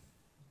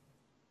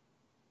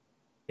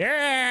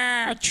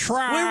 Yeah,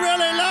 Trump. we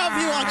really love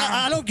you.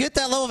 I don't get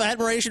that level of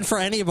admiration for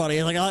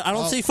anybody. Like, I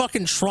don't see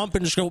fucking Trump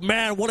and just go,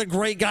 man, what a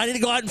great guy. I need to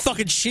go out and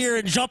fucking cheer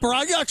and jump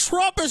around. Yeah,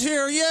 Trump is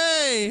here.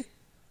 Yay.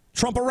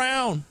 Trump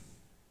around.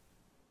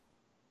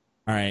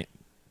 All right.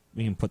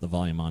 We can put the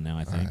volume on now,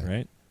 I think,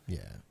 right? Yeah.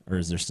 Or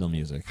is there still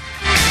music?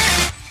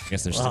 I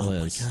guess there still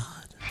is. Oh,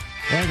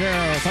 my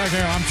God. Thank you.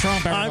 I'm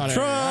Trump, everybody. I'm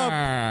Trump.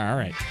 All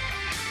right.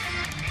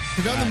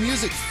 Turn down the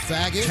music,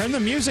 faggot. Turn the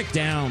music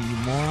down, you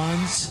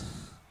morons.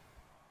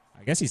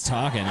 I guess he's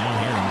talking. I don't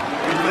hear him.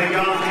 We play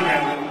golf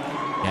together.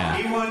 Yeah.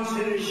 He once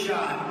hit a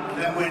shot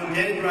that went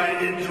dead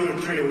right into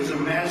a tree. It was a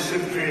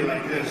massive tree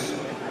like this.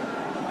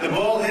 The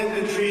ball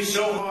hit the tree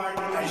so hard,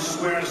 I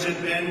swear, I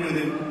said, Ben,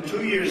 within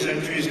 2 years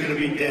that tree's going to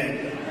be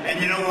dead. And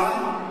you know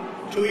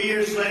what? 2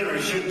 years later, I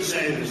shouldn't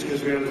say this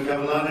because we have a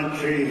lot of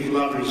tree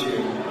lovers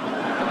here.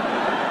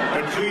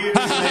 But 2 years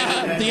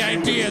later, The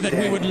idea that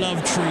we would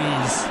love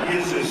trees.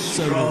 He's a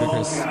So strong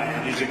ludicrous. guy,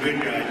 and he's a good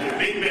guy, too.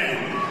 Big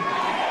Ben.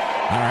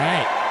 All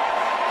right.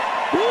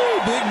 Woo,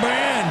 big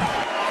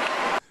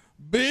band.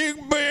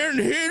 Big band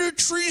hit a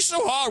tree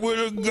so hard with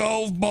a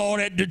golf ball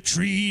that the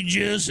tree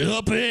just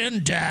up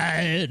and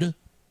died.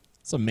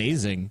 It's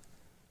amazing.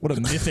 What a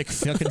mythic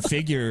fucking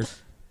figure.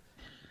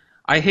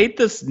 I hate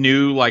this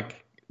new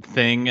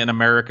thing in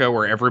America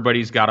where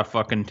everybody's got to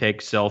fucking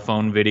take cell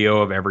phone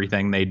video of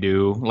everything they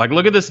do. Like,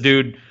 look at this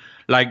dude.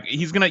 Like,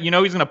 he's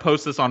gonna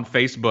post this on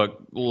Facebook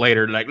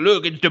later. Like,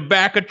 look, it's the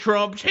back of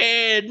Trump's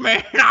head,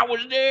 man. I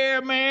was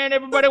there, man.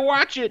 Everybody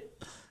watch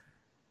it.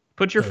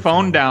 Put your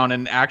phone down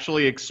and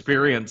actually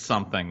experience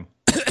something.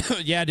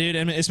 Yeah, dude.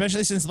 I mean,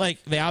 especially since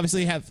they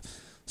obviously have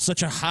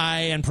such a high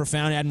and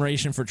profound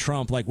admiration for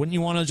Trump. Like, wouldn't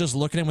you want to just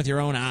look at him with your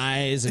own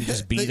eyes and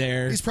just be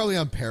there? He's probably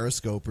on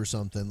Periscope or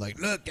something. Like,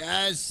 look,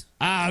 guys,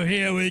 I'm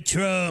here with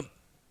Trump.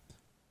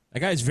 That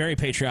guy's very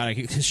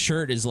patriotic. His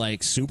shirt is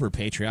super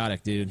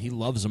patriotic, dude. He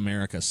loves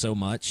America so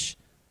much.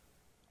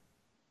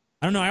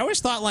 I don't know. I always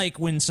thought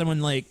when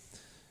someone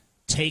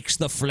takes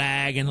the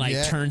flag and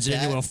turns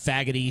it into a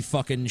faggoty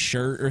fucking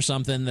shirt or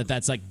something,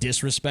 that's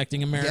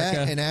disrespecting America.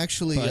 Yeah, and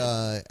actually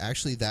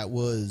that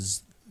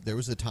was. There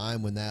was a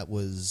time when that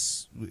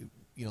was, when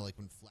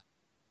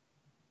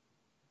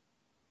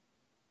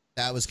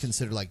that was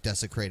considered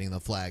desecrating the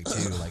flag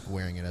too,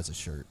 wearing it as a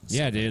shirt.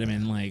 Yeah, dude. I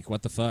mean,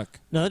 what the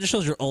fuck? No, that just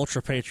shows you're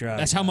ultra patriotic.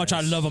 That's how much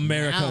I love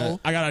America. Now,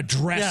 I got to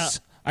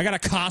dress. Yeah. I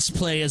got to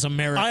cosplay as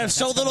America. I have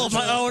so little of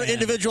my own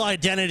individual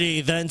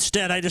identity that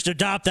instead I just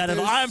adopt that and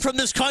I'm from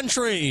this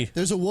country.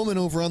 There's a woman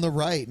over on the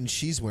right and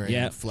she's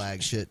wearing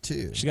flag shit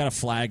too. She got a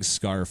flag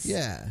scarf.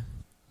 Yeah.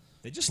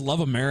 They just love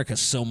America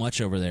so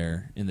much over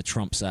there in the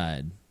Trump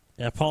side.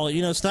 Yeah, Paul,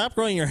 stop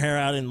growing your hair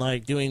out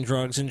and doing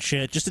drugs and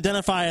shit. Just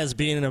identify as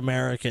being an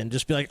American.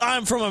 Just be like,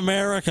 I'm from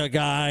America,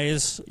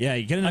 guys. Yeah,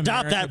 you get an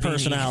adopt America that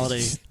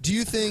personality. Do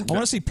you think? I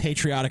want to see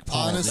patriotic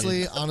Paul.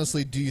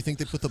 Honestly, do you think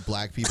they put the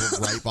black people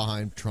right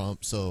behind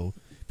Trump? So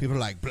people are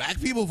like,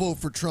 black people vote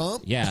for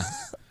Trump. Yeah,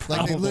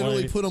 they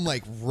literally put them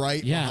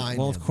right behind.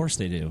 Well, him. of course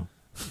they do.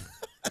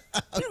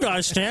 You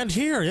guys stand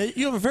here.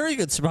 You have a very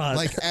good spot.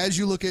 As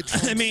you look at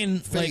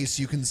Trump's face,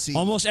 you can see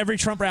almost every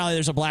Trump rally.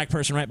 There's a black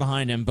person right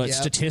behind him, but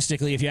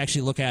statistically, if you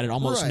actually look at it,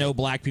 almost no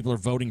black people are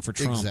voting for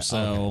Trump. So,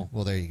 okay.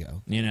 Well, there you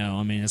go.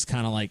 It's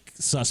kind of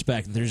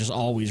suspect. They're just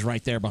always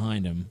right there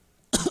behind him.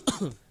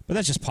 But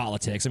that's just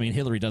politics. I mean,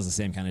 Hillary does the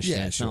same kind of shit.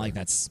 Yeah, it's not like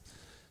that's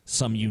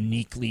some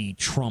uniquely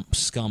Trump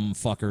scum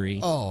fuckery.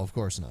 Oh, of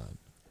course not.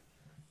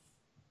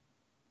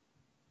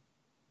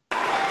 So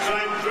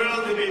I'm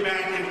thrilled to be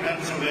back in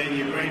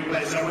Pennsylvania, great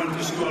place. I went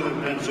to school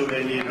in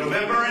Pennsylvania.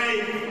 November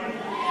 8th,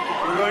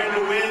 we're going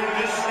to win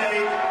this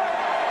state,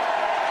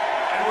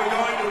 and we're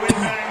going to win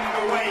back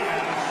the White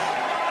House.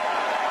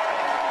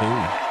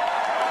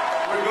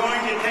 We're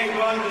going to take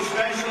on the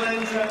special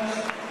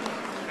interests,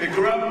 the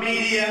corrupt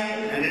media,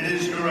 and it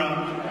is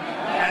corrupt,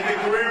 and the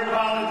career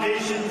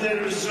politicians that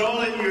have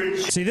stolen your...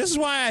 See, this is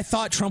why I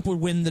thought Trump would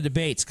win the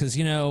debates, because,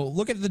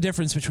 look at the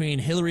difference between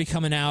Hillary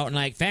coming out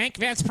and thank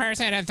this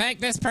person and thank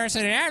this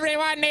person and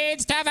everyone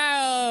needs to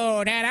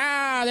vote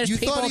and there's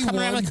people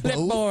coming around with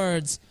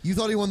clipboards. You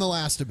thought he won the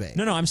last debate?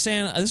 No, I'm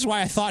saying this is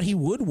why I thought he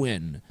would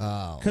win.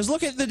 Oh. Because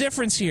look at the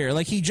difference here.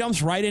 He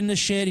jumps right into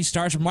shit. He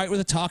starts right with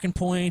the talking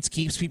points,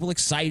 keeps people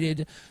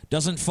excited,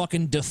 doesn't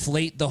fucking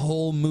deflate the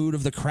whole mood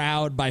of the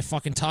crowd by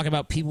fucking talking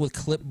about people with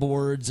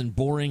clipboards and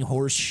boring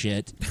horse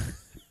shit.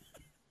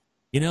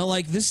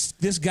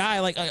 This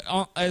guy,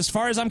 as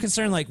far as I'm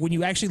concerned, when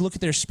you actually look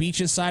at their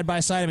speeches side by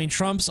side, I mean,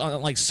 Trump's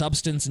on,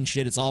 substance and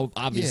shit, it's all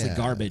obviously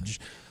garbage.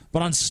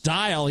 But on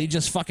style, he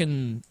just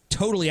fucking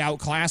totally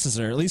outclasses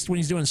her, at least when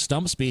he's doing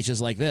stump speeches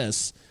like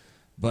this.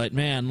 But,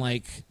 man,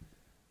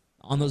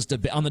 on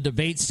the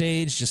debate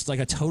stage, just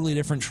a totally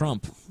different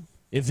Trump.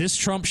 If this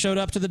Trump showed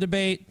up to the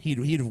debate,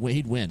 he'd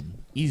win.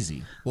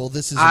 Easy. Well,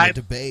 this isn't a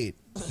debate.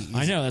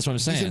 I know, that's what I'm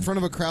saying. He's in front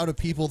of a crowd of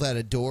people that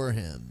adore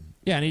him.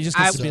 Yeah, and he just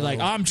gets to be like,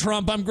 I'm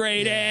Trump, I'm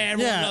great,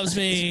 everyone loves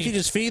me. He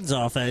just feeds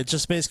off that. It's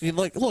just basically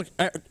look,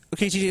 okay,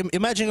 TJ,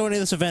 imagine going to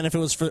this event if it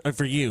was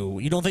for you.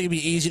 You don't think it'd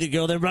be easy to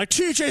go there and be like,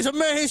 TJ's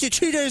amazing,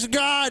 TJ's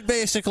God,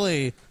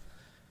 basically.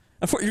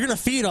 You're going to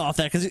feed off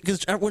that,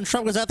 because when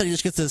Trump goes out there, he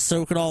just gets to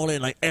soak it all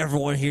in,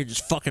 everyone here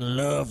just fucking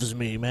loves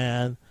me,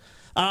 man.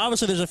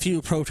 Obviously, there's a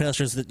few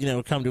protesters that,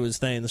 come to his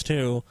things,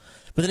 too.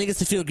 But then he gets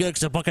to feel good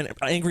because a fucking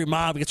angry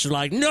mob gets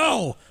to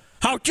no!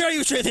 How dare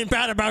you say anything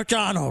bad about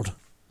Donald?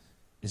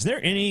 Is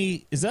there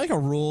a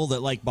rule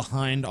that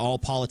behind all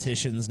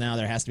politicians now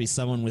there has to be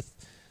someone with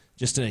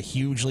just a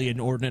hugely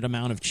inordinate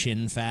amount of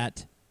chin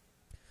fat?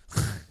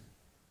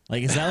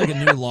 Is that a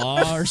new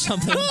law or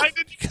something? I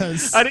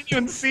didn't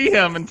even see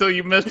him until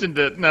you mentioned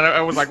it, and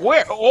I was like,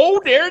 "Where? Oh,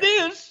 there it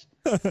is."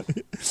 Look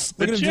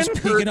at him just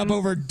peeking up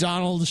over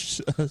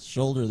Donald's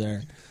shoulder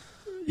there.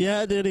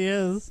 Yeah, dude, he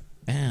is.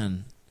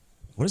 Man,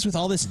 what is with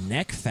all this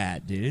neck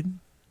fat, dude?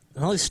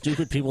 All these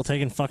stupid people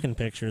taking fucking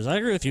pictures. I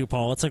agree with you,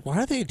 Paul. It's why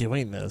are they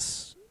doing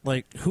this?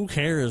 Like, who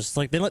cares?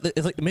 Like,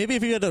 it's like maybe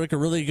if you had like a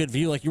really good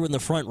view, like you were in the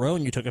front row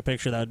and you took a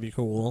picture, that would be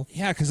cool.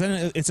 Yeah, because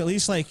then it's at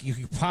least like you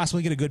could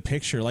possibly get a good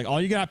picture. Like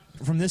all you got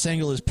from this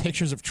angle is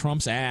pictures of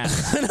Trump's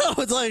ass. I know,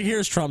 it's like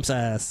here's Trump's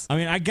ass. I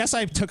mean, I guess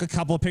I took a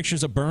couple of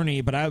pictures of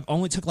Bernie, but I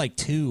only took like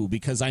 2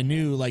 because I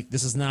knew like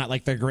this is not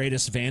like the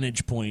greatest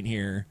vantage point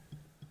here.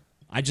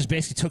 I just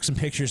basically took some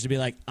pictures to be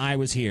like I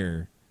was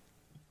here.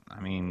 I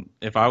mean,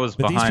 if I was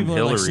But these behind people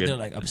Hillary, are like, they're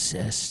like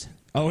obsessed.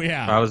 Oh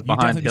yeah. If I was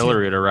behind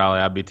Hillary at a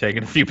rally, I'd be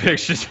taking a few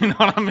pictures. You know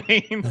what I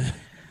mean?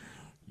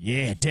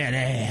 Yeah, that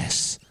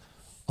ass.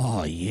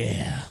 Oh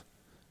yeah.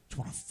 Just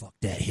want to fuck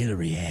that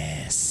Hillary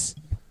ass.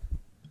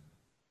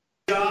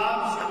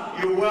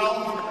 Jobs, your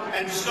wealth,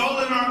 and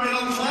stolen our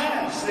middle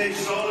class. They've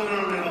stolen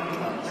our middle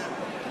class.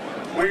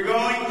 We're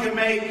going to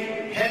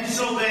make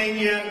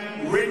Pennsylvania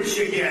rich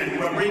again.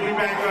 We're bringing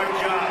back our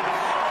jobs.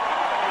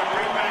 We're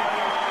bringing back.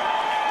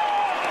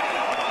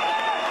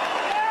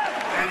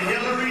 And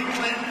Hillary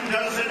Clinton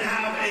doesn't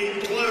have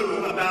a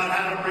clue about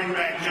how to bring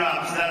back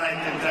jobs. That I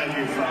can tell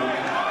you,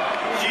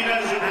 folks. She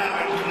doesn't have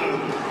a clue.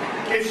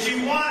 If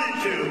she wanted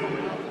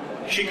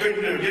to, she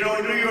couldn't do it. You know,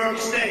 in New York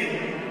State,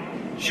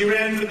 she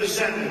ran for the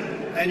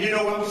Senate. And you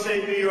know,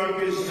 upstate New York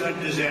is a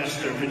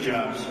disaster for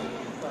jobs.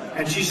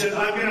 And she said,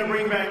 I'm going to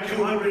bring back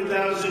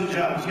 200,000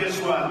 jobs.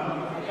 Guess what?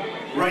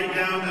 Right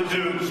down the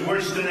tubes,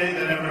 worse today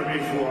than ever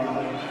before.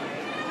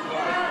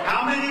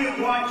 How many have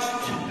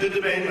watched the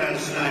debate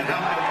last night? How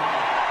many?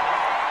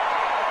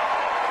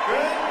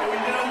 Good? Are we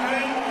doing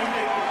good?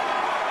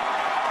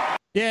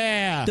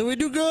 Yeah. Did we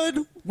do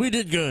good? We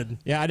did good.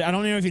 Yeah, I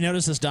don't know if you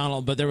noticed this,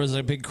 Donald, but there was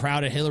a big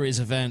crowd at Hillary's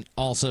event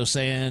also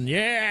saying,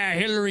 yeah,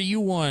 Hillary,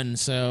 you won.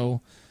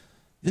 So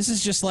this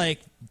is just like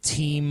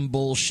team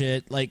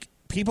bullshit. Like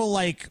people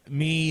like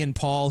me and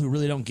Paul who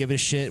really don't give a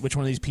shit which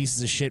one of these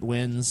pieces of shit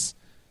wins.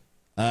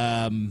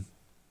 I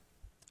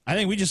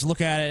think we just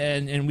look at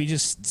it and we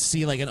just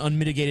see like an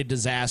unmitigated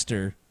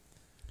disaster.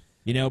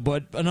 You know,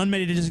 but an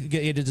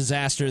unmitigated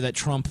disaster that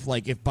Trump,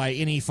 like, if by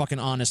any fucking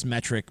honest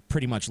metric,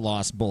 pretty much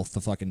lost both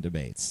the fucking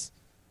debates.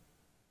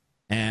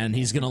 And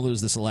he's going to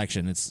lose this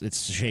election.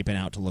 It's shaping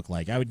out to look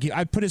like.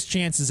 I'd put his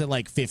chances at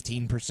like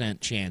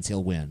 15% chance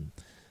he'll win.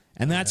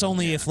 And that's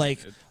only if like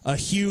a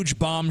huge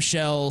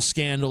bombshell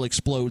scandal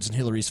explodes in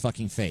Hillary's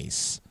fucking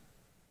face.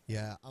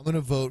 Yeah, I'm going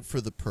to vote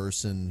for the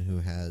person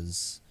who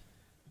has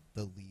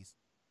the least.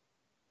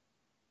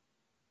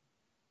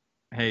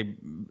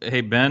 Hey,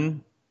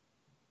 Ben.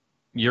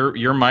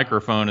 Your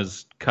microphone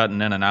is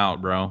cutting in and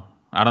out, bro.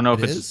 I don't know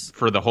if it's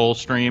for the whole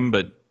stream,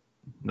 but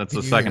that's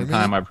the second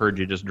time I've heard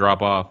you just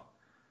drop off.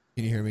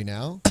 Can you hear me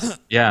now?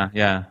 Yeah.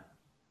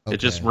 Okay. It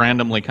just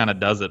randomly kind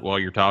of does it while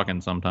you're talking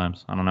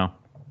sometimes. I don't know.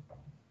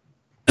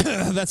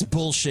 That's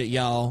bullshit,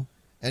 y'all.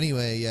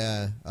 Anyway,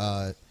 yeah.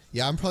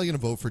 I'm probably going to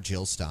vote for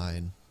Jill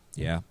Stein.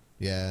 Yeah.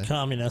 Yeah.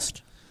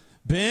 Communist.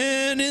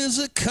 Ben is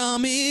a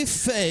commie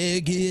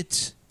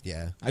faggot.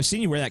 Yeah. I've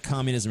seen you wear that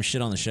communism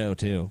shit on the show,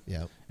 too.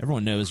 Yeah.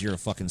 Everyone knows you're a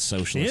fucking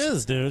socialist. He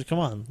is, dude. Come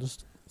on.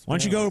 Why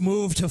don't you go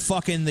move to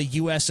fucking the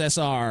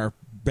USSR,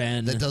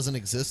 Ben? That doesn't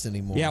exist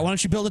anymore. Yeah, why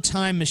don't you build a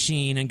time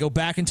machine and go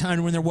back in time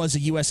to when there was a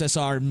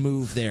USSR and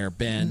move there,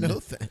 Ben? No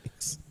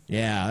thanks.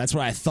 Yeah, that's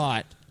what I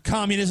thought.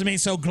 Communism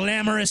ain't so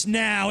glamorous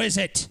now, is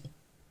it?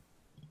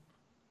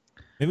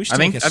 Maybe we should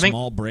take a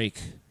small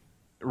break.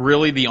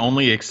 Really, the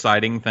only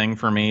exciting thing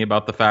for me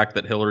about the fact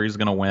that Hillary's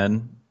going to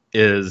win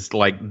is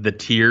like the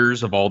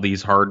tears of all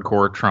these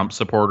hardcore Trump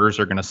supporters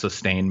are going to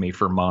sustain me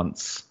for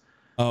months.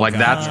 Oh, like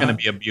God. That's going to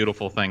be a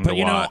beautiful thing to watch. But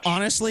you know,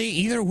 honestly,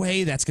 either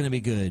way, that's going to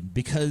be good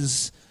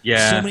because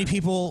so many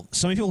people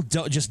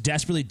just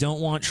desperately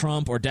don't want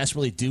Trump or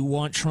desperately do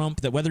want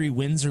Trump that whether he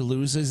wins or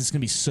loses, it's going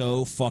to be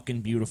so fucking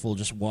beautiful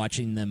just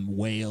watching them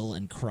wail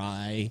and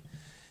cry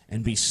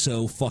and be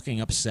so fucking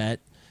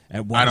upset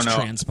at what has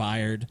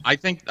transpired. I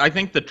think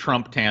the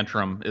Trump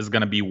tantrum is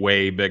going to be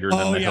way bigger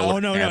than the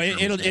Hillary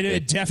tantrum.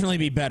 It'd definitely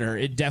be better.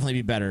 It'd definitely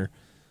be better.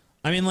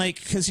 I mean,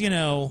 like, because, you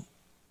know,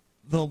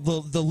 the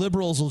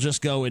liberals will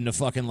just go into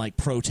fucking, like,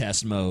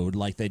 protest mode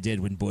like they did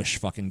when Bush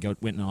fucking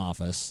went in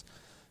office.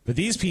 But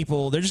these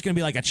people, they're just going to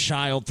be like a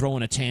child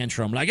throwing a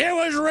tantrum. Like, it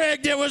was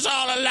rigged. It was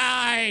all a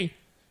lie.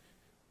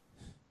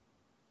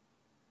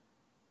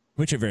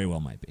 Which it very well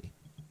might be.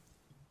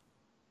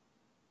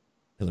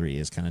 Hillary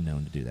is kind of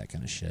known to do that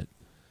kind of shit.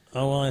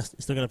 Oh, well, you're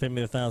still going to pay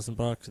me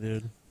 $1,000,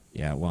 dude.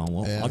 Yeah,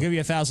 well, I'll give you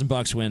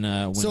 $1,000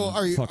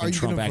 when fucking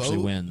Trump actually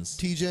wins.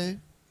 TJ?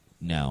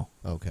 No.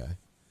 Okay.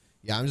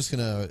 Yeah, I'm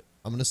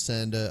gonna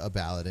send a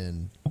ballot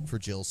in for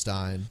Jill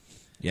Stein.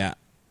 Yeah.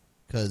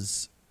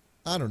 Because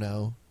I don't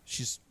know,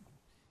 she's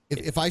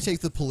if I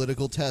take the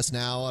political test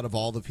now out of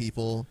all the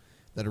people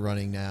that are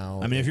running now.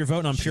 I mean, if you're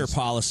voting on pure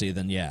policy,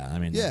 then yeah. I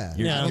mean, I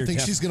don't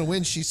think she's gonna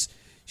win. She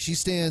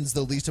stands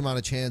the least amount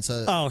of chance.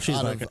 Out of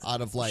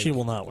she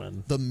will not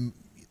win.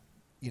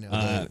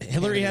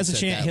 Hillary has a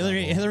chance.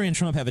 Hillary and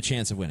Trump have a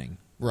chance of winning.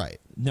 Right.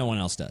 No one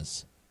else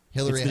does.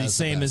 Hillary it's the has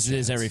same the as best it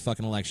is chance. every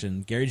fucking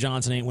election. Gary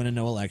Johnson ain't winning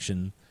no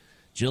election.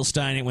 Jill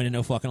Stein ain't winning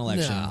no fucking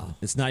election. No.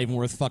 It's not even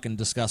worth fucking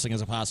discussing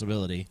as a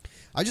possibility.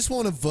 I just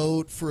want to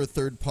vote for a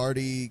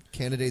third-party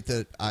candidate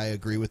that I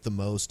agree with the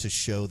most to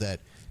show that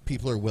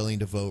people are willing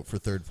to vote for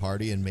third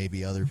party, and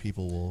maybe other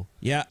people will.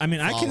 Yeah, I mean,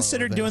 I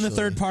considered doing the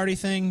third party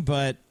thing,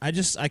 but I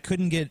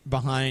couldn't get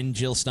behind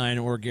Jill Stein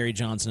or Gary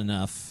Johnson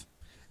enough.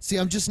 See,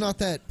 I'm just not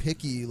that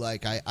picky.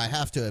 Like, I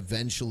have to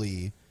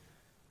eventually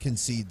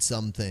concede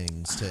some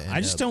things to end I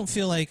just don't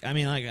feel like, I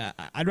mean, like,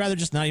 I'd rather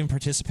just not even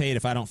participate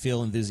if I don't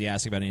feel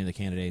enthusiastic about any of the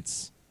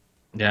candidates.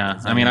 Yeah,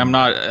 I mean,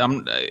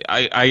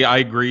 I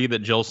agree that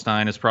Jill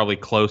Stein is probably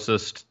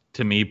closest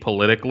to me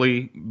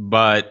politically,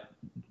 but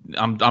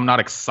I'm not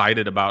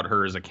excited about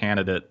her as a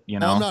candidate, you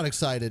know? I'm not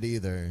excited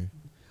either.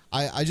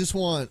 I just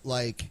want,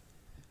 like,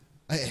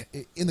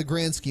 in the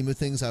grand scheme of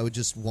things, I would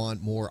just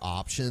want more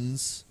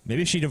options.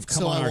 Maybe she'd have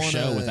come on our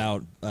show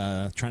without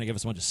trying to give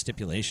us a bunch of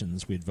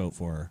stipulations we'd vote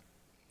for her.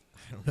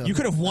 I don't know. You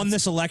could have won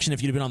this election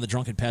if you'd have been on the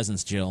Drunken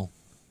Peasants, Jill.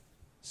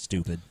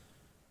 Stupid.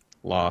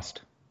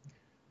 Lost.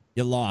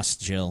 You lost,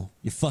 Jill.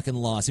 You fucking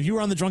lost. If you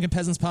were on the Drunken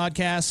Peasants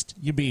podcast,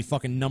 you'd be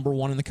fucking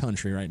 #1 in the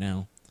country right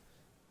now.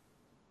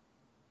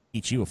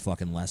 Teach you a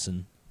fucking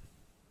lesson.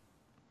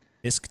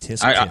 Tisk,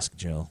 tisk, tisk,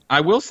 Jill.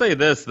 I will say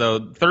this, though.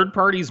 Third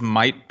parties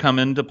might come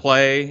into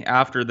play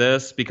after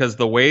this because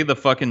the way the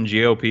fucking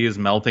GOP is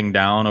melting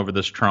down over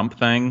this Trump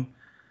thing,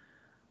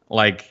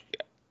 like,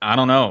 I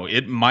don't know.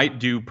 It might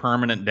do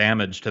permanent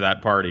damage to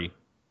that party.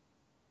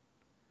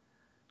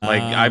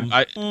 Like,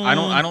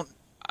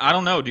 I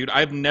don't know, dude.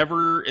 I've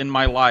never in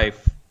my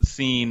life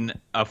seen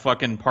a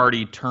fucking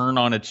party turn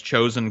on its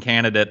chosen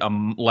candidate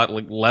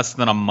less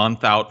than a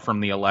month out from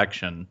the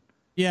election.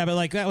 Yeah, but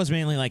like that was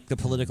mainly like the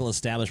political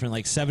establishment.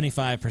 Like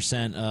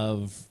 75%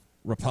 of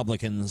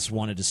Republicans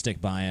wanted to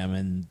stick by him,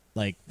 and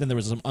like then there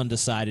was some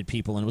undecided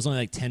people, and it was only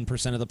like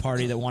 10% of the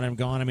party that wanted him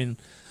gone. I mean,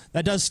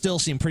 that does still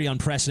seem pretty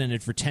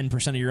unprecedented for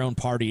 10% of your own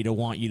party to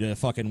want you to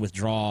fucking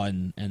withdraw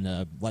and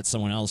let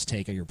someone else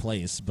take your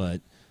place.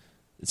 But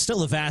it's still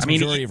the vast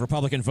majority of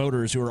Republican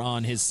voters who are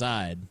on his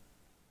side.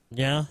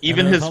 Yeah,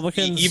 even his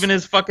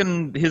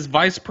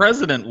vice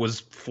president was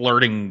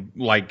flirting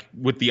like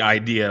with the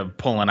idea of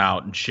pulling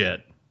out and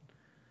shit.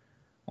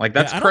 Like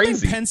that's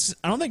crazy.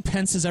 I don't think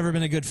Pence has ever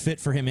been a good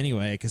fit for him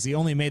anyway, because he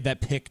only made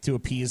that pick to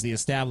appease the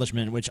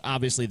establishment, which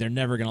obviously they're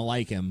never going to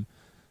like him.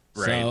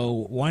 Right.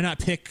 So why not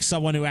pick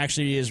someone who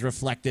actually is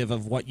reflective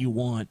of what you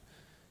want?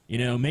 You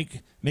know,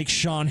 make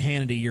Sean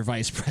Hannity your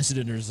vice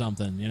president or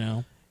something. You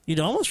know. You'd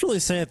almost really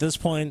say at this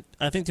point,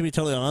 I think to be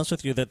totally honest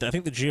with you, that I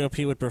think the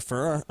GOP would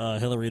prefer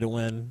Hillary to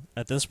win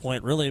at this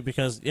point, really,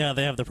 because, yeah,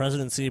 they have the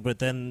presidency, but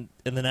then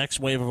in the next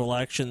wave of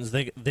elections,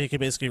 they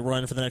could basically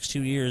run for the next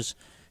 2 years.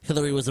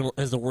 Hillary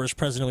is the worst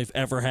president we've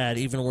ever had,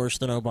 even worse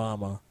than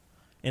Obama.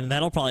 And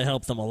that'll probably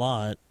help them a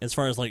lot as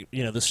far as, like,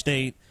 you know, the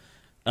state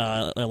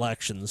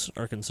elections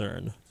are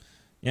concerned.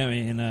 Yeah, I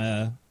mean,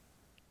 a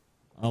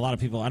lot of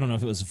people, I don't know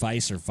if it was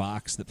Vice or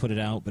Vox that put it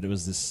out, but it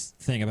was this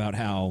thing about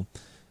how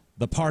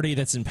the party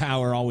that's in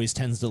power always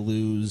tends to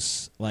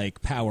lose,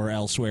 like, power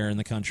elsewhere in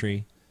the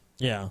country.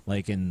 Yeah.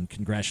 Like in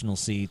congressional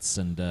seats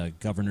and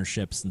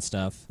governorships and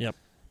stuff. Yep.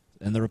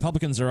 And the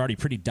Republicans are already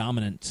pretty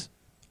dominant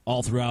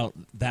all throughout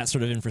that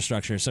sort of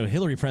infrastructure. So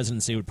Hillary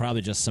presidency would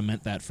probably just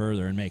cement that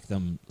further and make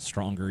them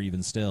stronger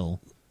even still.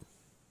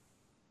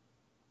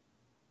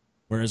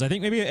 Whereas I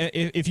think maybe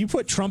if you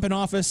put Trump in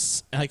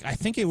office, like, I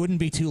think it wouldn't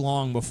be too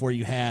long before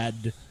you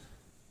had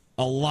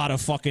a lot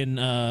of fucking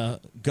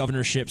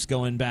governorships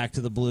going back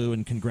to the blue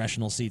and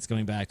congressional seats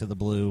going back to the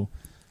blue,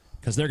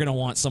 because they're going to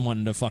want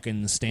someone to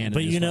fucking stand.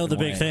 But you know, the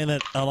big thing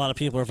that a lot of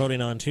people are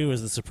voting on too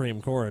is the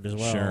Supreme Court as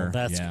well. Sure,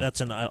 that's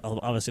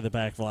obviously the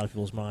back of a lot of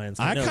people's minds.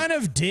 I kind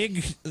of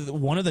dig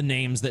one of the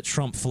names that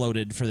Trump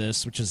floated for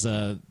this, which is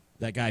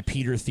that guy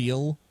Peter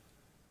Thiel.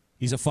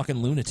 He's a fucking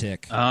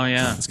lunatic. Oh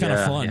yeah, it's kind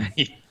of fun.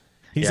 Yeah.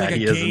 He's like a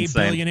gay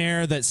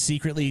billionaire that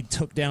secretly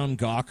took down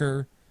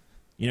Gawker.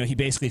 You know, he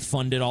basically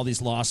funded all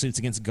these lawsuits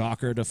against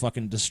Gawker to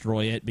fucking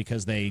destroy it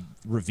because they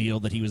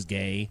revealed that he was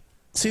gay.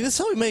 See, this is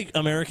how we make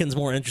Americans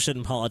more interested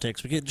in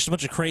politics. We get just a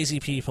bunch of crazy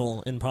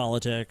people in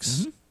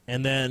politics,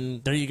 and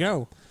then there you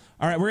go.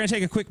 All right, we're going to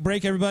take a quick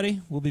break,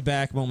 everybody. We'll be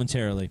back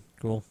momentarily.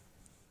 Cool.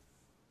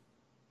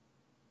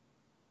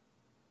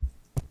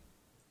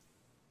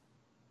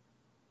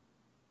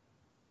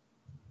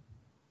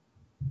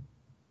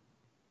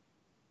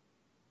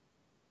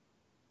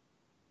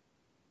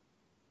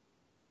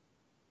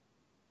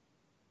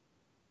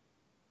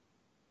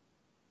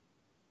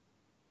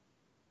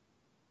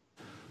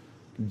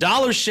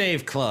 Dollar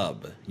Shave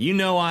Club. You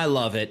know I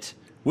love it.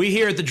 We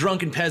here at the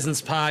Drunken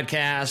Peasants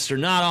podcast are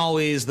not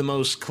always the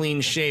most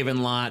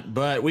clean-shaven lot,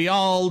 but we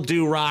all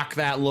do rock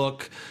that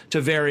look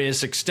to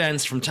various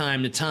extents from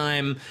time to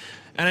time.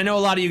 And I know a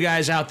lot of you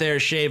guys out there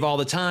shave all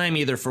the time,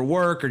 either for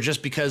work or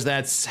just because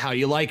that's how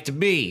you like to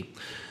be.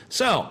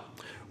 So,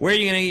 where are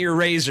you going to get your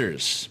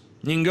razors?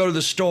 You can go to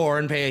the store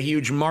and pay a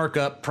huge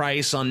markup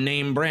price on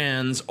name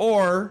brands,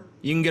 or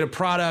you can get a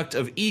product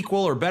of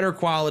equal or better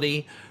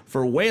quality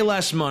for way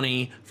less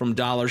money from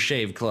Dollar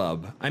Shave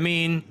Club. I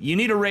mean, you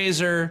need a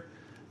razor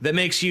that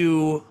makes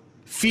you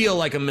feel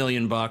like $1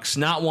 million,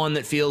 not one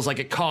that feels like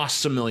it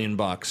costs $1 million.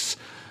 I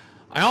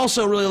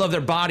also really love their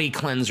body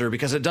cleanser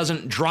because it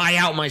doesn't dry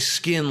out my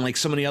skin like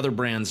so many other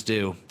brands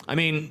do. I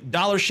mean,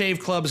 Dollar Shave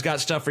Club's got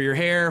stuff for your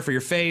hair, for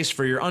your face,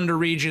 for your under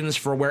regions,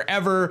 for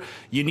wherever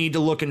you need to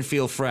look and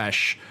feel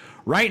fresh.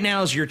 Right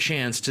now is your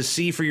chance to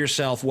see for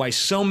yourself why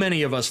so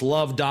many of us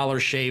love Dollar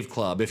Shave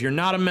Club. If you're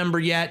not a member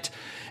yet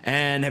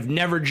and have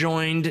never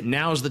joined,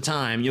 now's the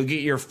time. You'll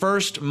get your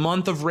first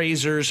month of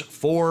razors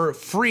for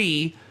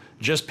free.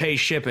 Just pay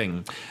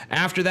shipping.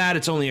 After that,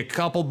 it's only a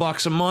couple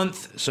bucks a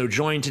month. So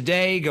join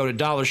today. Go to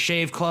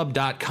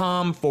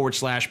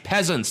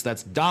dollarshaveclub.com/peasants.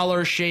 That's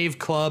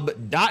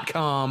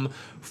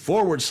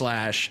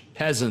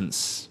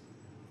dollarshaveclub.com/peasants.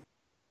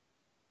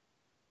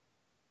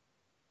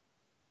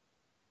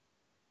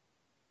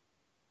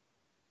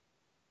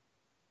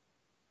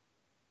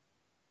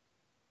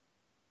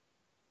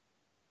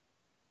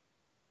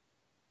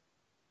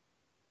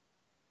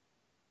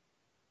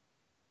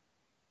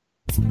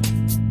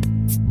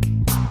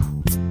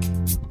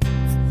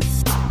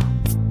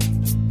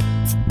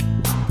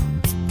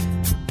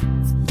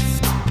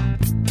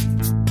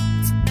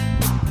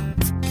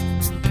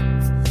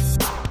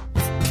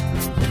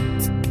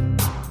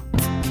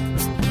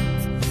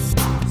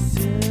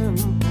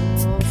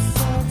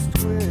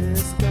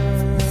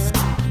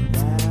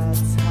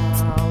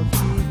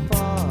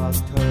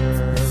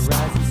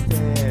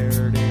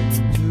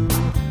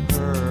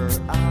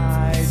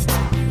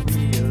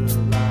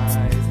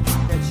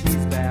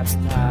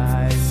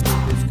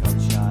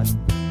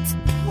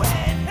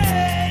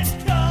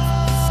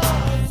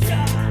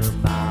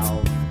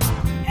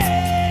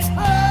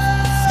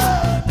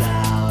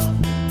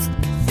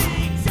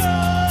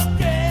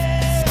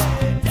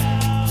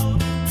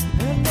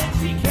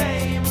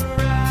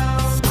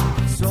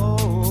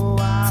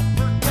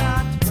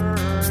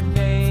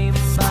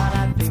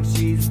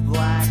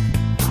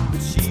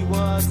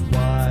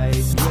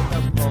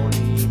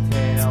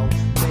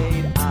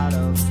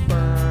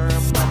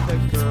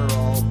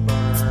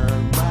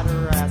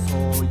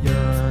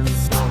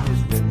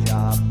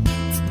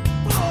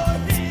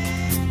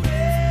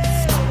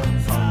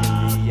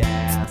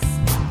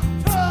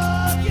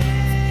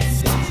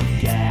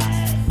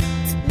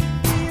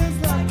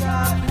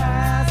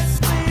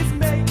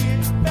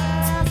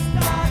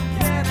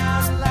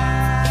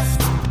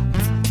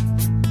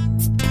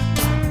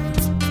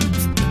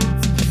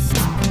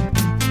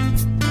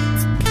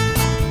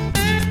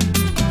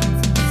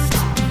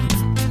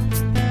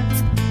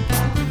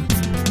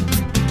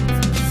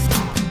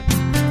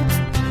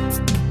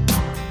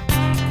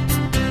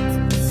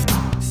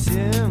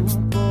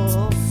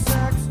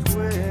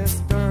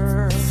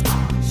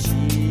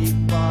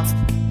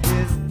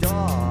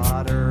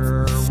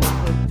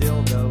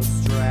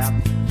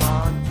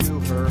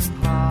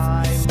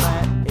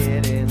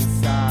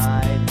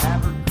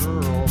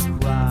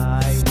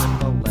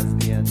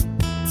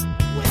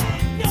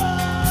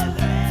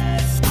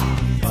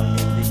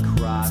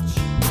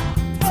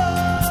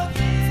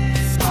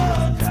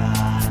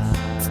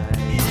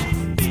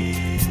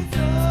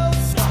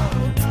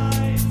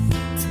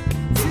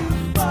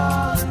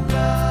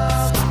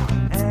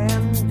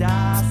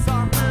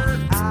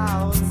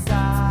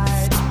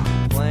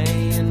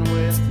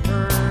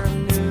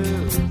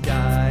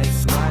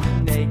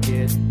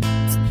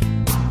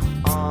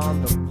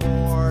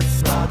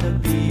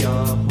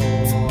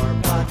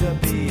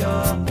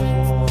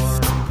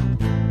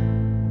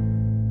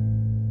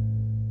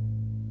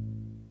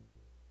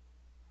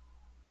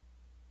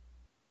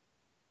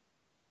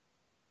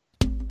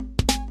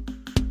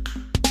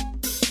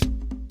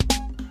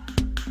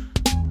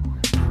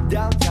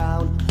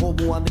 Downtown,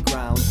 hobo on the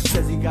ground,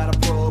 says he got a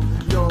probe.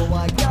 No,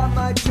 I got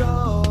my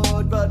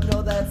chode, but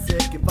no, that's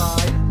sick. If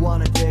I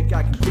want a dick,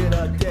 I can get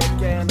a dick.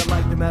 And I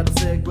like the metal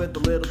stick with the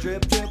little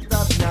drip drip.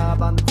 Without the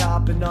knob on the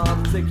top and all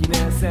the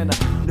stickiness. And I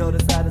know the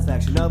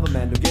satisfaction of a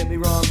man, don't get me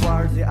wrong.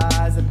 Bars the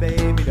eyes and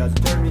baby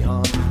doesn't turn me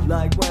on.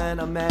 Like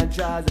when a man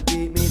tries to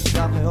beat me, take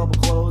off my hobo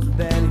clothes and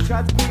then he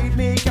tries to beat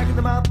me. Cracking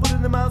them out,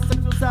 putting them out,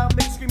 sexual sound,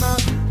 make scream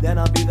out. Then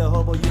I'll be the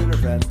hobo unit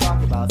friends.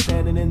 Talk about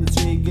standing in the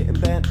street, getting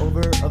bent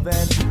over a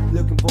vent.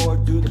 Looking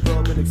forward to the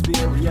probing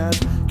experience.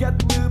 Get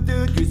the lube,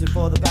 dude, use it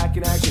for the back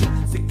in action.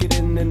 Stick it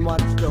in and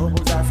watch the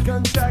hobo's ass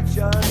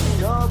contraction.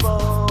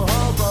 Hobo,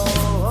 hobo,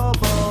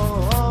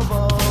 hobo,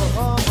 hobo,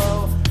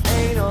 hobo.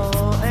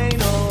 Anal,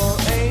 anal,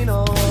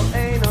 anal,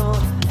 anal,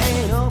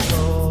 anal.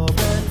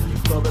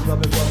 Probing, probing,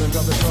 probing, probing,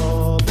 probing,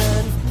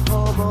 probing.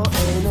 Hobo,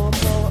 anal,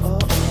 probing.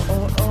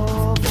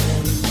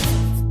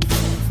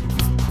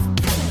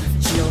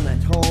 Chillin'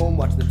 at home,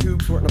 watching the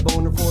tube, sorting a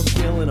boner for the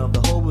feeling of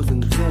the hobos in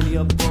the vicinity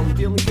of the bone.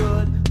 Feeling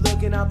good,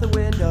 looking out the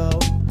window.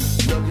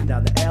 Looking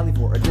down the alley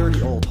for a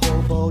dirty old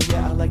hobo.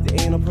 Yeah, I like the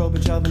anal probe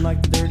and shoving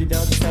like the dirty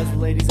dog. Says the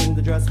ladies in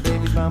the dress,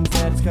 babies, mama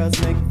said it's cause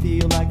make me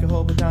feel like a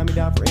hobo. Tie me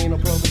down for anal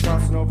probe and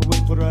crossing over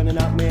with foot running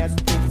out my ass.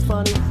 Think it's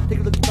funny. Take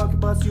a look at fucking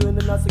bust you in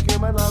the nuts like you're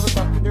my lover.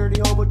 Fucking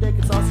dirty hobo dick,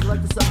 it's also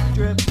like the sucker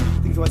drip.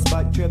 Things why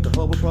spike trip, the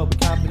hobo probe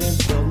with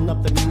confidence. Building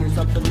up the mean or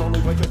something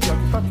lonely, quite your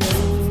fucking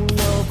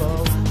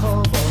hobo,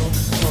 hobo,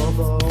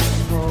 hobo,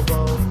 hobo.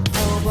 hobo,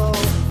 hobo,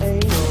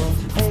 anal,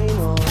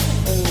 anal,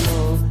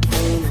 anal,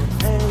 anal,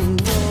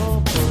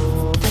 anal,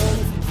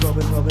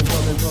 Robin, Robin, Robin,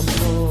 Robin,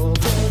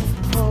 Robin,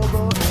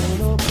 hobo,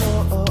 anal,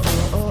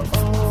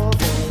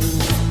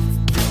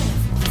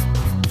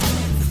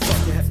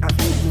 Fuck that, I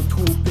ain't no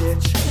cool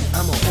bitch.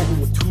 I'm a hobo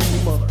with two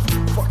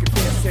motherfucking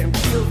fists and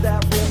feel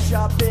that rim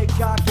shot, big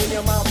cock in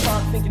your mouth,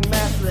 fuck, thinking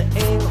master the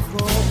anal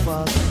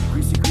fuck.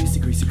 Greasy, greasy,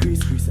 greasy,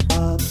 greasy, grease it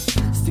up.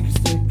 Stick it,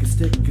 stick it,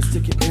 stick it,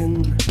 stick it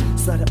in.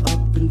 Slide it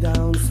up and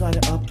down, slide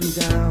it up and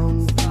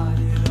down. Slide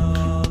it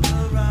all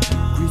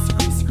around. Greasy,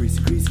 greasy,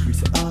 greasy, greasy,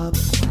 grease it up.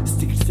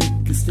 Stick it, stick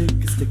it, stick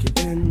it, stick it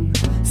in.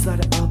 Slide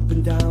it up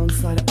and down,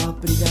 slide it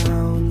up and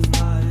down.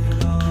 Slide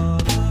it all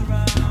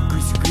around.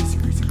 Greasy, greasy,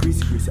 greasy,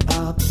 greasy, grease it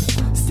up.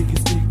 Stick it,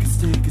 stick it,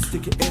 stick it,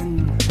 stick it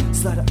in.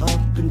 Slide it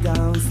up and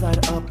down, slide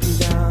it up and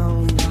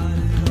down. Slide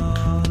it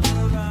all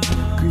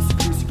around. Greasy,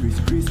 greasy,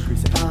 greasy, greasy,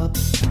 grease it up.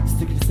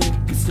 Stick it, stick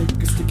it,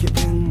 stick it, stick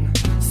it in.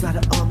 Slide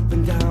it up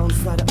and down,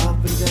 slide it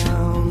up and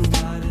down.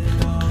 Slide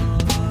it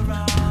all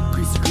around.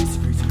 Greasy, greasy,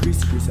 greasy,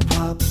 greasy, grease it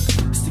up.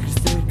 Stick it,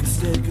 stick it,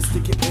 stick it,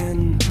 stick it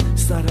in.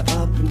 Slide it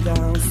up and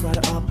down, slide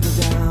it up and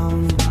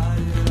down. Slide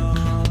it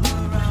all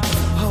around.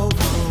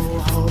 Hobo,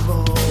 hobo,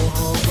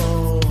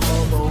 hobo,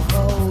 hobo,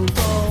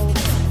 hobo.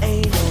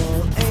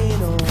 Anal,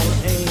 anal,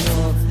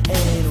 anal,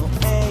 anal,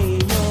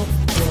 anal.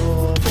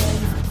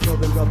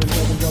 Robin, Robin, Robin,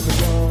 Robin, Robin,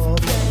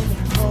 Robin.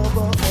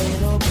 Hobo,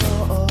 anal,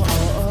 Robin.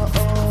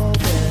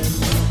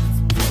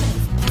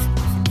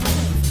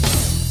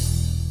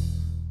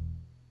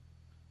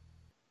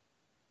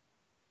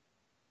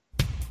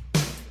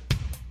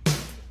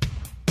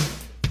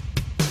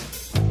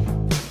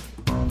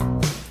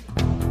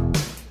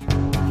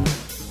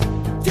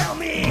 Tell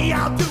me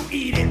how to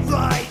eat it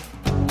right.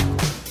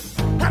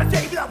 How to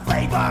save the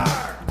flavor.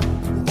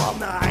 All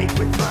night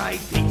with my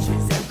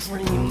peaches and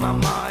cream on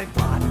my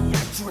body. I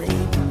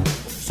dream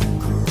of you,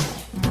 girl.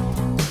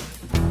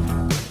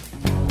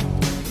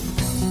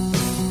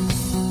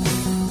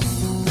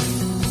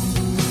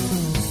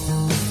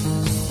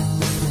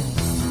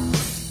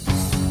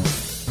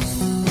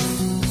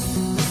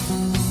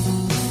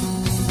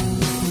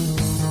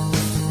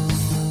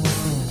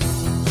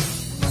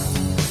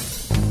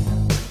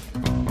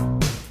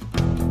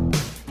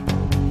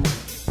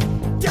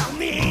 Tell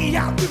me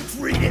how to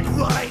treat it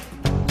right.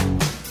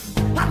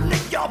 I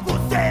lick your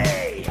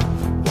pussy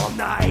all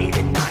night,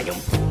 and I am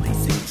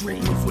policing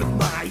dreams with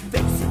my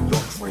face in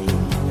your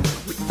cream,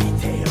 with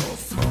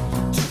details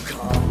to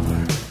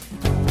come.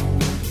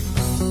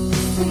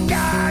 And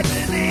I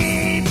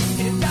believe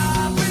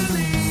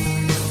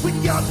with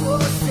your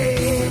pussy,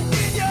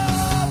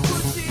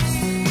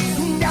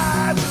 and I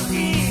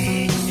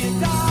believe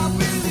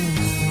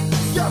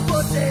your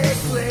pussy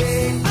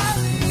clean.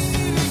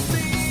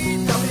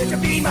 Tell me that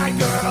you'll be my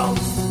girl.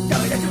 Tell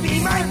me that you'll be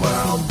my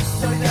world.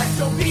 Tell me that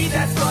you'll be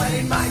that slut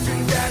in my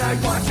dreams that I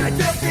want you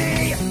to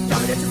be. Tell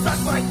me that you'll suck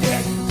my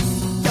dick.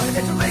 Tell me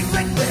that you'll lick,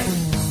 lick, lick.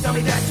 Tell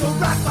me that you'll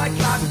rock my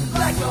cock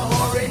like a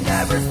whore and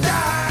never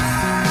stop.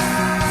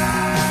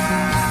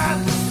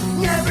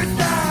 Never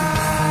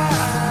stop.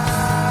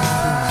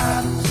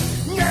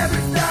 Never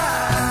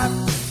stop.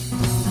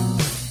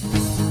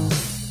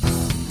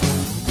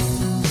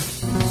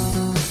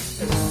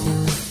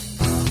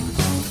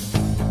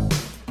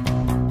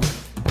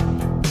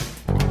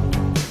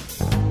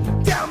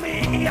 Tell me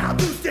how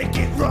to stick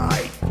it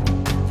right.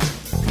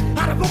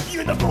 How to poke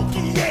you in the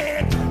pokey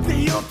and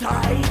feel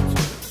tight.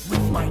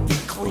 With my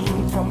dick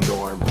clean from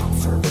your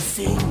mouth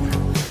servicing.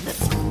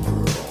 Let's go,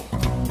 girl.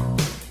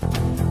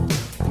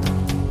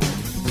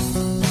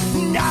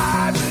 And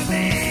I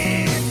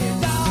believe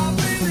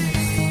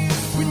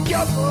when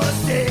your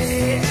pussy.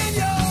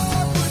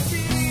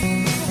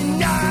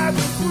 And I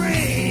will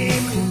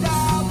scream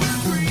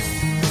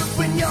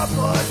when your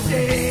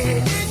pussy.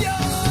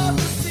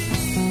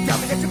 Tell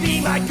me that you'll be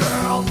my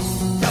girl.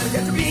 Tell me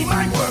that you'll be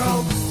my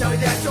world. Tell me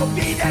that you'll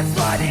be that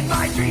slut in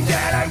my dreams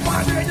that I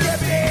want you to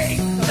be.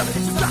 Tell me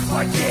that you'll suck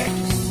my dick.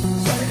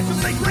 Tell me that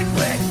you'll lick, lick,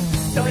 lick.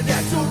 Tell me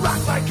that you'll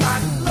rock my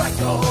cock like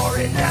a whore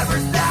and never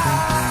stop.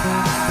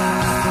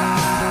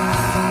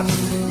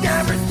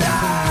 Never stop.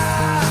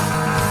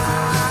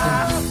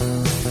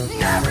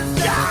 Never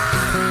stop.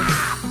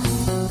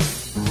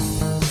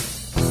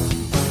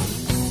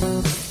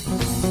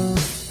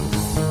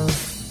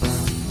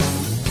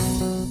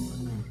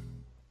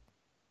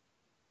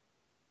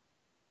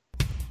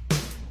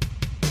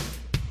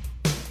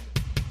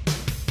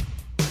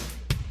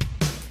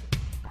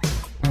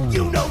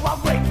 You know I'll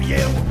wait for you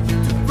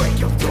to break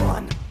your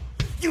dawn.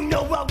 You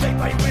know I'll wait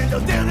by your window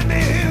till the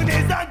moon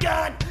is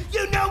undone.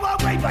 You know I'll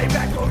wait by your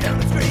back door down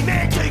the street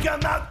until you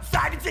come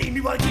outside and see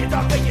me while the kids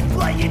are making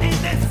playing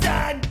in the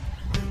sun.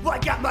 Well, I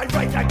got my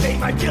rights, I pay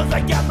my bills,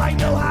 I got my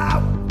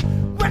know-how.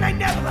 When I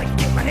never like to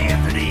get my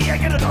hands dirty, I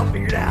got it all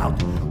figured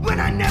out. When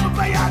I never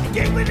play out the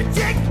game with a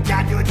chick,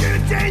 got to a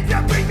change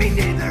that bring me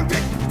neither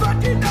rich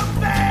fucking no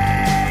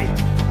fame.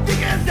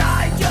 Because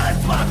I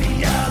just want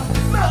me a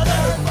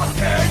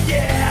motherfucker,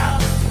 yeah.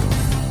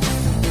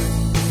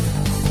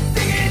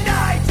 Thinking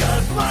I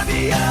just want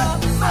me a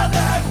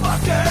motherfucker.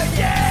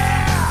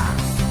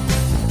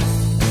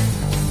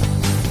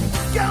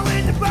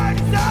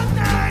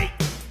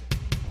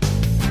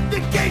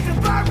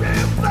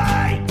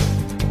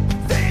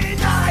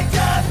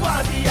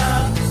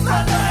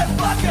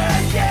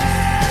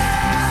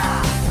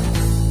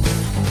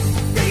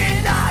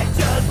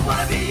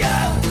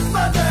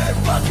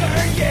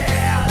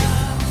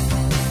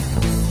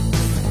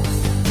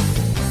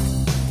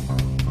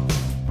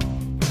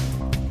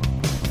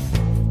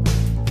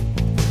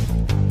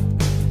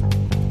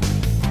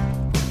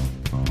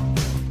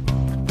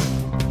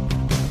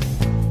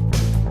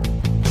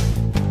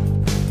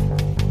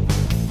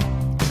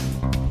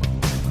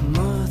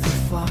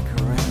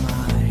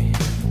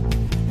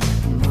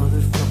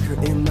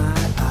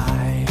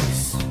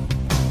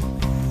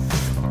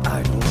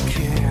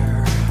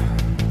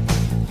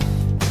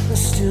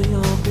 to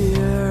your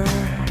beer.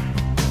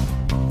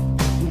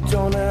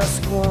 Don't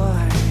ask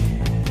why.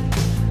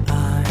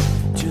 I'm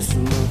just a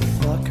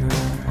motherfucker.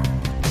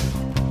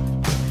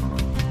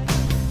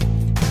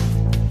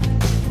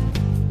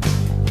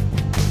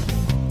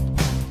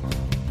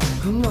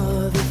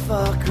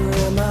 Motherfucker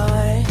am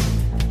I.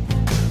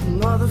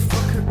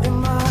 Motherfucker in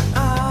my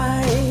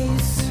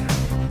eyes.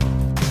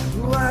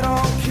 I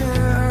don't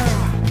care.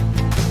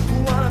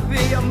 Wanna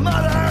be a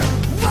mother.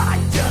 I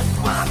just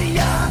wanna be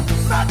a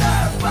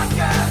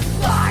motherfucker.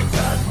 I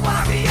just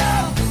wanna be a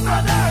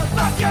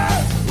motherfucker.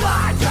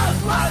 I just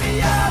wanna be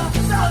a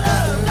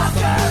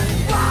motherfucker.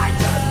 I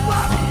just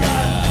wanna be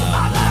a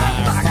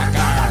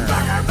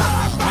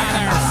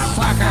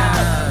motherfucker.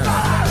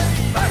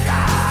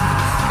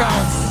 Go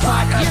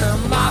fuck your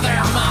mother,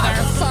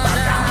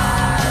 motherfucker.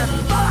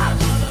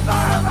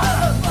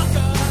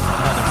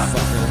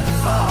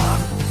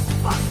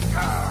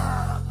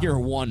 You're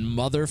one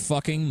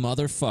motherfucking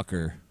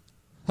motherfucker.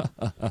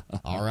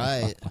 All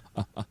right.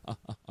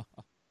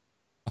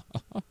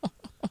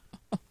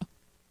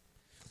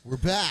 We're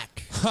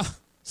back.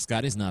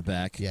 Scotty's not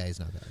back. Yeah, he's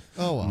not back.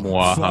 Oh,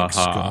 well. Fuck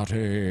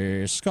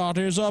Scotty.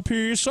 Scotty's a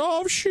piece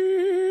of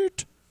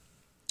shit.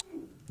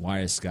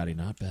 Why is Scotty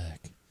not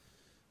back?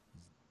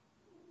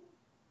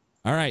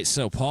 All right,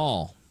 so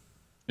Paul.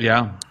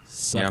 Yeah.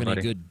 Suck any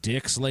buddy. good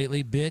dicks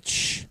lately,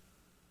 bitch?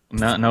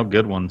 No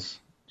good ones.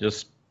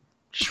 Just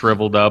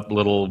shriveled up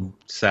little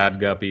sad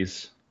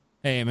guppies.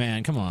 Hey,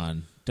 man, come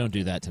on. Don't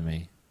do that to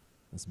me.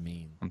 That's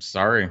mean. I'm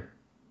sorry.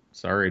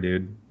 Sorry,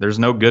 dude. There's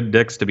no good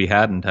dicks to be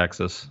had in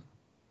Texas.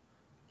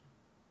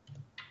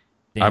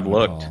 Damn I've you,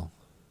 looked. Paul.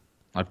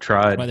 I've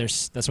tried.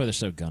 That's why they're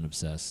so gun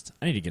obsessed.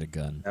 I need to get a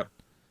gun. Yep.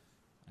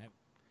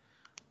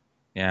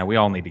 Yeah, we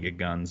all need to get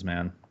guns,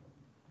 man.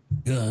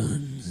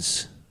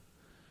 Guns.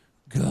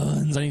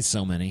 Guns. I need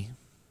so many.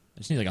 I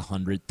just need like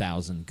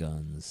 100,000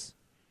 guns.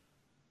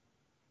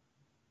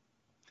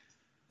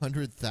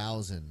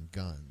 100,000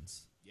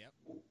 guns. Yep.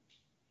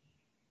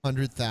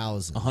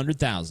 100,000.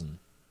 100,000.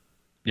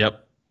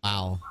 Yep.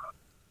 Wow.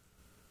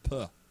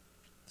 Puh.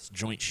 This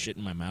joint shit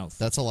in my mouth.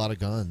 That's a lot of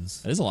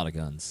guns. That is a lot of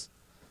guns.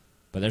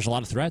 But there's a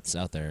lot of threats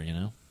out there, you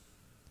know?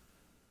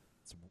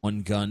 It's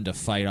one gun to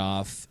fight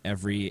off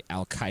every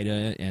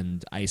Al-Qaeda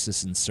and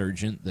ISIS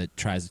insurgent that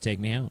tries to take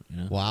me out, you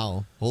know?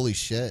 Wow. Holy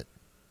shit.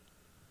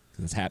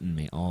 It's happened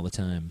to me all the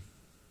time.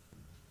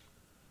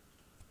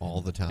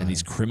 All the time. And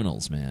these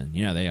criminals, man,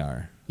 you know they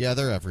are. Yeah,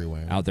 they're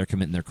everywhere. Out there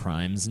committing their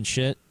crimes and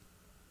shit.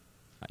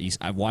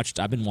 I've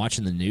been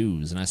watching the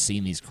news, and I've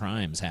seen these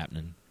crimes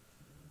happening.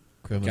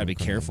 Gotta be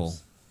careful.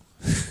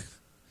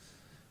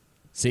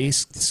 See,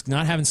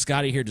 not having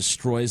Scotty here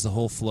destroys the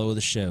whole flow of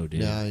the show,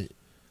 dude. No,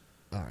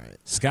 all right.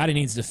 Scotty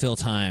needs to fill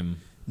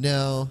time.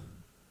 No.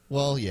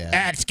 Well,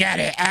 yeah.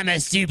 Scotty, I'm a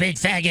stupid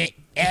faggot.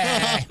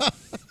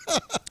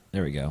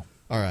 There we go.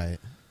 All right.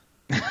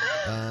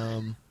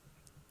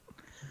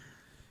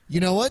 You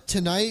know what?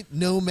 Tonight,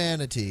 no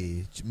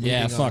manatee.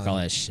 Yeah, fuck on. all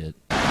that shit.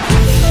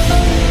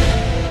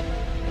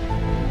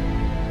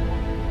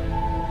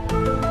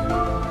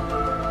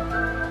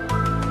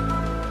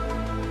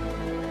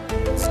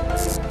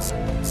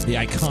 The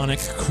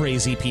iconic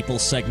Crazy People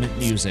segment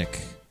music.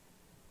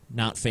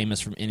 Not famous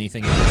from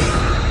anything else.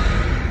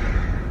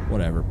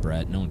 Whatever,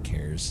 Brett. No one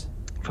cares.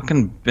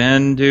 Fucking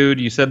Ben, dude.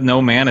 You said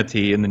no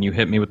manatee, and then you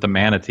hit me with the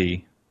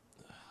manatee.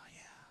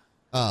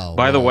 Oh.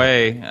 By the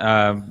way,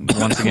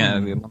 once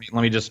again,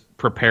 let me just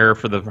prepare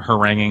for the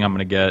haranguing I'm going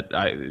to get.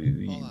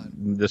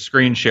 The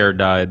screen share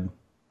died.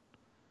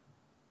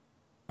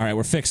 All right,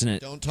 we're fixing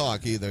it. Don't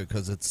talk either,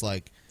 because it's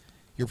like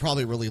you're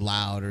probably really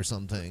loud or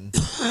something.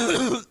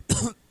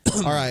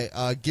 All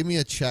right, give me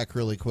a check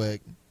really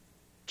quick.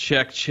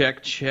 Check.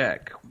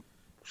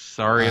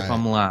 Sorry if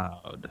I'm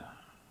loud.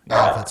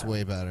 Yeah, that's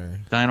way better.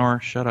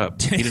 Dinor, shut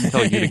up. He didn't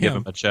tell you to give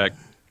him a check.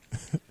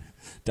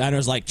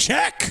 Dinor's like,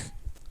 check!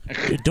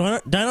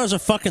 Dude, Dino's a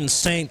fucking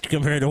saint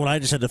compared to what I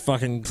just had to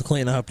fucking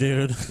clean up,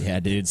 dude. Yeah,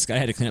 dude. Sky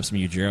had to clean up some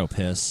Ujiro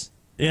piss.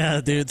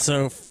 Yeah, dude.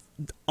 So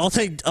I'll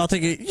take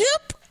it.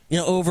 Yep. You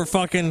know, over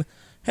fucking.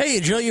 Hey,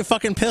 Ujiro, you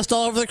fucking pissed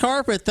all over the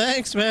carpet.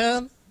 Thanks,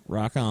 man.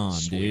 Rock on,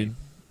 dude.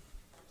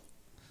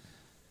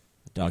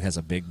 The dog has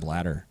a big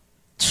bladder.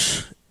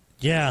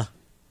 Yeah.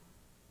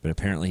 But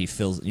apparently he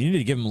fills. You need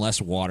to give him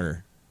less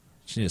water.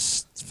 She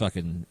just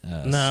fucking.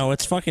 No,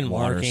 it's fucking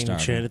water marking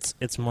starving. shit.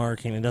 It's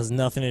marking. It has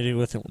nothing to do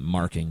with it.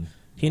 Marking.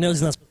 He knows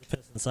he's not supposed to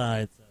piss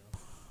inside. So.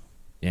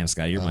 Damn,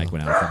 Scott, your mic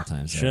went out a couple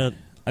times. Shit.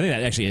 I think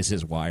that actually is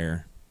his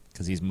wire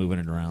because he's moving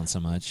it around so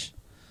much.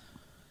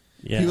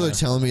 Yeah. People are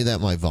telling me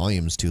that my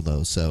volume's too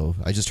low, so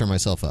I just turned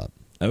myself up.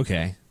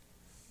 Okay.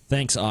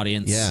 Thanks,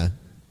 audience. Yeah.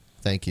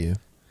 Thank you.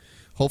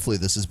 Hopefully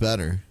this is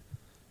better.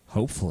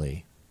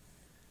 Hopefully.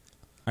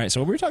 All right, so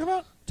what were we talking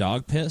about?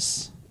 Dog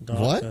piss?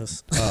 What?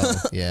 Oh,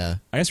 yeah.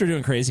 I guess we're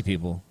doing Crazy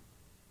People.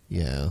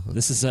 Yeah.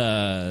 This is,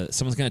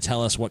 someone's going to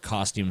tell us what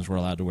costumes we're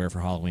allowed to wear for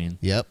Halloween.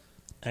 Yep.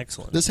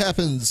 Excellent. This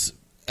happens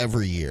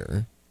every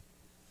year.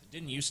 It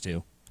didn't used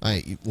to.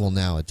 Well,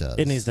 now it does.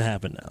 It needs to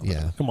happen now.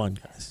 Yeah. Come on,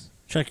 guys.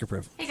 Check your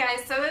privilege. Hey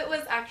guys, so it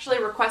was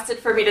actually requested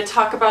for me to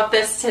talk about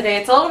this today.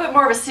 It's a little bit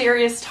more of a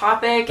serious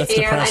topic, That's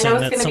and I know it's depressing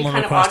going to be that kind of someone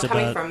odd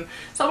coming requested from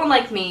someone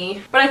like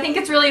me, but I think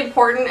it's really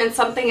important and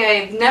something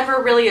I've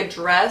never really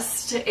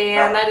addressed,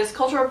 and that is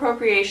cultural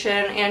appropriation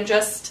and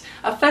just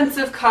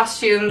offensive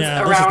costumes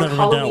around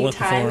Halloween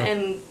time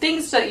and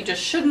things that you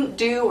just shouldn't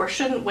do or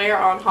shouldn't wear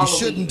on Halloween. You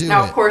shouldn't do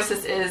now, it. of course,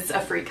 this is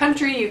a free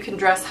country. You can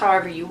dress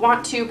however you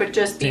want to, but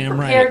just be Damn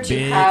prepared right, to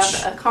bitch.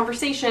 have a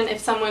conversation if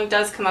someone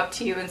does come up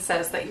to you and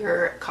says that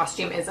your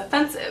costume is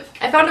offensive.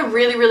 I found a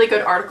really, really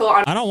good article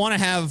on. I don't want to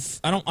have.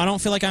 I don't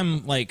feel like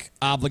I'm like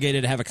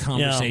obligated to have a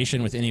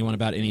conversation with anyone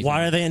about anything.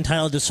 Why are they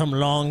entitled to some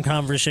long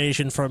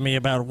conversation from me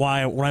about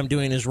why what I'm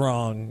doing is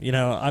wrong? You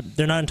know,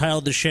 they're not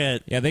entitled to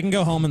shit. Yeah, they can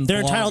go home and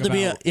they're blog entitled to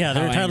be. about They're how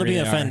entitled to angry be they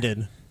are.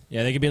 offended.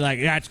 Yeah, they could be like,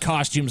 that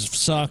costume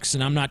sucks,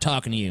 and I'm not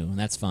talking to you, and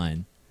that's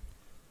fine.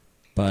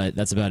 But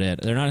that's about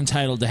it. They're not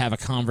entitled to have a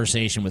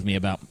conversation with me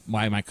about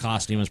why my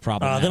costume is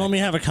problematic. They don't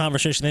mean have a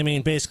conversation. They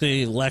mean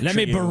basically lecture. Let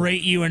me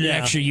berate you and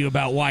lecture you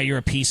about why you're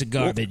a piece of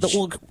garbage.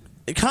 Well,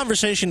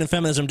 conversation in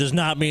feminism does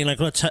not mean like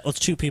let's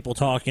two people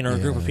talking or a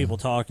group of people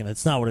talking.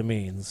 It's not what it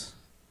means.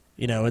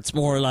 You know, it's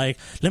more like,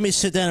 let me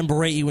sit down and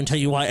berate you and tell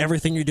you why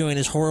everything you're doing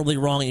is horribly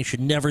wrong and you should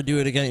never do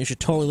it again. You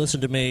should totally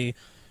listen to me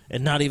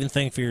and not even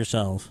think for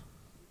yourself.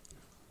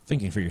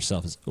 Thinking for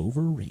yourself is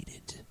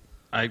overrated.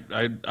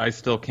 I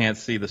still can't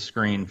see the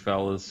screen,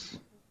 fellas.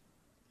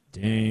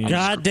 Dang.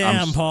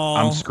 Goddamn, Paul.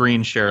 I'm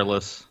screen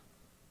shareless.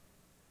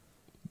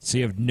 So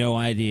you have no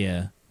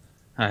idea.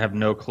 I have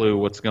no clue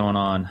what's going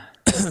on.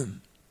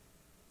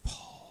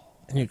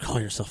 And you call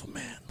yourself a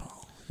man,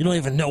 Paul. You don't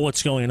even know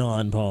what's going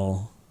on,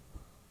 Paul.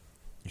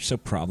 You're so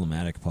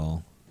problematic,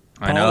 Paul.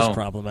 I know. Paul's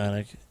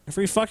problematic.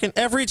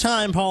 Every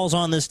time Paul's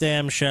on this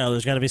damn show,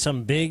 there's got to be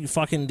some big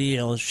fucking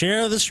deal.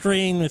 Share the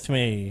screen with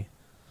me.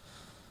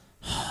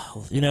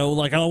 You know,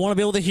 like I want to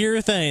be able to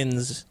hear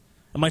things.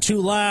 Am I too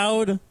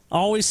loud?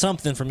 Always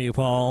something from you,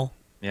 Paul.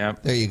 Yeah.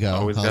 There you go.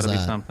 Always got How's to be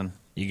that? something.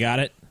 You got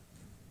it?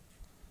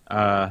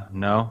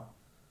 No.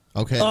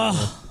 Okay.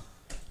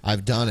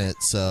 I've done it,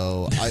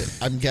 so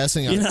I'm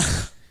guessing.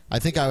 I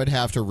think I would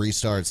have to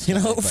restart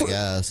Skype, I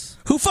guess.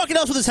 Who fucking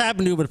else would this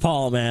happen to but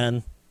Paul,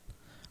 man?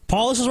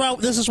 Paul,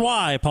 this is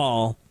why,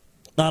 Paul.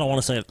 I don't want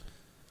to say it.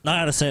 I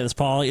gotta say this,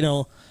 Paul. You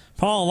know,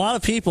 Paul, a lot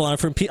of people,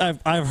 I've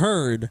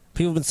heard,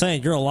 people have been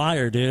saying you're a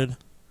liar, dude.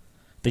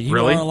 That you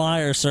Really? are a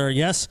liar, sir.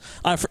 Yes.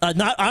 I'm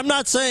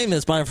not saying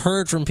this, but I've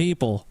heard from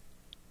people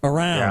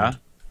around. Yeah.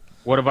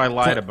 What have I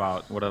lied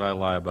about? What did I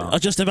lie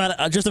about? Just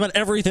about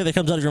everything that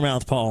comes out of your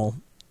mouth, Paul.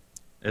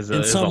 Is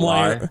a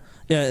lie?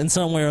 Yeah, in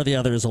some way or the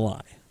other is a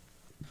lie.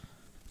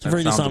 It's a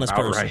very That sounds dishonest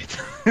about person.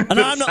 right. And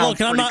I'm not. Sounds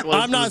Look, pretty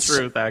close to the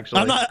truth,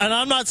 actually.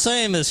 I'm not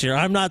saying this here.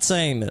 I'm not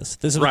saying this.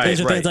 These are Right,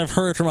 things right. I've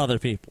heard from other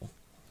people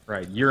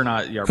Right. You're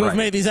not. You're who right. have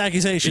made these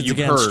accusations You've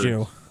against heard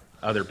you.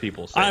 Other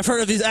people say. I've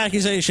heard of these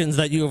accusations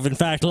that you have in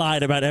fact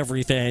lied about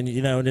everything.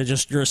 You know, you're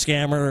a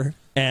scammer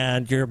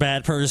and you're a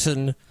bad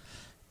person,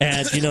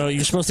 and you know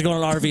you're supposed to go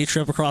on an RV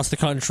trip across the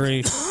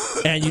country,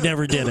 and you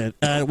never did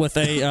it with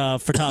a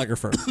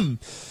photographer.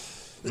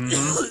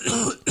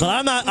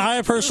 But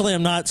I personally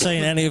am not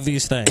saying any of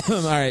these things.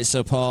 All right,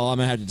 so Paul, I'm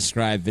gonna have to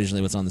describe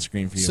visually what's on the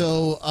screen for you.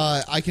 So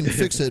I can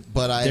fix it,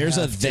 but there's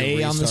have a to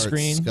they on the restart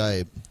screen.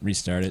 Skype.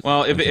 Restart it.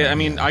 Well, Okay. I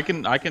mean, I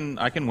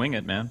can wing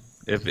it, man.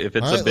 If it's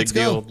All right, a big let's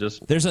go. deal,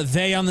 just There's a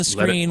they on the let it-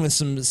 screen with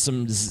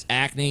some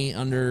acne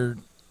under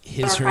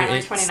his her Primary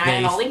it's 29, they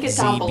and I'll link it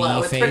down ZB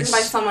below. It's face. written by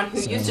someone who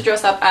used to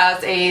dress up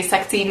as a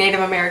sexy Native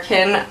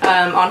American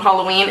on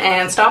Halloween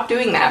and stopped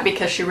doing that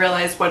because she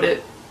realized what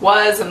it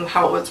was and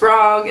how it was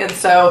wrong, and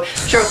so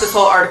she wrote this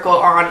whole article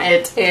on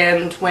it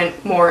and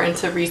went more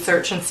into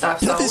research and stuff.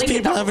 So Do I'll these link it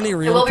people down have any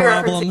below. It real will be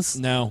referencing- problems?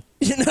 No.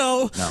 You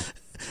know, No.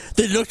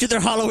 They looked at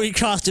their Halloween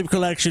costume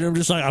collection and I'm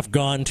just like, I've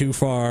gone too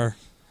far.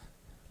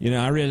 You know,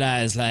 I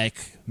realized like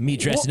me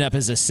dressing up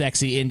as a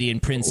sexy Indian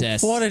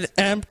princess. What an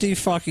empty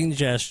fucking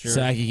gesture.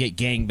 So I could get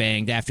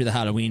gangbanged after the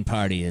Halloween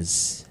party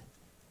is,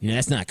 you know,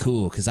 that's not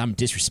cool because I'm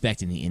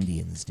disrespecting the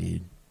Indians,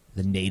 dude.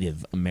 The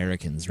Native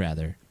Americans,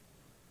 rather.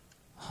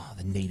 Oh,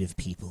 the Native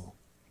people.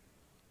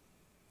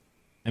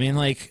 I mean,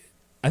 like,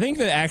 I think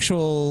the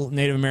actual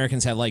Native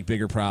Americans have, like,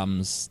 bigger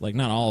problems. Like,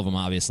 not all of them,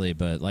 obviously,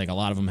 but, like, a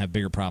lot of them have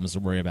bigger problems to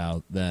worry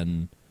about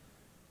than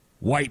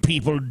white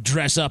people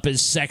dress up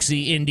as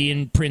sexy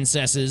Indian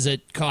princesses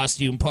at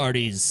costume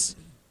parties.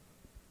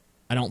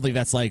 I don't think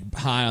that's, like,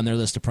 high on their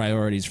list of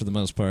priorities for the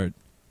most part.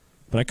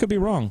 But I could be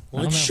wrong.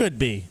 Well, it should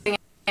be. It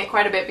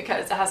quite a bit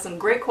because it has some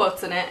great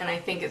quotes in it, and I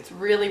think it's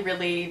really,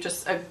 really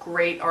just a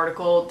great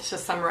article to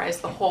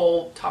summarize the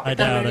whole topic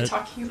that I'm going to be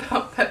talking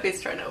about.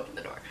 Pepe's trying to open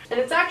the door. And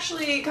it's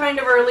actually kind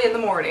of early in the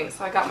morning,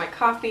 so I got my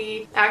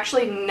coffee. I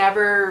actually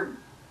never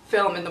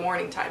film in the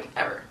morning time,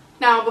 ever.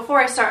 Now, before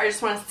I start, I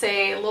just want to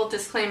say a little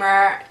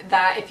disclaimer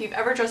that if you've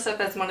ever dressed up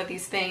as one of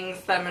these things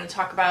that I'm going to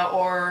talk about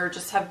or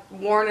just have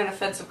worn an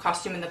offensive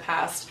costume in the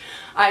past,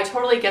 I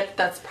totally get that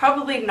that's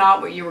probably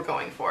not what you were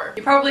going for.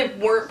 You probably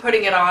weren't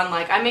putting it on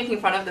like, I'm making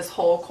fun of this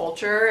whole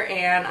culture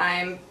and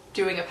I'm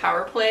doing a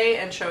power play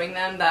and showing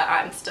them that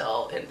I'm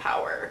still in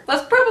power.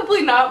 That's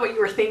probably not what you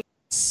were thinking.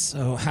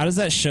 So how does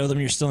that show them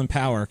you're still in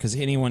power? Because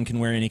anyone can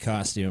wear any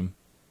costume.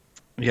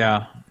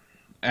 Yeah,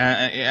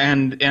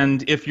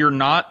 and if you're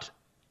not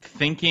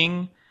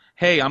thinking,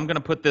 hey, I'm going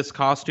to put this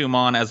costume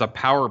on as a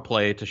power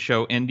play to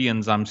show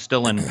Indians I'm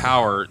still in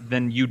power,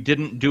 then you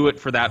didn't do it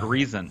for that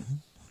reason.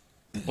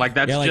 Like,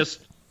 that's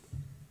just...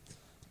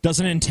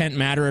 Doesn't intent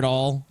matter at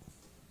all?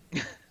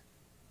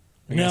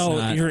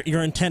 No,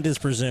 your intent is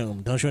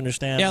presumed. Don't you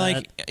understand? Yeah, that?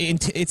 like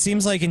it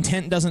seems like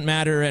intent doesn't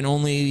matter, and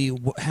only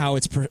how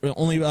it's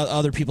only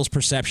other people's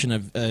perception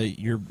of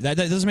your. That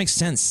doesn't make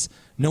sense.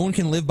 No one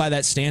can live by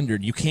that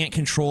standard. You can't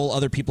control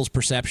other people's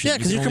perception. Yeah,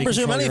 because you can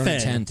presume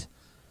anything.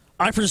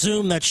 I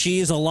presume that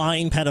she's a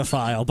lying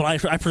pedophile, but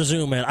I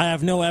presume it. I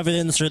have no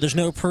evidence or there's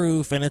no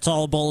proof, and it's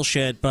all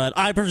bullshit. But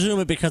I presume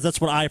it because that's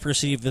what I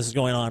perceive this is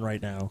going on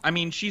right now. I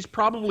mean, she's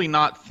probably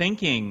not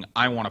thinking,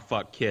 I want to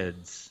fuck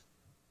kids.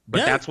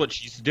 But that's what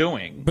she's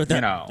doing,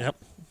 you know. Yep.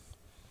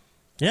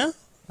 Yeah,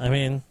 I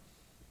mean,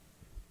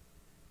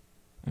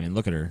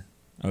 look at her.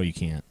 Oh, you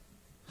can't.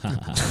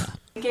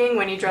 Thinking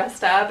when you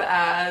dressed up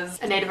as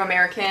a Native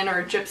American or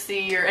a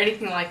gypsy or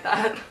anything like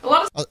that. A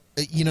lot of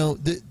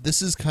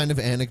this is kind of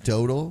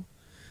anecdotal,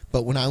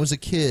 but when I was a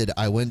kid,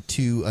 I went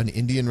to an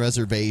Indian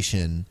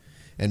reservation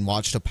and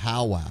watched a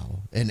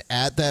powwow. And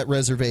at that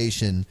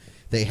reservation,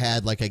 they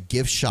had like a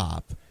gift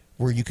shop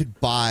where you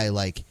could buy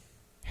like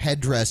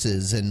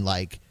headdresses and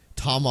like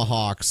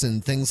tomahawks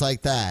and things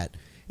like that.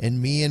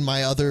 And me and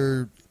my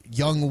other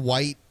young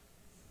white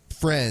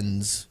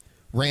friends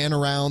ran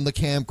around the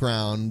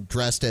campground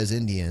dressed as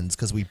Indians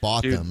because we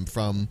bought them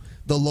from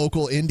the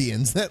local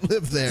Indians that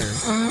live there.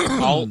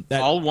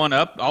 I'll one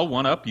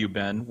up you,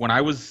 Ben. When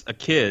I was a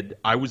kid,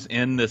 I was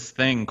in this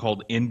thing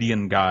called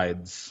Indian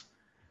Guides,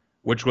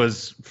 which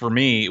was, for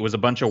me, it was a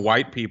bunch of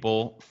white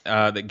people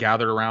that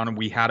gathered around, and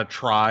we had a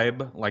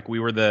tribe. Like, we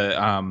were the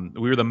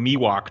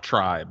Miwok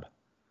tribe.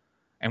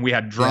 And we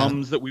had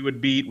drums that we would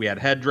beat. We had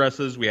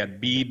headdresses. We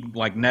had bead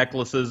like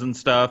necklaces and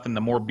stuff. And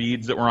the more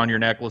beads that were on your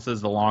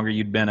necklaces, the longer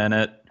you'd been in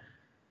it.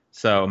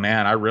 So,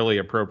 man, I really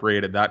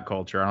appropriated that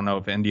culture. I don't know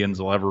if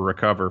Indians will ever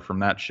recover from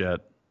that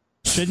shit.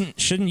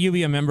 Shouldn't you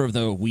be a member of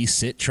the We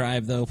Sit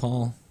tribe, though,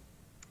 Paul?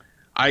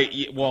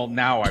 Well,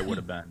 now I would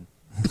have been.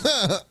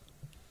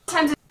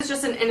 Sometimes it's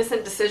just an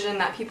innocent decision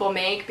that people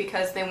make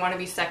because they want to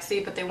be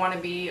sexy, but they want to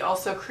be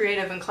also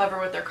creative and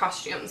clever with their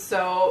costumes.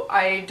 So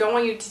I don't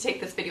want you to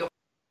take this video.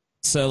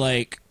 So,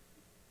 like,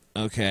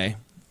 okay.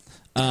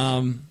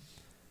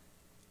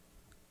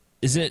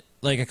 Is it,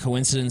 like, a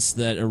coincidence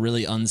that a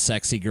really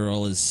unsexy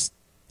girl is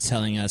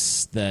telling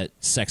us that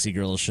sexy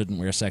girls shouldn't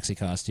wear sexy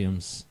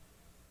costumes?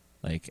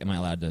 Like, am I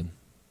allowed to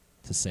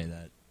say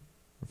that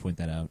or point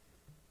that out?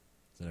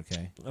 Is that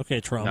okay?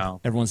 Okay, Trump. No.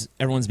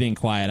 Everyone's being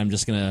quiet. I'm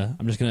just gonna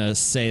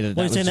say that.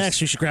 What do you say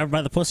next? You should grab her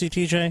by the pussy,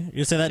 TJ.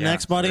 You say that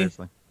next, buddy?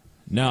 Seriously.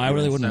 No, I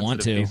really wouldn't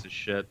want to. Piece of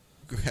shit.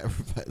 Grab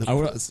her by the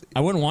pussy.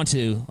 I wouldn't want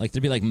to. Like,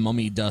 there'd be like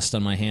mummy dust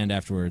on my hand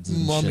afterwards.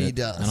 And mummy shit.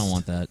 dust. I don't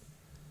want that.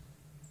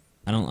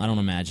 I don't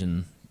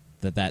imagine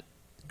that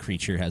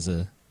creature has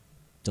a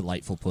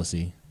delightful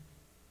pussy.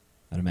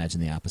 I'd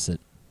imagine the opposite.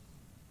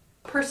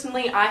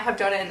 Personally, I have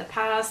done it in the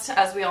past.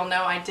 As we all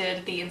know, I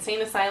did the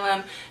insane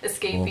asylum,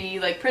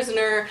 escapee,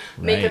 prisoner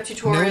makeup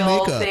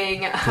tutorial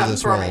thing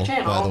for my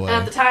channel. And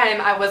at the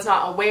time, I was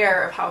not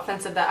aware of how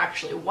offensive that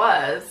actually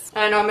was.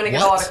 And I know I'm going to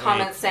get a lot of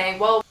comments saying,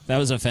 well... That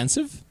was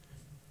offensive?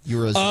 You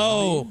were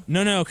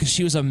no, because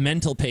she was a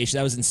mental patient.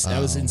 That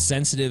was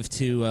insensitive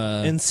to...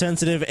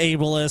 insensitive,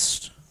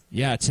 ableist.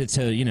 Yeah, to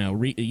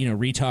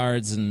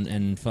retards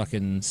and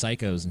fucking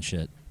psychos and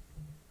shit.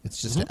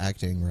 It's just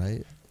acting,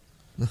 right?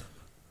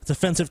 It's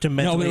offensive to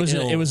mentally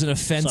ill. It was an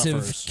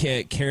offensive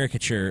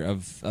caricature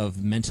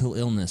of mental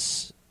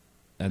illness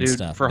and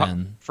stuff.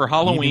 For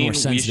Halloween, more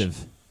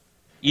sensitive.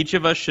 Each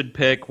of us should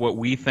pick what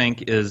we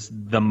think is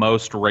the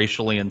most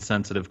racially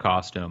insensitive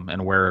costume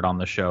and wear it on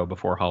the show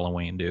before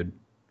Halloween, dude.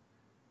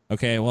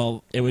 Okay,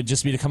 well, it would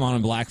just be to come on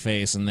in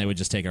blackface, and they would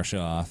just take our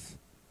show off.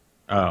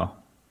 Oh,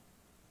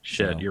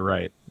 shit! You're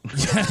right.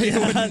 Can't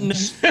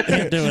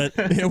do it.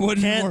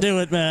 Can't do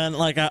it, man.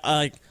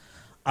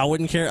 I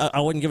wouldn't care. I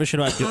wouldn't give a shit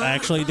about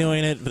actually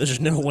doing it, but there's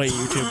no way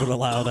YouTube would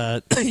allow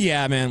that.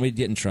 Yeah, man, we'd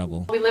get in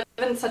trouble. We live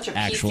in such a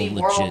Actual PC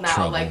world legit now.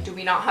 trouble. Like, do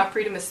we not have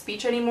freedom of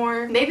speech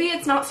anymore? Maybe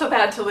it's not so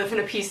bad to live in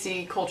a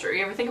PC culture.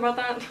 You ever think about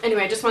that?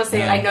 Anyway, I just want to say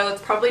No. I know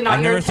that's probably not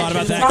I your never thought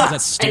intention. about that 'cause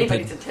It's that's not stupid.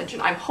 anybody's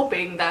intention. I'm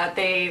hoping that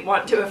they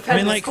want to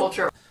offend this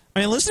culture.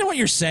 I mean, listen to what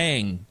you're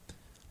saying.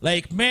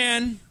 Like,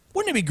 man,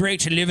 wouldn't it be great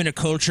to live in a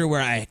culture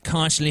where I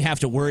constantly have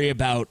to worry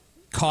about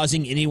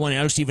causing anyone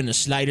else even the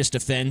slightest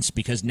offense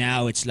because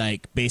now it's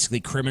like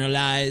basically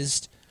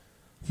criminalized?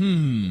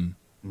 Man,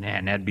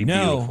 that'd be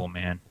beautiful,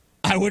 man.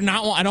 I would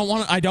not want.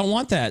 I don't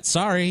want that.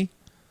 Sorry,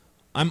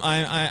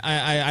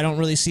 I don't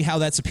really see how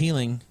that's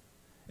appealing,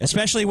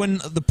 especially when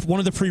one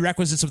of the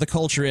prerequisites of the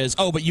culture is,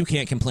 oh, but you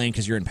can't complain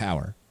because you're in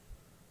power.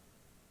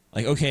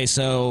 Like, okay,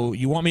 so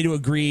you want me to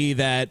agree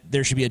that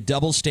there should be a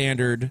double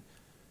standard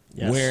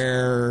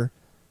where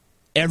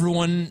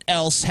everyone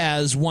else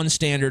has one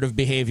standard of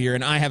behavior,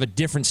 and I have a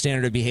different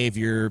standard of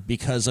behavior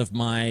because of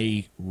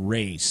my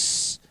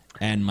race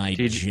and my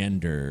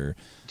gender.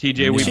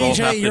 TJ, we both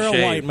have to you're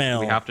shave. a white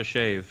male. We have to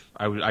shave.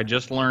 I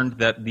just learned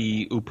that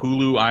the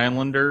Upulu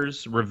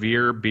Islanders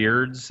revere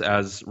beards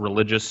as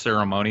religious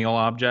ceremonial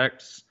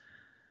objects.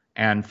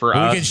 And for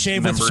us, we could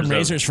shave with some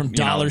razors from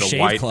Dollar the Shave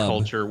white Club.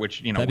 culture,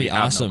 which That'd we be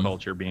have awesome. no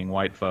culture being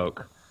white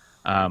folk.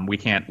 We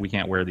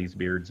can't wear these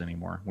beards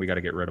anymore. We got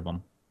to get rid of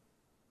them.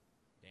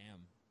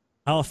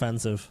 How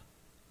offensive.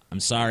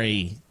 I'm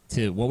sorry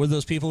to what were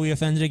those people we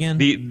offended again?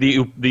 The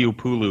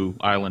Upulu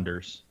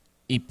Islanders.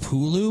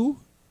 Ipulu?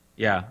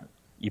 Yeah,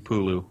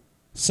 Ipulu.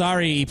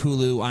 Sorry,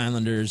 Ipulu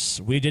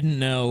Islanders. We didn't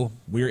know.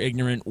 We're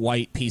ignorant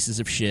white pieces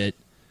of shit.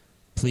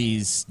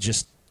 Please,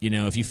 just,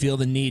 if you feel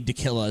the need to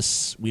kill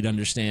us, we'd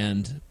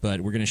understand.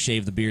 But we're going to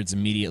shave the beards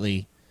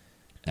immediately.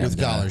 With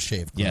Dollar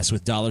Shave Club. Yes,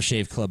 with Dollar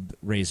Shave Club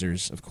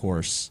razors, of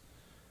course.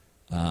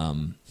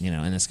 And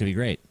that's going to be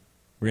great.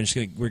 We're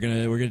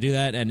gonna do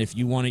that, and if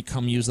you want to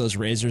come use those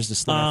razors to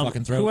slit our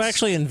fucking throats. Who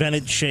actually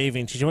invented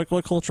shaving?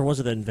 What culture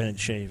was it that invented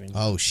shaving?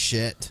 Oh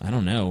shit! I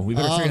don't know. We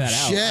better figure that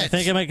out. I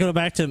think it might go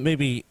back to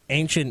maybe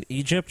ancient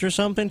Egypt or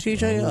something,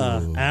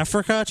 TJ.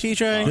 Africa,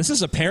 TJ. This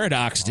is a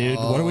paradox, dude.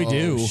 What do we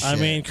do? I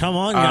mean, come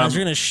on, guys.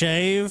 You're gonna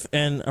shave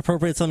and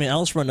appropriate something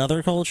else from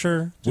another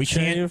culture. We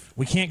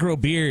can't grow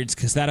beards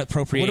because that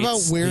appropriates. What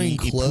about wearing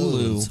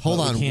clothes? Hold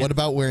on. What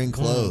about wearing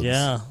clothes?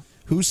 Yeah.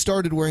 Who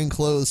started wearing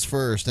clothes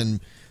first? And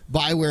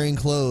by wearing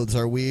clothes,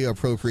 are we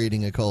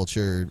appropriating a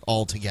culture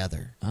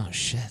altogether? Oh,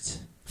 shit.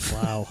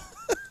 Wow.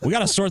 We got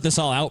to sort this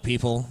all out,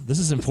 people. This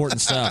is important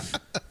stuff.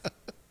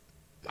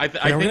 I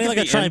think at like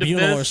the a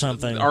tribunal end of or this,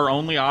 something. Our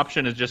only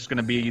option is just going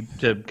to be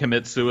to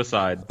commit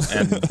suicide.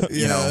 And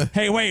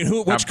Hey, wait.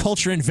 Which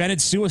culture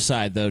invented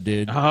suicide, though,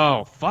 dude?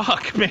 Oh,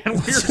 fuck, man. We're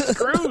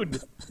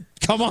screwed.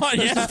 Come on,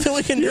 There's nothing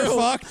we can You're do.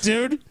 fucked,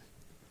 dude.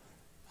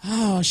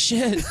 Oh,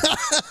 shit.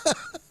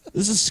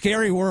 This is a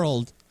scary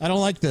world. I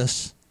don't like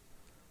this.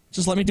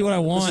 Just let me do what I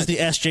want.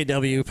 This is the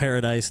SJW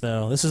paradise,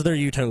 though. This is their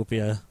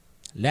utopia.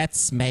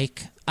 Let's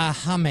make a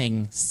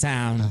humming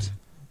sound.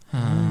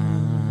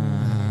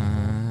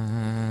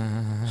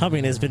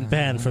 Humming has been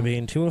banned for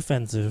being too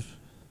offensive.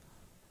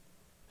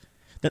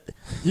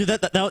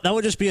 That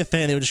would just be a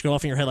thing. They would just go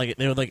off in your head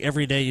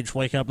every day you'd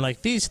wake up and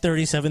these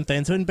 37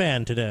 things have been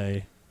banned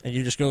today. And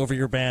you just go over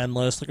your ban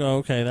list,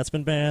 okay, that's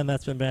been banned,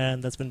 that's been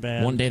banned, that's been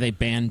banned. One day they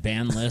ban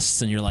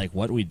lists, and you're like,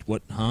 what,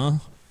 huh?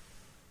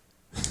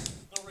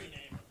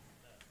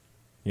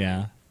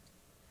 Yeah.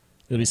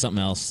 It'll be something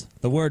else.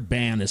 The word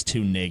ban is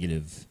too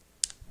negative.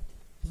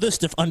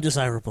 List of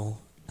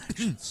undesirable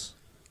actions.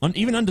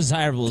 Even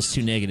undesirable is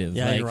too negative.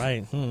 Yeah, you're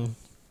right.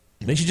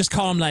 They should just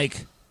call them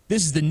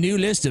this is the new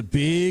list of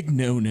big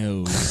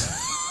no-nos.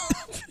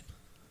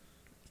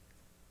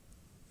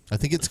 I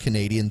think it's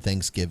Canadian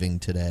Thanksgiving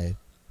today.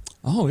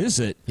 Oh, is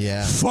it?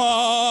 Yeah.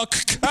 Fuck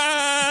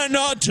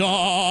Canada.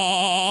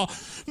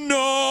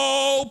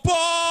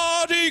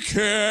 Nobody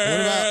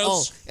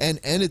cares. And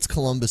it's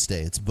Columbus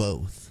Day. It's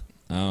both.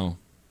 Oh.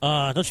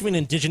 Don't you mean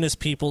Indigenous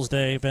Peoples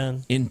Day,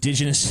 Ben?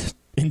 Indigenous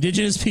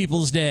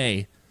Peoples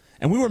Day.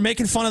 And we were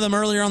making fun of them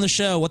earlier on the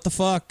show. What the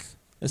fuck?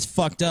 That's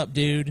fucked up,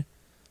 dude.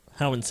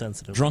 How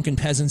insensitive. Drunken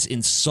peasants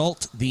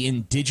insult the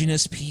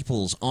indigenous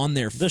peoples on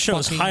their This show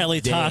is fucking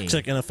highly day.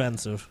 toxic and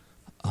offensive.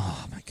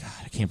 Oh my god,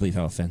 I can't believe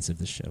how offensive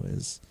this show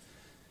is.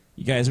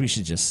 You guys, we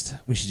should just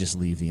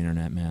leave the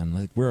internet,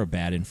 man. We're a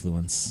bad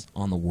influence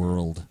on the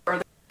world.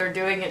 Or they're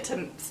doing it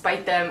to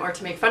spite them or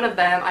to make fun of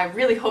them. I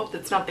really hope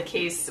that's not the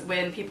case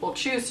when people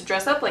choose to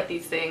dress up like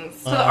these things.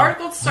 So the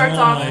article starts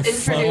off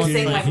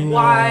introducing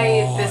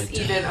why this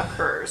even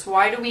occurs.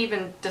 Why do we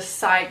even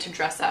decide to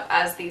dress up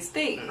as these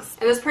things?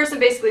 And this person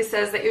basically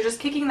says that you're just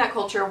kicking that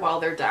culture while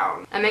they're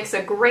down. And makes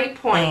a great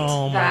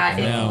point that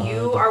if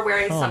you are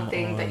wearing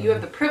something that you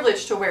have the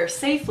privilege to wear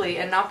safely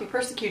and not be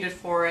persecuted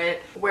for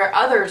it, where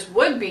others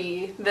would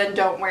be, then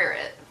don't wear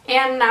it.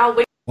 And now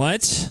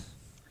What?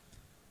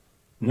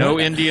 No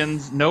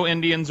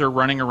Indians are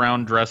running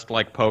around dressed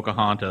like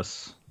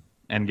Pocahontas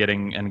and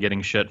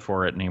getting shit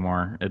for it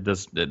anymore.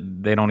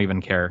 They don't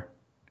even care.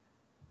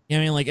 Yeah,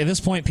 I mean, at this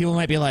point, people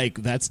might be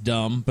like, "That's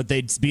dumb," but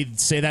they'd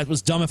say that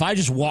was dumb if I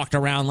just walked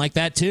around like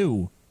that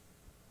too.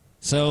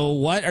 So,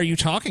 what are you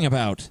talking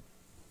about?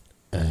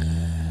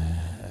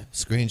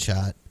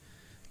 Screenshot.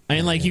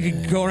 I mean, you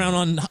could go around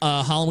on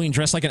Halloween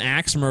dressed like an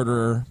axe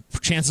murderer.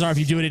 Chances are, if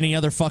you do it any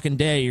other fucking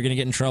day, you're gonna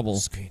get in trouble.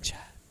 Screenshot.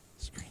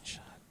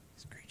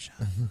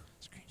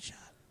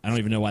 I don't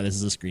even know why this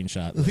is a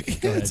screenshot.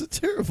 It's a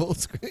terrible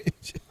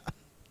screenshot.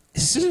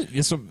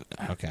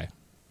 Okay.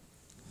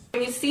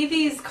 When you see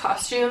these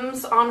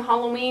costumes on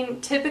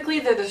Halloween, typically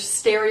they're the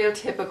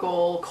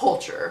stereotypical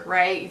culture,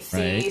 right? You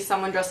see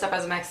someone dressed up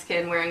as a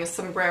Mexican wearing a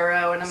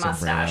sombrero and a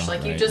mustache.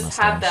 You just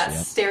have that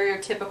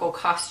stereotypical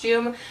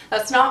costume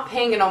that's not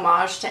paying an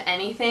homage to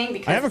anything.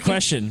 Because I have a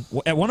question.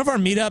 At one of our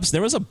meetups,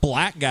 there was a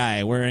black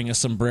guy wearing a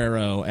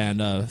sombrero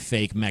and a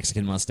fake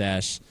Mexican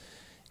mustache.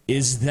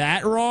 Is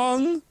that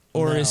wrong?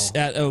 Or is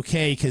that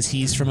okay because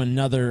he's from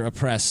another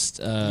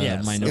oppressed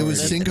minority? It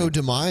was Cinco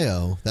de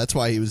Mayo. That's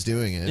why he was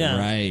doing it. Yeah.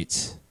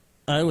 Right.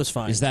 It was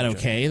fine. Is that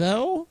okay,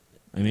 though?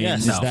 I mean,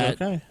 Yes, is no.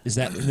 that Okay. is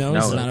that no?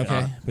 It's not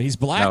okay. But he's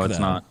black. No, it's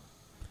though. not.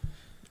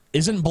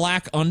 Isn't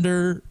black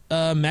under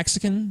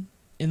Mexican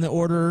in the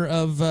order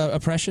of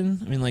oppression?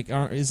 I mean, like,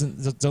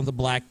 don't the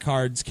black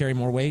cards carry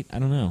more weight? I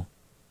don't know.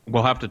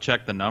 We'll have to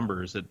check the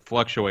numbers. It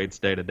fluctuates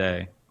day to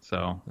day.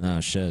 So. Oh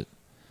shit.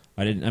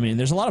 I mean,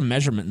 there's a lot of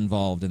measurement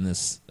involved in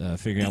this,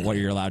 figuring out what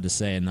you're allowed to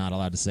say and not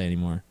allowed to say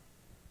anymore.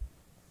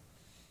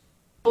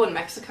 People in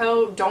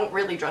Mexico don't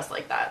really dress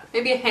like that.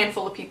 Maybe a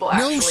handful of people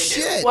actually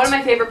shit. do. One of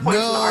my favorite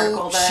points in the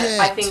article that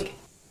I think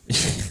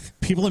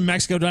people in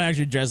Mexico don't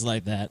actually dress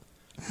like that.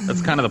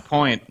 That's kind of the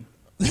point.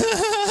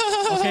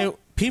 Okay,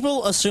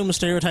 people assume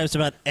stereotypes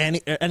about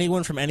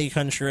anyone from any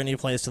country, any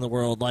place in the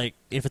world. Like,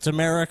 if it's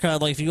America,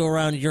 like if you go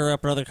around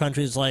Europe or other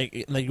countries,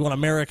 like you want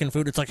American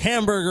food, it's like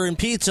hamburger and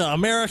pizza,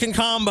 American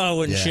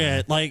combo and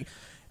shit. Like,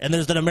 and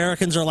there's that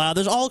Americans are allowed.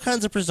 There's all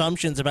kinds of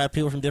presumptions about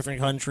people from different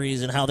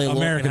countries and how they look.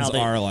 Americans and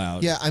how are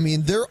allowed. Yeah, I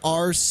mean, there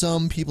are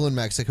some people in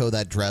Mexico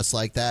that dress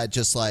like that,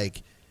 just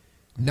like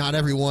not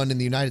everyone in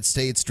the United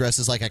States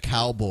dresses like a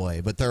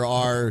cowboy, but there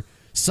are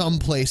some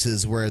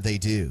places where they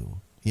do,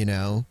 you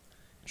know?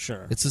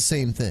 Sure. It's the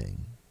same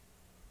thing.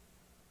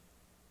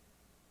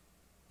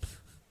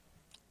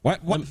 Why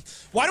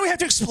do we have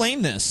to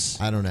explain this?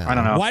 I don't know.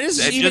 Why does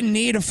it even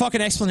need a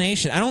fucking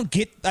explanation? I don't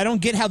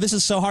get how this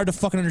is so hard to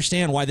fucking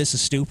understand why this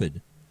is stupid.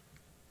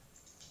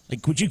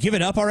 Like, would you give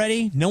it up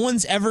already? No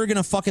one's ever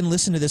gonna fucking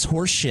listen to this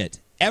horse shit.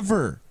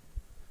 Ever.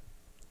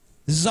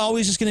 This is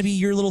always just gonna be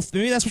your little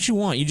maybe that's what you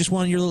want. You just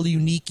want your little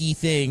unique-y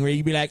thing where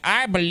you'd be like,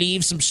 I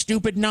believe some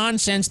stupid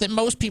nonsense that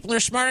most people are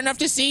smart enough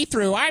to see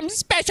through. I'm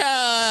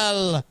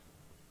special.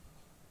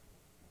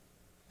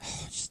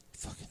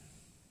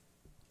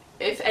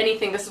 if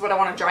anything, this is what I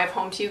want to drive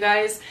home to you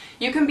guys.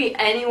 You can be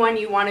anyone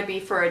you want to be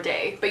for a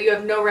day, but you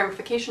have no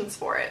ramifications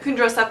for it. You can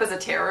dress up as a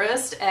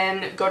terrorist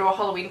and go to a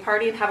Halloween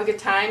party and have a good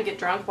time, get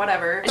drunk,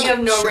 whatever, and you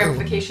have no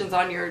ramifications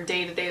on your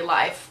day-to-day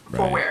life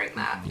for wearing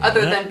that,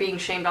 other than being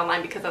shamed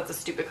online because that's a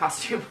stupid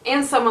costume.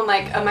 And someone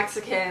like a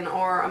Mexican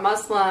or a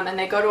Muslim, and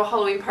they go to a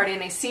Halloween party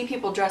and they see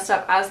people dressed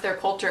up as their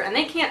culture, and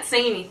they can't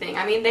say anything.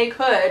 I mean, they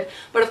could,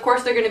 but of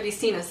course they're going to be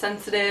seen as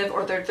sensitive,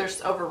 or they're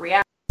just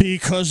overreacting.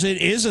 Because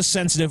it is a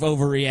sensitive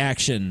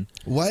overreaction.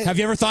 What? Have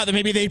you ever thought that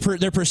maybe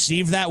they're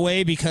perceived that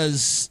way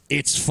because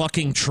it's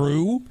fucking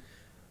true?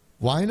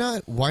 Why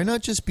not? Why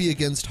not just be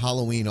against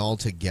Halloween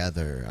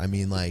altogether? I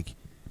mean, like,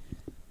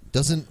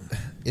 isn't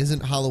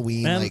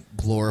Halloween like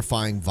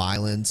glorifying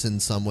violence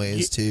in some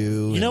ways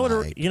too? You know what?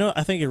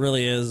 I think it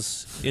really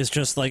is. It's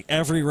just like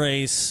every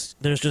race.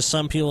 There's just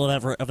some people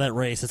of that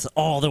race. It's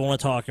all they want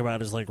to talk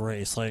about is like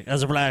race. Like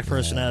as a black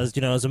person, as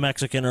a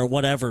Mexican or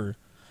whatever.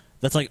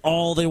 That's like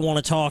all they want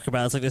to talk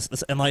about. It's like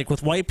this, and like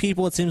with white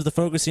people, it seems the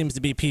focus seems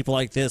to be people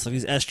like this, like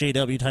these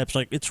SJW types.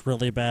 Like it's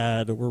really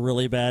bad. We're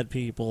really bad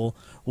people.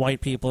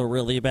 White people are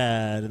really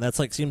bad, and that's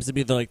like seems to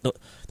be the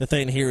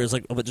thing here is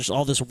like just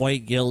all this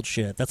white guilt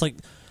shit. That's like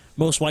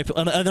most white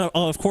people. And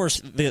of course,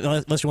 unless you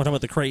want to talk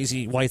about the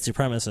crazy white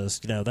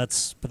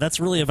supremacists, that's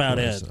really about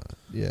it.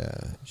 Yeah,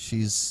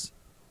 she's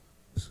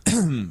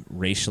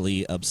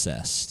racially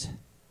obsessed.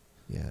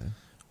 Yeah,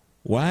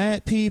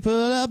 white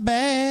people are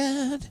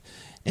bad.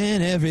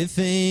 And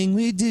everything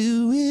we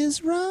do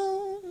is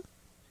wrong.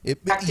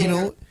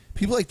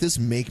 People like this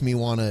make me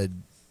want to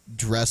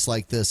dress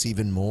like this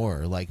even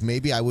more. Like,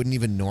 maybe I wouldn't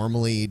even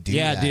normally do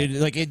that. Yeah,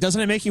 dude. Like, doesn't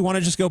it make you want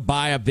to just go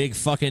buy a big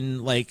fucking,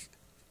 like,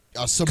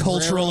 a sombrero,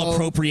 cultural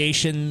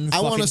appropriation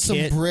I want a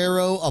kit?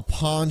 sombrero, a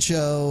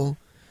poncho,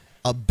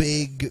 a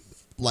big,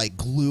 like,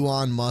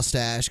 glue-on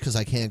mustache because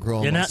I can't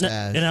grow a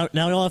mustache.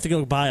 Now we all have to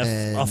go buy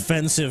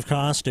offensive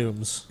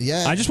costumes.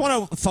 Yeah. I just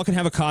want to fucking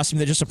have a costume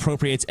that just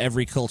appropriates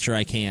every culture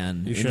I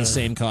can in the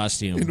same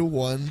costume. Into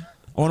one.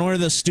 I want to wear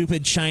the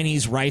stupid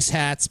Chinese rice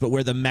hats, but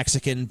wear the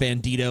Mexican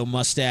bandito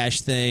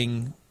mustache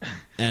thing.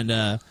 And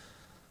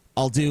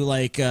I'll do,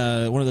 like,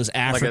 one of those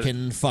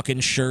African fucking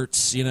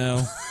shirts, you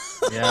know?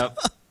 Yep.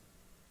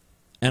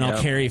 And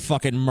I'll carry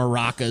fucking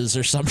maracas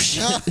or some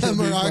shit.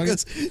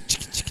 Maracas.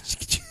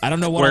 I don't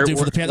know what I'll do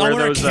for the pants. I'll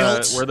wear a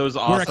kilt. Wear those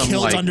wear a awesome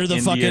kilt like, under the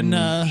Indian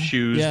fucking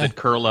shoes that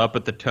curl up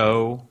at the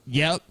toe.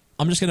 Yep.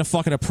 I'm just gonna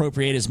fucking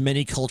appropriate as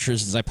many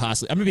cultures as I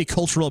possibly. I'm gonna be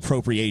cultural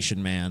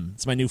appropriation man.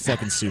 It's my new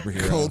fucking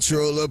superhero.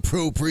 Cultural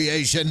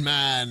appropriation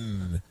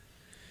man.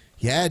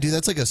 Yeah, dude,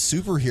 that's like a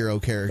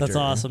superhero character. That's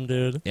awesome,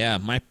 dude. Yeah,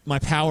 my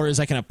power is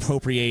I can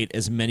appropriate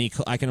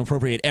I can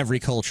appropriate every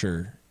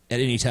culture at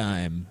any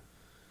time.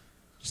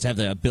 Just have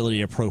the ability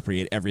to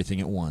appropriate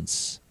everything at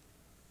once.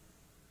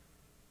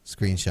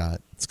 Screenshot.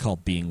 It's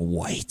called being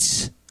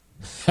white.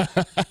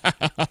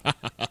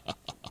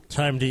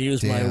 Time to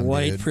use my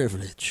white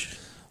privilege.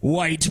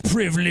 White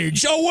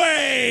privilege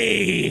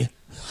away!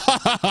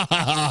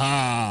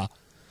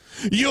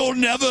 You'll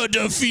never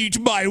defeat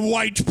my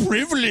white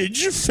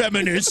privilege,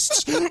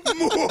 feminists. Does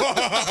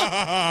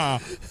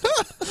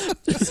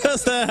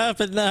that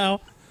happen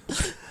now?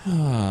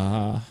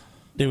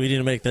 Do we need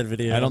to make that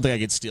video? I don't think I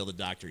could steal the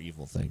Dr.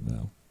 Evil thing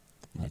though.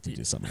 I have to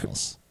do something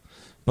else.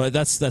 But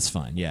that's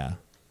fine. Yeah.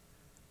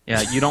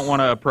 Yeah, you don't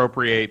want to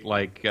appropriate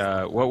like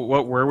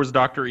where was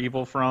Dr.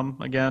 Evil from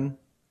again?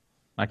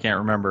 I can't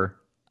remember.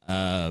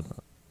 No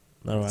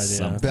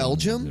idea.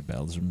 Belgium?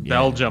 Belgium.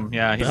 Belgium.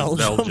 Yeah, he's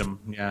Belgium.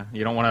 Yeah,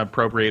 you don't want to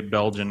appropriate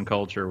Belgian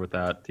culture with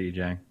that,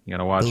 TJ. You got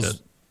to watch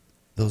it.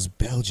 Those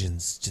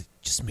Belgians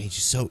just made you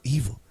so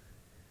evil.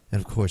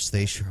 And of course,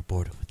 they share a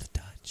border with the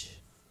Dutch.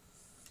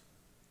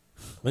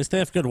 At least they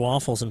have good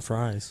waffles and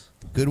fries.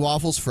 Good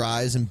waffles,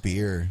 fries, and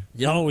beer.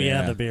 Oh,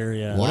 yeah, the beer,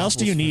 yeah. What else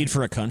do you need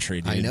for a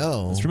country, dude? I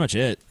know. That's pretty much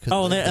it.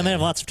 Oh, and they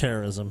have lots of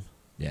terrorism.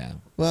 Yeah.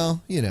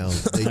 Well, they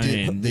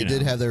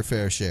did have their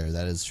fair share.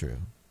 That is true.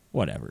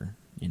 Whatever.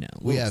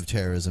 We have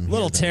terrorism here.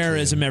 Little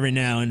terrorism every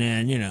now and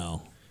then,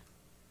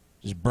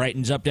 just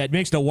brightens up that,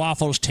 makes the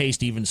waffles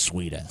taste even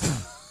sweeter.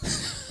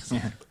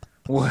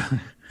 What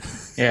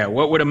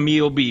would a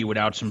meal be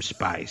without some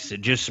spice?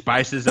 It just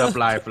spices up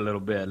life a little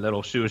bit. A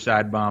little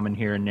suicide bombing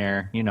here and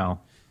there,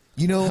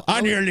 I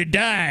nearly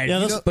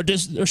died. But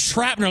there's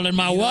shrapnel in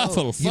my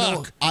waffle.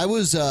 Fuck. I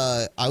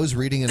was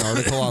reading an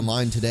article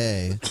online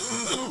today,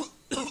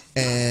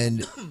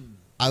 and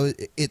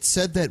it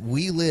said that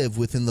we live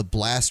within the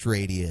blast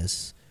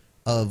radius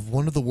of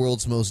one of the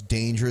world's most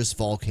dangerous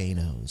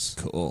volcanoes.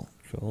 Cool.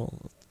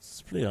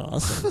 It's pretty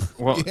awesome.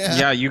 Well,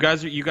 yeah, you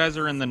guys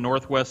are in the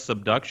northwest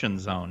subduction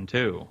zone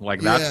too.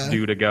 Like that's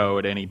due to go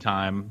at any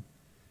time.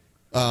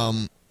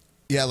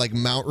 Yeah, like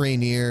Mount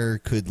Rainier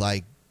could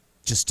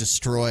just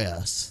destroy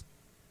us.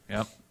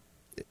 Yep.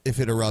 If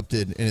it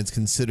erupted, and it's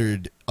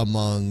considered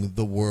among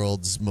the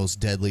world's most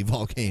deadly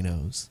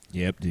volcanoes.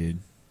 Yep, dude.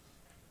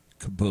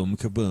 Kaboom,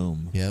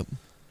 kaboom. Yep.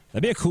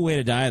 That'd be a cool way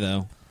to die,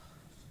 though.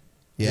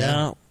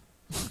 Yeah.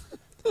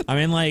 I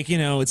mean,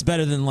 it's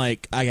better than,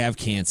 I have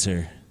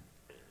cancer.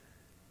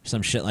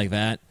 Some shit like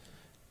that.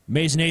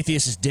 Amazing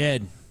Atheist is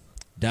dead.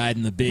 Died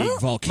in the big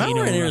volcano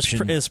Mount Rainier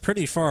eruption. is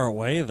pretty far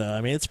away, though.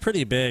 I mean, it's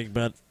pretty big,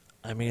 but,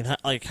 I mean,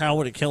 how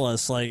would it kill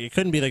us? It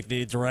couldn't be,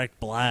 the direct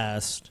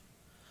blast.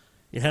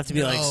 You'd have to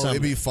be,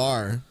 it'd be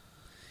far.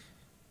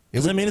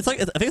 I mean, I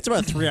think it's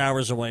about 3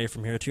 hours away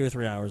from here, 2 or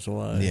 3 hours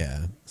away.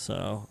 Yeah.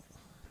 So.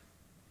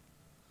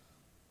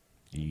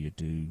 Yeah,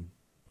 dude.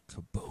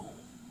 Kaboom.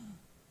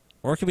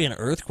 Or it could be an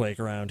earthquake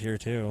around here,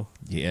 too.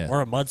 Yeah.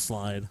 Or a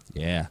mudslide.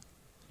 Yeah.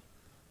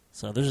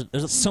 So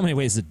there's so many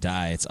ways to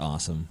die. It's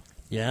awesome.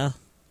 Yeah.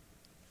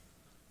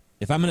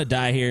 If I'm gonna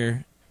die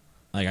here,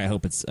 I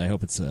hope it's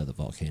the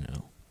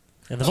volcano.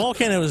 And the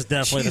volcano is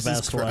definitely the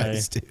best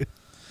Christ, way. Dude.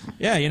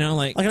 Yeah,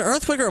 like an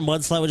earthquake or a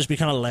mudslide would just be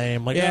kind of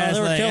lame. They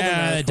were killed in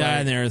an they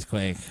died in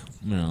earthquake.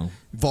 the earthquake.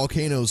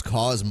 Volcanoes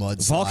cause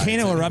mudslides.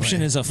 Volcano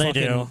eruption is a They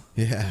fucking. do.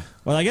 Yeah.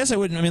 Well, I guess I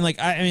wouldn't.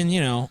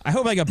 I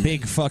hope a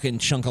big fucking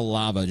chunk of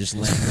lava just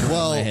lands on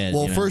my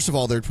head. First of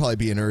all, there'd probably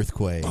be an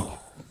earthquake,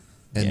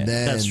 and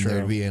then that's true.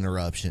 there'd be an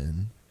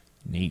eruption.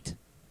 Neat.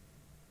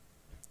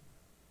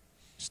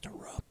 Just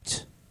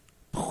erupt.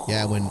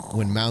 Yeah,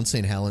 when Mount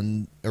St.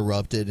 Helen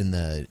erupted in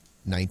the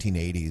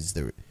 1980s,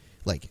 there,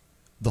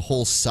 the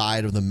whole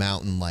side of the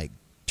mountain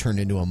turned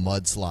into a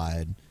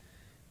mudslide,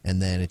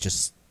 and then it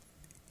just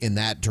in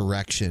that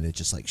direction it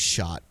just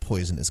shot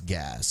poisonous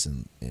gas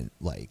and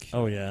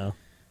Oh yeah,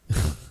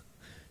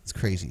 it's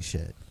crazy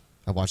shit.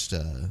 I watched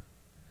a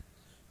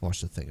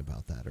thing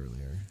about that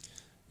earlier.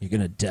 You're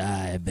gonna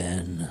die,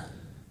 Ben.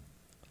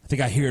 I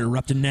think I hear it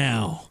erupting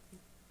now.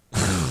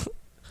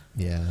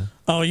 Yeah.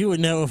 Oh, you would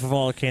know if a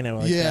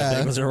volcano that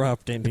thing was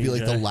erupting. It'd be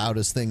the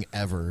loudest thing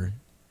ever.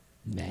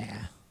 Nah.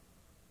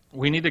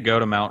 We need to go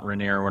to Mount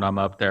Rainier when I'm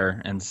up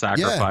there and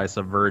sacrifice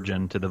a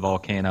virgin to the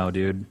volcano,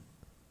 dude.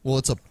 Well,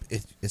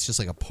 it's just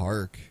like a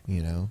park,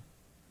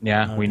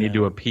 Yeah, we need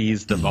to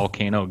appease the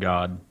volcano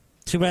god.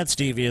 Too bad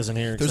Stevie isn't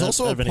here. There's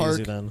also a park.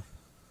 Easy then.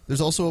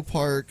 There's also a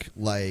park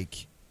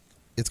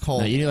it's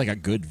called. No, you need a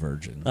good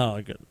virgin.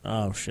 Oh, good.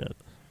 Oh shit.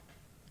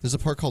 There's a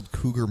park called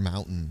Cougar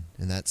Mountain,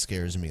 and that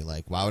scares me.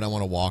 Why would I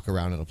want to walk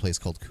around at a place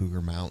called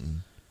Cougar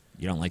Mountain?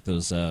 You don't like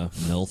those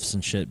MILFs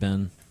and shit,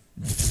 Ben?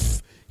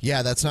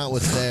 Yeah, that's not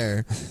what's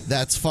there.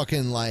 That's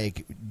fucking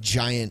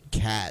giant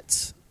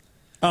cats.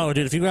 Oh,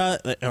 dude, if you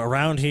got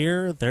around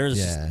here, this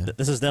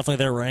is definitely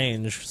their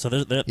range. So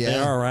they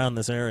are around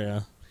this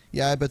area.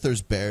 Yeah, I bet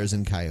there's bears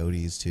and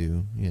coyotes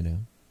too. Yeah,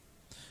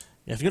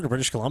 if you go to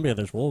British Columbia,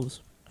 there's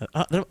wolves.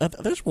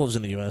 There's wolves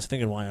in the U.S. I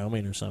think in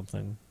Wyoming or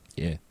something.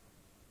 Yeah.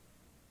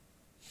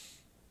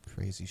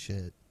 Crazy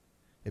shit.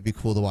 It'd be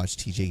cool to watch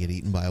TJ get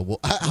eaten by a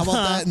wolf. How about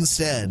that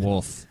instead?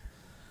 Wolf.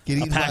 Get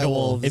eaten by a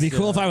wolf. It'd be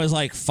cool if I was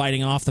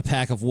fighting off the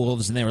pack of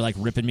wolves and they were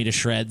ripping me to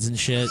shreds and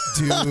shit.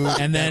 Dude.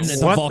 And then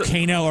the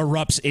volcano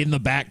erupts in the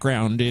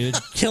background, dude.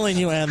 Killing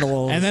you and the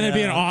wolves. And then it'd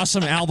be an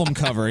awesome album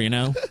cover, I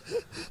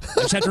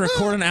just have to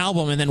record an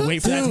album and then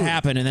wait for that to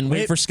happen and then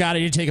wait for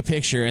Scotty to take a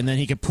picture and then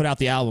he could put out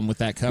the album with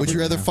that cover. Would you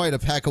rather fight a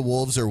pack of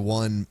wolves or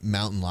one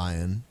mountain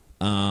lion?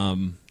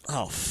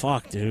 Oh,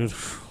 fuck, dude.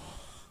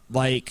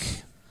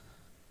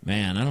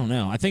 Man, I don't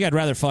know. I think I'd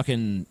rather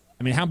fucking...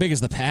 how big is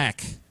the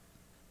pack?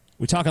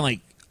 We talking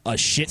a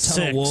shit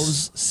ton of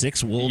wolves.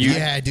 6 wolves.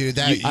 Yeah, dude.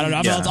 I don't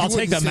know. I'll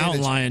take the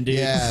mountain lion, dude.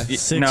 Yeah.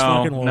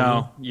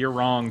 No, you're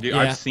wrong, dude. Yeah.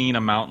 I've seen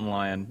a mountain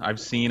lion. I've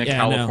seen a Yeah,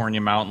 California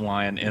mountain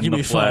lion in You'd the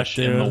be flesh,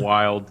 fucked, in the dude.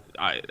 wild.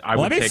 I Well,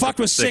 would I'd be take fucked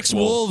with 6 6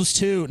 wolves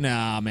too.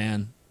 Nah,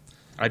 man.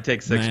 I'd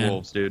take 6 Man.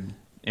 wolves, dude.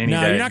 Any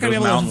No, day. you're not gonna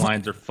Those be able to mountain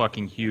lions are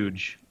fucking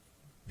huge.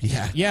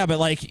 Yeah, but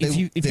like if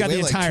you've they got the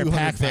weigh, like, entire 200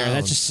 pack there,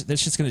 that's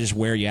pounds. just gonna just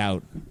wear you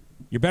out.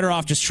 You're better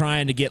off just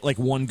trying to get like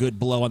one good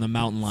blow on the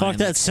mountain lion. Fuck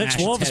that like, 6 smash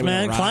its wolves, head with a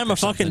man. rock Climb or a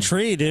fucking something.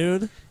 tree,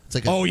 dude. It's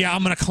like Oh yeah,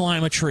 I'm gonna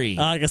climb a tree.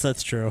 I guess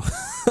that's true.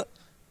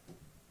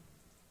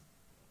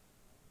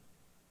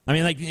 I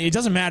mean, like it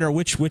doesn't matter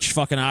which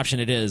fucking option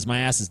it is. My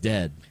ass is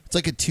dead. It's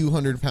like a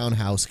 200-pound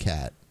house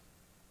cat.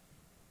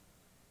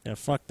 Yeah,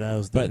 fuck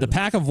those. But the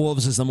Pack of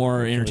Wolves is the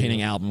more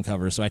entertaining album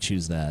cover, so I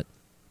choose that.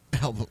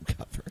 Album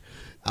cover.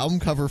 Album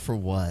cover for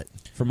what?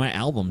 For my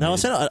album. No,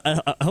 dude.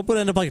 I hope it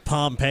end up like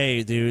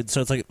Pompeii, dude.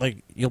 So it's like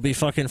you'll be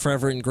fucking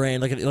forever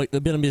ingrained. Like it'll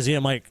be in a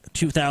museum like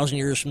 2,000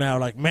 years from now.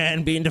 Like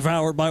man being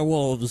devoured by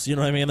wolves. You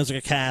know what I mean? There's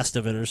like a cast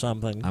of it or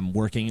something. I'm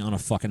working on a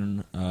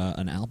fucking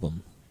an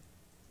album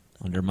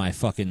under my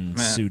fucking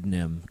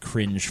pseudonym,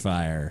 Cringe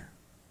Fire.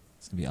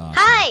 It's gonna be awesome.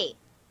 Hi.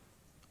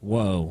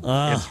 Whoa.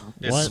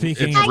 It's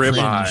Speaking it's of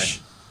ribeye.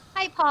 cringe.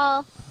 Hi,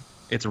 Paul.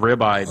 It's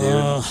ribeye,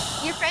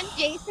 dude. Your friend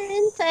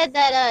Jason said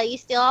that you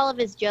steal all of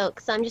his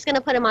jokes, so I'm just gonna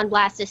put him on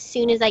blast as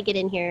soon as I get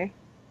in here.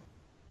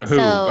 Who?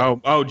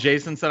 So- Oh,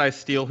 Jason said I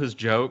steal his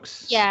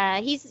jokes. Yeah,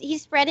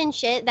 he's spreading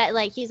shit that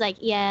like he's like,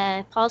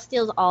 yeah, Paul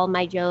steals all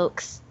my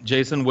jokes.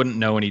 Jason wouldn't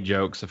know any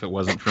jokes if it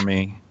wasn't for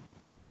me.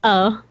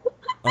 Oh.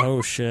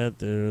 Oh shit,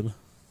 dude.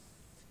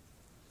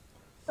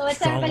 So what's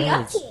Strong everybody up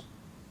words. to?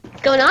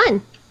 What's going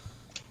on?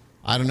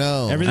 I don't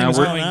know. Everything was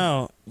we're- going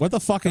out. What the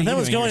fuck are you That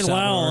was doing going here,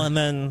 well, Salvador? and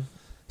then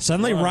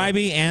Suddenly,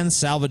 Rybi and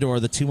Salvador,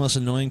 the two most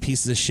annoying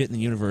pieces of shit in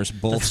the universe,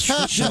 both show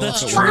up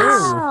That's at true.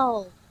 once.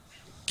 Wow.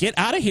 Get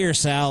out of here,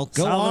 Sal.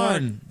 Go Salvador.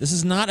 on. This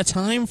is not a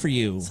time for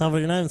you.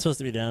 Salvador, you're not even supposed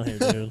to be down here,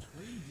 dude.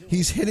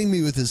 He's hitting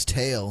me with his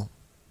tail.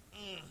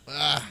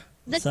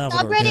 The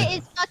Salvador, subreddit yeah.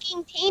 is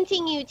fucking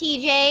tainting you,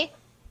 TJ.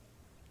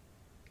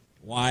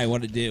 Why?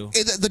 What'd it do?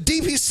 The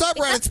DP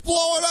subreddit's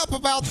blowing up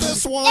about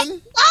this one.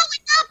 Blowing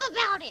up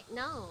about it.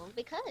 No,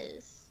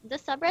 because the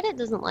subreddit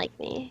doesn't like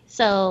me.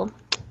 So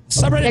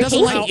Subreddit they're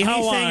doesn't like tainting-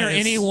 anything or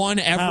anyone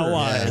ever. How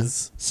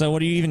wise. So what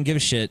do you even give a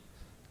shit?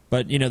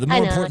 But, you know, the I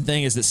more know. important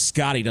thing is that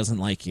Scotty doesn't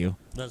like you.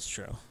 That's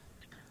true.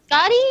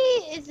 Scotty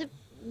is a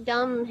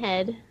dumb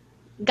head.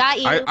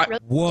 Got you.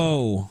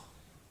 Whoa.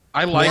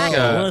 I like.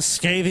 What a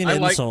scathing I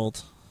like-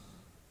 insult.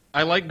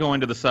 I like going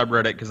to the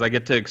subreddit because I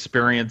get to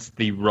experience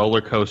the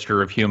roller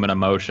coaster of human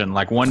emotion.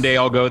 Like one day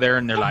I'll go there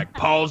and they're like,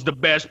 "Paul's the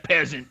best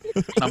peasant."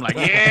 And I'm like,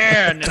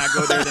 "Yeah," and then I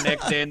go there the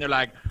next day and they're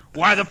like,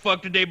 "Why the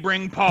fuck did they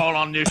bring Paul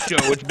on this show?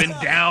 It's been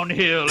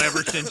downhill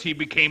ever since he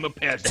became a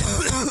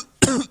peasant."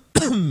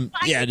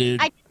 Yeah, dude.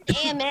 I did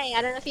an AMA.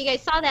 I don't know if you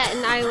guys saw that,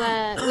 and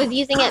I was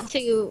using it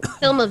to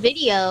film a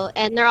video,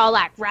 and they're all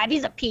like,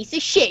 Rybi's a piece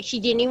of shit. She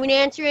didn't even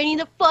answer any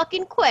of the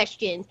fucking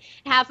questions.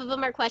 Half of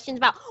them are questions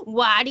about,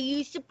 why do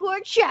you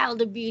support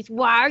child abuse?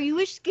 Why are you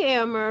a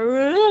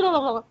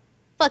scammer?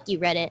 Fuck you,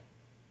 Reddit.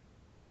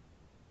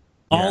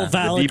 All the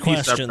valid DP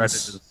subreddit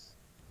questions.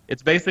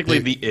 It's basically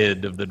the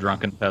id of the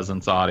Drunken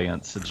Peasants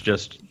audience. It's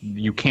just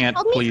you can't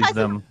Call me please Cousin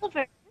them.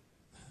 Oliver.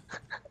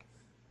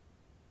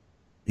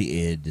 The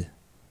id.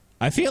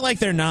 I feel like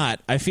they're not.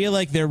 I feel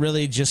like they're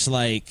really just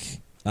like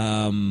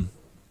the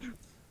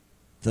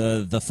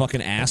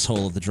fucking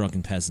asshole of the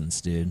Drunken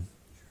Peasants, dude.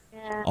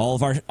 Yeah. All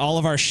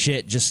of our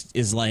shit just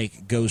is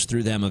like goes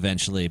through them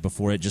eventually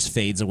before it just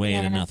fades away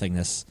into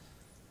nothingness.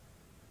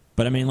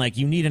 But I mean, like,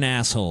 you need an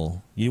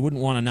asshole. You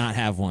wouldn't want to not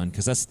have one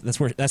because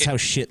that's how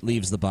shit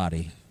leaves the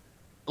body.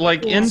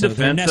 Like in So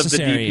they're defense of the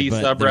necessary, DP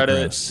but they're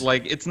subreddit, gross.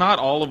 like it's not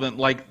all of them.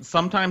 Like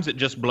sometimes it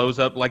just blows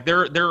up. Like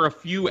there are a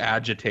few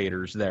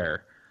agitators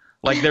there.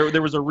 Like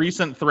there was a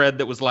recent thread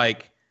that was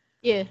like,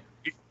 Yeah.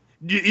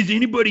 "Is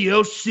anybody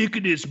else sick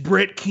of this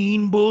Brett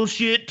Keane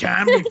bullshit?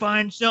 Time to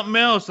find something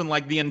else." And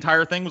like the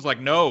entire thing was like,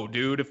 "No,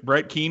 dude, if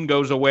Brett Keane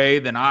goes away,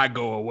 then I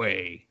go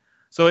away."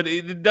 So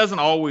it doesn't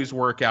always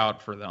work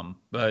out for them.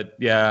 But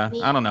yeah,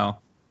 I don't know.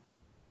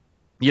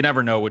 You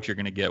never know what you're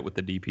gonna get with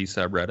the DP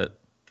subreddit.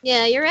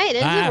 Yeah, you're right.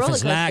 It's a Life roller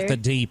is coaster. like the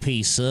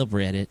DP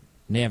subreddit.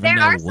 Never There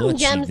know are some what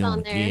you're gems gonna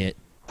on there. get.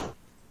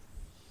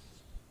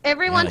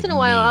 Every once in a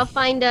while, I'll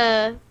find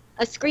a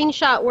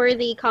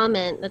screenshot-worthy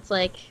comment that's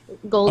like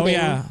golden. Oh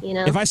yeah. You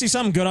know. If I see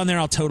something good on there,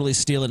 I'll totally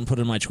steal it and put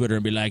it on my Twitter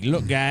and be like,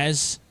 "Look,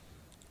 guys,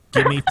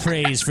 give me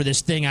praise for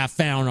this thing I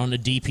found on the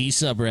DP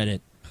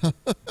subreddit."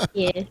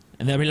 Yeah.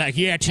 And they'll be like,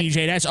 "Yeah,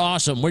 TJ, that's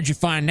awesome. Where'd you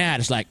find that?"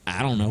 It's like,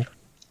 I don't know.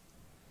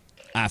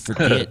 I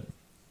forget.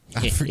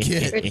 I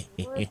forget.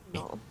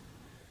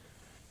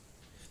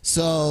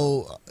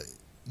 So,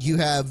 you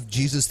have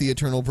Jesus the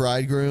Eternal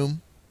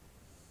Bridegroom?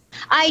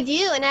 I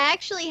do, and I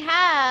actually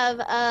have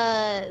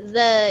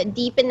the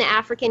Deep in the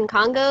African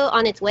Congo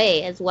on its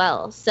way as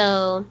well.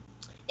 So,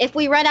 if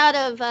we run out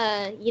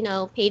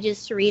of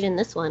pages to read in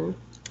this one,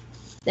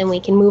 then we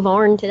can move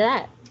on to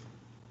that.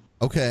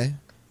 Okay.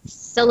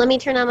 So let me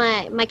turn on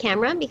my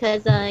camera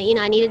because, you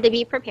know, I needed to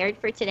be prepared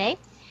for today.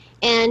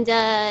 And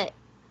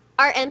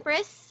our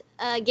Empress,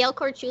 Gail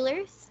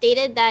Korchuler,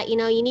 stated that, you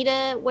know, you need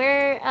to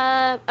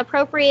wear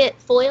appropriate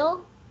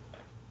foil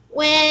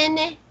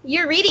when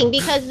you're reading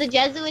because the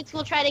Jesuits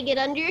will try to get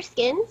under your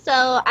skin.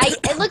 So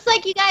it looks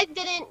like you guys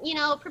didn't, you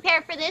know,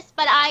 prepare for this,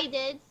 but I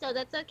did, so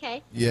that's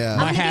okay. Yeah.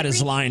 My hat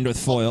is lined with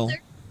foil.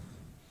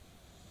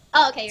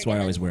 Oh, okay. That's why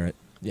I always wear it.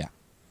 Yeah.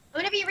 I'm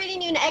going to be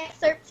reading you an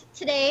excerpt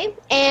today,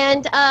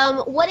 and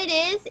what it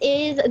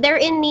is they're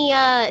in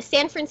the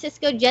San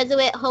Francisco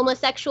Jesuit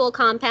homosexual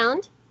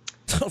compound.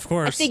 Of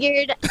course. I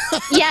figured,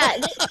 yeah.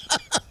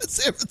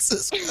 San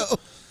Francisco.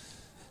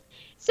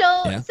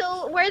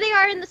 So where they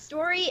are in the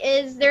story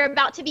is they're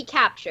about to be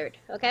captured,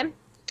 okay?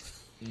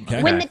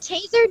 When the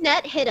taser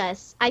net hit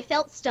us, I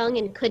felt stung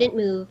and couldn't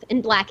move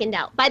and blackened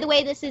out. By the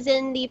way, this is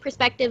in the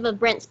perspective of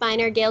Brent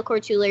Spiner, Gail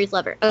Korchuler's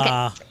lover.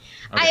 Okay.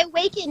 I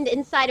awakened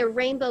inside a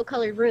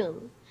rainbow-colored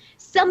room.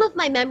 Some of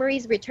my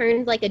memories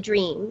returned like a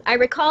dream. I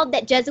recalled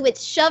that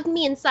Jesuits shoved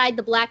me inside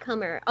the Black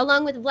Hummer,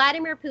 along with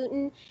Vladimir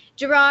Putin,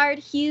 Gerard,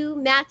 Hugh,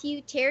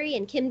 Matthew, Terry,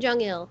 and Kim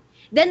Jong-il.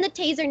 Then the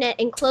taser net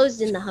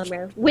enclosed in the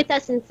Hummer, with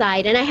us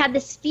inside, and I had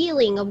this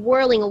feeling of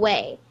whirling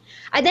away.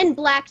 I then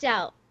blacked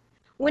out.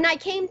 When I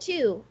came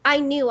to, I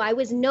knew I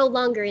was no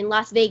longer in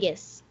Las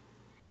Vegas.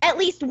 At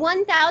least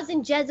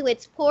 1,000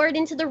 Jesuits poured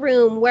into the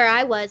room where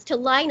I was to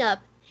line up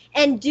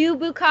and do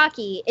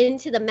bukkake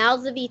into the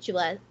mouths of each of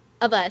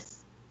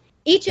us.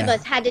 Each of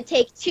us had to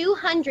take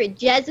 200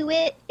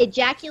 Jesuit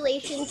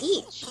ejaculations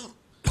each.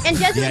 And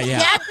Jesuits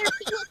jabbed their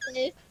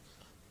penises.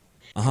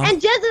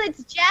 And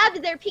Jesuits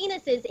jabbed their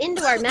penises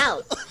into our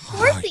mouths,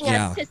 forcing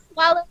us to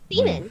swallow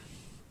semen.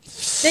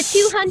 The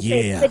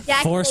 200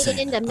 ejaculated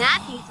into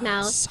Matthew's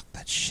mouth. Suck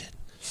that shit.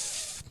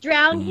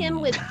 Drowned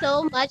him with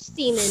so much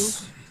semen.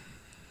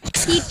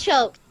 He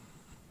choked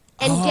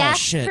and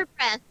gasped for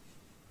breath.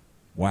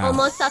 Wow.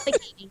 Almost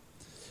suffocating.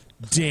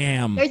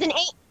 Damn. There's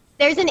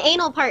an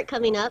anal part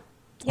coming up.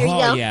 Here you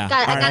go. Yeah.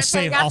 All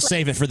right, I'll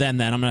save it for then.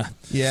 I'm gonna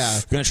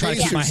try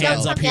to keep my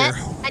hands up here.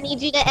 I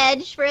need you to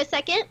edge for a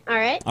second. All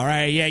right. All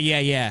right.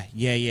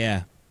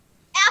 Yeah.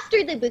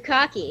 After the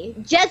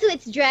bukkake,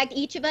 Jesuits dragged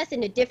each of us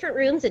into different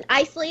rooms and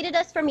isolated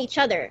us from each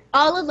other,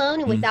 all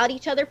alone and without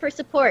each other for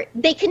support.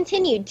 They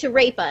continued to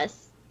rape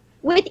us,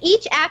 with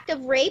each act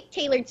of rape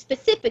tailored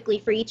specifically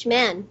for each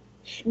man.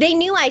 They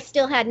knew I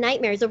still had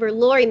nightmares over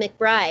Laurie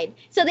McBride,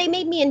 so they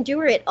made me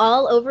endure it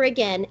all over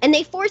again, and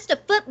they forced a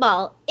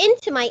football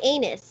into my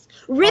anus,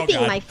 ripping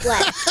my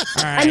flesh.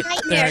 All right, a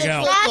nightmare there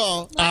that you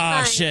go.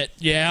 Oh, shit,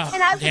 yeah.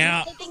 And I was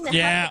reliving the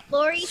hell of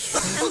Laurie's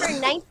September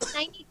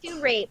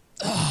 1992 rape.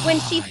 When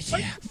she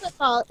forced the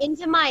football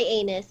into my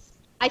anus,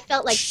 I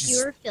felt like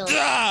pure filth.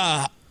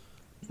 And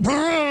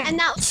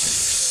that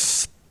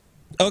was...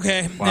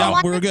 Okay,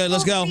 now we're good.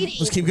 Let's go.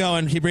 Let's keep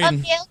going. Keep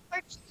reading.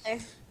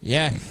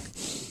 Yeah.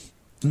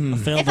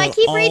 If I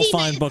keep reading,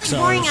 it's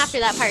boring after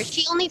that part.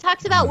 She only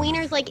talks about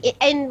wieners like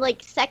in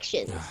like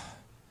sections.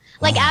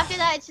 Like after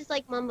that, it's just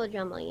like mumbo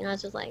jumbo. You know,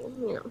 it's just like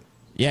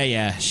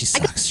Yeah. She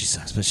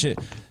sucks. But she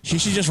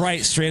should just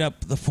write straight up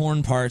the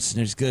porn parts,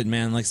 and it's good,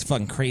 man. Like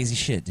fucking crazy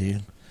shit,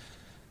 dude.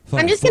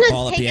 I'm just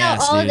gonna take out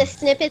all of the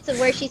snippets of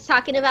where she's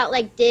talking about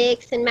like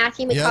dicks and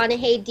Matthew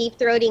McConaughey deep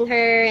throating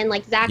her and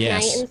like Zach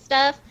Knight and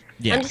stuff.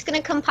 Yeah. I'm just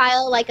gonna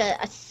compile like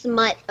a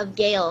smut of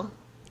Gail.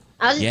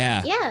 I'm gonna do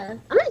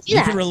that.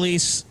 You can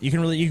release like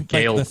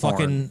the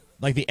fucking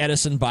like the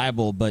Edison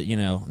Bible, but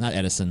not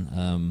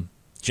Edison,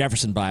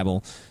 Jefferson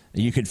Bible.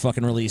 You could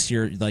fucking release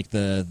your like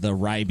the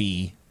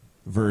Rybi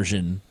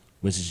version,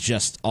 which is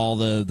just all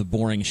the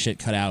boring shit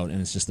cut out, and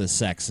it's just the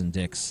sex and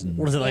dicks. And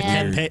what is it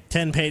like?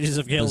 10 pages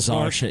of Gail's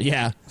bizarre shit.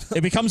 Yeah,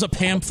 it becomes a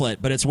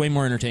pamphlet, but it's way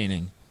more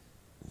entertaining.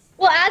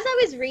 Well, as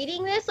I was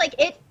reading this, like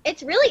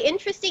it's really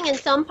interesting in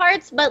some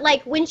parts, but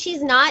like when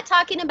she's not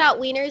talking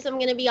about wieners, I'm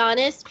gonna be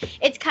honest,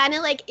 it's kind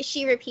of like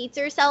she repeats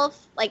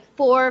herself like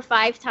 4 or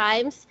 5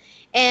 times,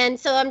 and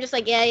so I'm just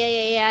like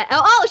yeah.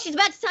 Oh, she's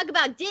about to talk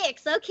about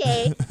dicks,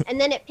 okay,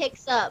 and then it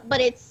picks up, but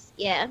it's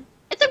a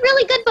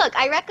really good book.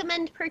 I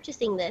recommend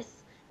purchasing this,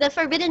 The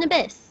Forbidden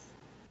Abyss.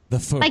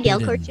 By Gail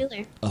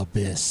Korchuler.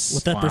 Abyss.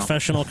 With that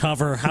professional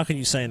cover, how can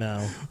you say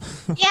no?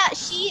 Yeah,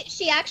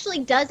 she actually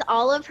does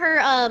all of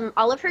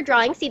her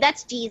drawings. See,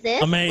 that's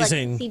Jesus.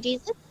 Amazing. Look, see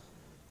Jesus?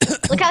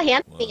 Look how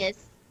handsome he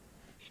is.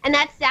 And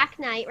that's Zach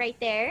Knight right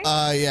there.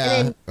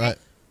 Yeah, right.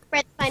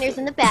 Brett Spiner's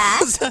in the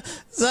back.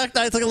 Zach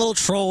Knight's like a little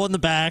troll in the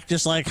back,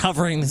 just like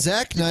hovering.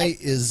 Zach Knight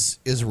is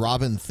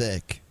Robin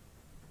Thicke.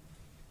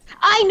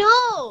 I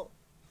know.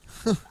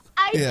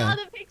 I saw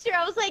the picture.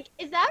 I was like,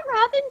 "Is that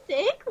Robin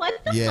Thicke?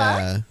 What the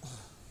fuck?"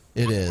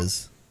 It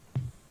is.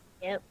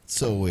 Yep.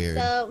 So weird.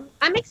 So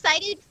I'm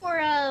excited for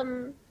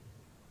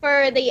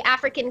the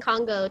African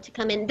Congo to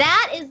come in.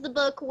 That is the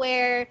book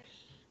where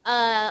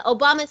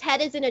Obama's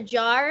head is in a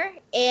jar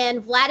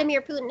and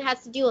Vladimir Putin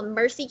has to do a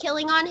mercy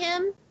killing on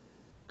him.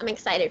 I'm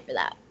excited for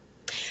that.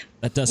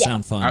 That does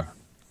sound fun.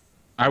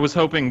 I was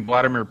hoping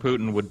Vladimir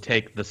Putin would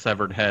take the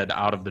severed head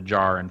out of the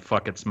jar and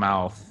fuck its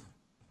mouth.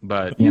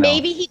 But you know.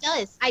 Maybe he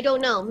does. I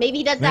don't know. Maybe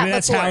he does that. Maybe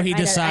that's before. how he I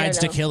don't decides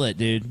to know. kill it,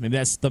 dude. Maybe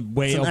that's the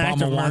way It's an act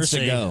Obama of wants to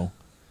mercy. go.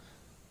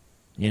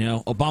 You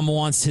know, Obama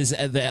wants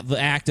the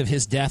act of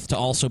his death to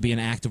also be an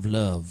act of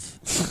love.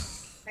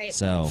 Right.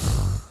 So,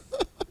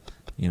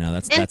 you know,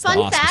 that's And the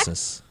fun fact-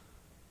 auspices.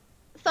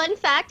 Fun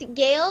fact: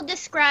 Gail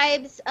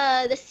describes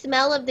the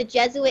smell of the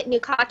Jesuit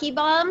Nukkake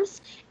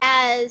bombs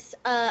as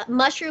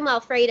mushroom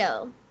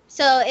Alfredo.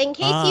 So, in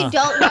case you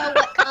don't know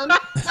what cum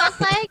smells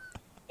like,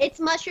 it's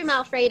mushroom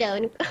Alfredo.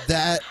 And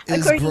That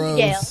is according to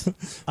Gail.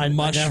 gross. I never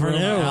Mushroom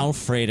knew.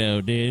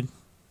 Alfredo, dude.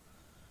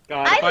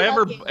 God, I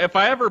love if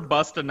I ever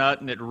bust a nut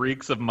and it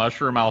reeks of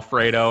mushroom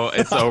Alfredo,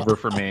 it's over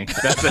for me.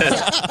 That's it.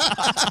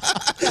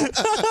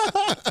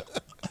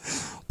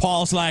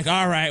 Paul's like,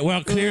 all right,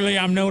 well, clearly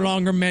I'm no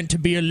longer meant to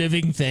be a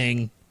living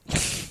thing.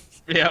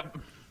 Yep.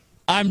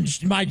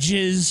 My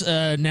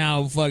jizz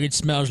now fucking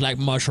smells like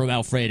mushroom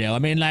Alfredo. I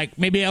mean, like,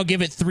 maybe I'll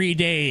give it 3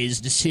 days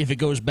to see if it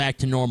goes back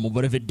to normal,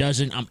 but if it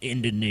doesn't, I'm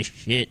ending this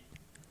shit.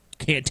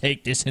 Can't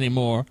take this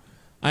anymore.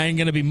 I ain't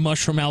gonna be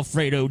mushroom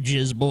Alfredo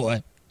jizz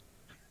boy.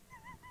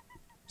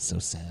 So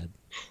sad.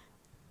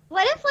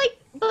 What if,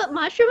 but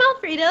mushroom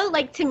Alfredo,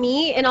 to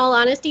me, in all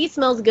honesty,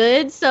 smells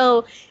good.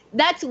 So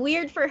that's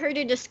weird for her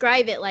to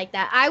describe it like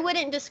that. I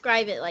wouldn't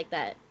describe it like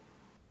that.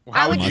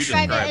 How I would would you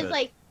describe it describe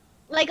as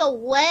like a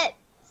wet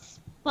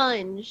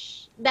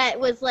sponge that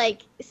was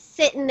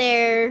sitting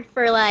there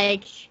for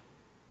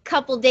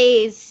couple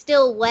days,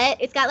 still wet.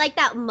 It's got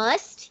that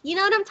must. You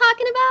know what I'm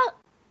talking about?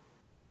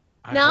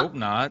 I No? hope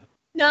not.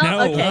 No.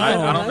 Okay. I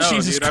don't know.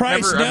 Jesus dude.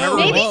 Christ, I've never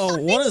Maybe Whoa,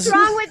 what is something's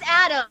wrong with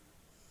Adam.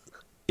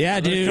 Yeah,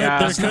 dude, Yeah,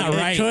 that's not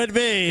right. It could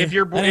be. If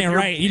your That ain't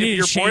right. You if need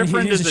your to change. He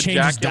boyfriend needs is to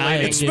change his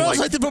diet. ejaculating, It smells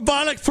like the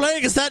bubonic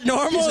plague. Is that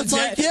normal? It's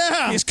like,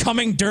 yeah. He's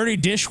coming dirty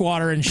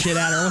dishwater and shit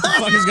at her. What the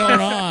fuck is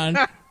going on?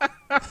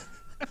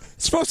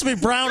 It's supposed to be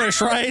brownish,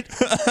 right?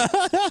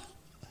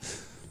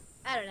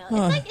 I don't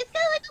know. It's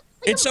got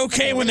It's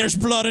okay when there's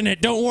blood in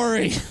it. Don't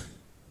worry.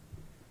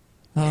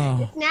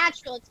 Oh. It's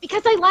natural. It's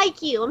because I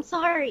like you. I'm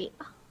sorry.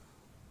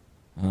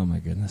 Oh my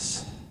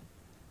goodness.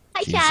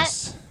 Hi,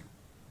 Jesus.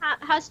 Chat.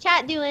 How's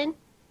Chat doing?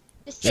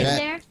 Just sitting Chat.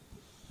 there?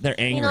 They're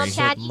angry. You know,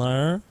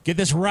 Chatty. Get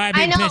this Rybi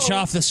I know. bitch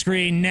off the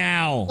screen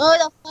now. What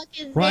the fuck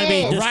is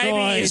Rybi, this?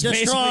 Rybi is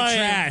basically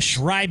trash.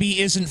 Rybi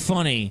isn't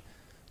funny.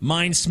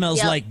 Mine smells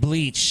Yep. like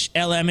bleach.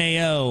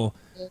 LMAO.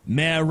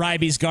 Meh,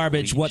 Rybi's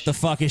garbage. What the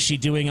fuck is she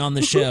doing on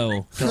the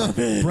show?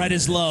 Bread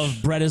is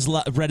love. Bread is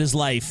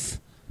life.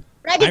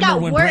 Rybi I remember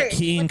got when worse. Brett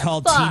Keane What the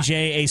called fuck? TJ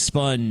a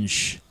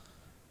sponge.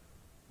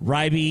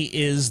 Rybi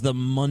is the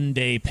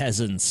Monday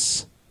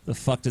peasants. The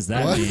fuck does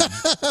that mean?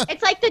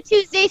 It's like the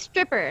Tuesday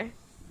stripper.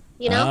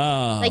 You know?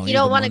 Oh, you you're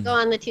don't the want to go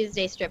on the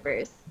Tuesday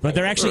strippers. But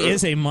there actually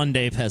is a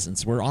Monday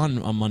peasants. We're on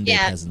a Monday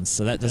Yeah. peasants,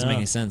 so that doesn't make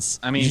any sense.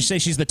 I mean- Did you say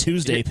she's the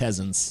Tuesday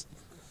peasants?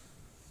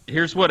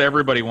 Here's what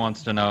everybody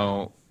wants to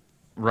know,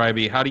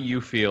 Rybi. How do you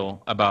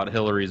feel about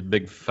Hillary's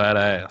big fat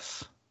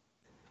ass?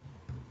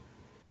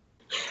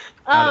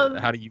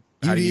 How do you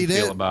eat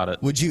feel it? about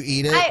it? Would you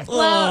eat it?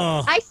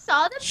 I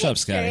saw the Shut up,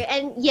 picture, Scotty.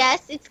 and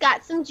yes, it's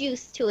got some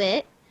juice to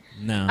it.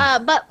 No.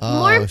 But Oh,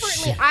 more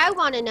importantly, shit. I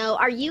want to know: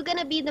 are you going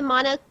to be the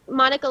Monica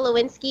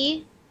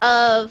Lewinsky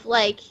of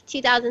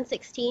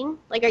 2016?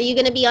 Are you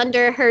going to be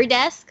under her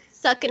desk,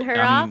 sucking her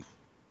I off? mean,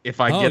 if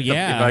I Oh, get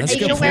yeah, if I that's a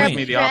get good the give point.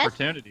 me the Dress?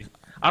 opportunity.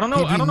 I don't know.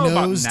 He'd I don't know be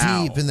about nose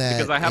now deep in that.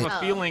 because I have Oh. a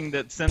feeling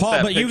that since Paul,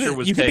 that but you picture could-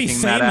 was you could be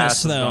taken, that famous,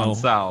 ass has gone though.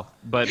 south.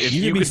 But if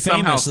You you could be could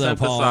somehow famous, though,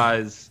 Paul.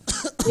 synthesize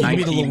You could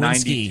be the Lewinsky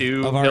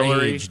 1992 of our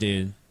Hillary, age,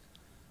 dude.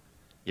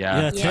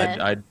 yeah,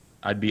 Yeah.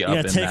 I'd be up Yeah,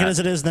 in take that. it as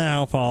it is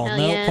now, Paul. Hell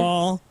No, yeah.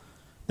 Paul.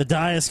 The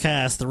die is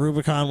cast. The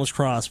Rubicon was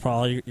crossed,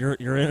 Paul. You're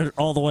in it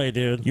all the way,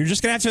 dude. You're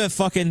just gonna have to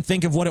fucking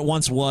think of what it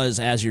once was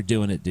as you're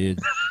doing it, dude.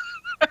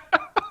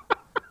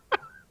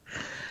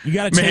 You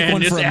gotta take Man,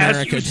 one this for ass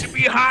America. used to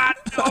be hot.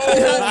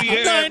 Oh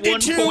yeah, at one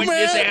 92, point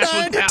this man, ass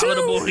was 92.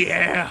 palatable.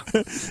 Yeah,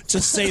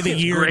 Just say the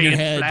it's year in gray your and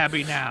head.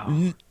 flabby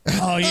now.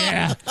 Oh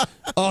yeah.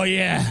 Oh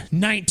yeah.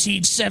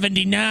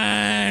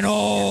 1979.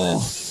 Oh.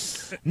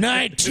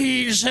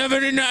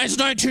 1979. It's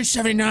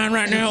 1979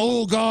 right now.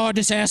 Oh God,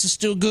 this ass is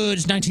still good.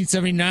 It's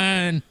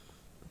 1979.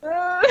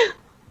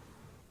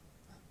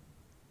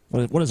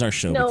 What does our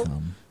show No.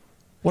 become?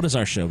 What does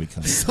our show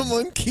become?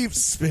 Someone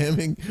keeps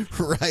spamming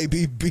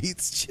Rybi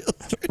beats children.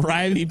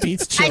 Rybi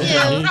beats I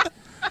children.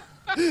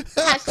 do.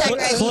 Hashtag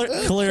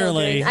Rybi.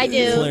 Clearly. I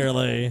do.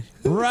 Clearly.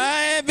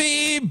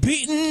 Rybi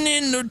beating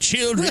in the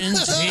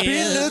children's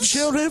heads.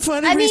 Children for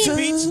I mean,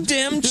 Beats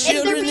them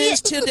children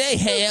is till they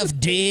have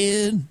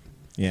dead.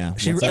 Yeah.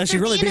 She what's up? If she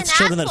they're really being beats an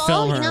children that asshole,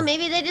 film her. You know,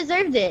 maybe they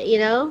deserved it. You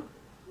know.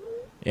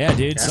 Yeah,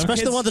 dude. some Especially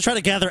the kids- ones that try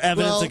to gather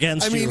evidence Well,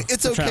 against I mean, you.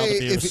 it's for child okay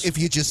abuse. if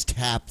you just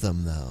tap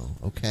them, though.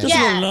 Okay. Just a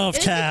Yeah, little love it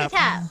was tap. just a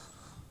tap.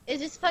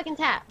 It's just fucking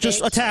tap.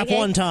 Just bitch, a tap okay?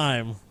 one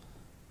time.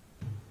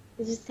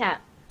 It's just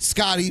tap.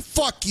 Scotty,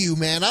 fuck you,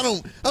 man. I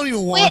don't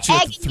even want Quit you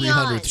at the egging me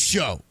on. 300th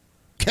show.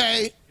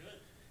 Okay.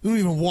 We don't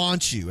even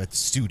want you at the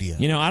studio.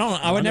 You know,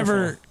 I would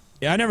never.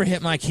 Yeah, I never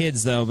hit my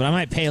kids though, but I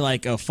might pay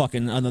like a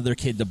fucking another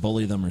kid to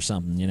bully them or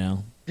something. You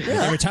know.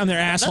 Every time they're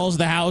assholes at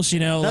the house, you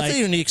know. That's like, a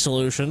unique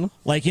solution.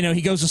 Like, you know,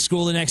 he goes to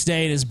school the next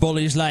day and his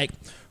bully's like,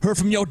 heard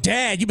from your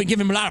dad, you've been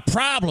giving him a lot of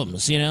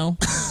problems, you know?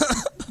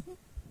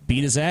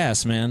 Beat his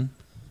ass, man.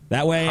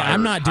 That way,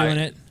 I'm not doing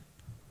it.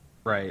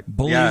 Right.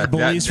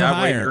 Bullies for that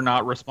hire. way you're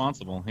not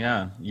responsible.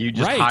 Yeah. You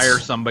just Right. hire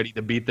somebody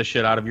to beat the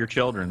shit out of your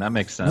children. That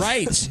makes sense.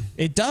 Right.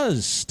 It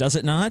does. Does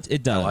it not?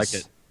 It does. I like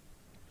it.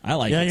 I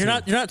like it. Yeah,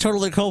 too. you're not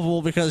totally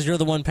culpable because you're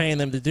the one paying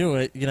them to do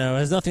it. You know, it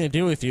has nothing to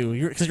do with you.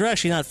 Because you're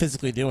actually not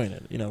physically doing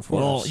it. You know, for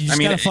Well, us. you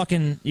just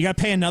gotta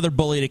pay another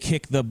bully to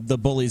kick the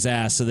bully's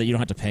ass so that you don't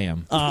have to pay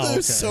him. Oh,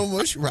 There's so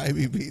much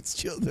Rybi beats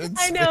children.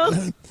 I know.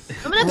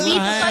 I'm gonna beat the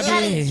fuck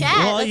out of the chat.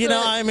 Well, That's you know,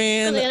 what- I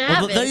mean, what's gonna well,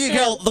 happen. there you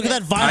go. Look at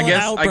that violent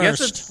outburst. I guess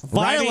it's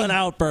violent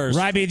outburst.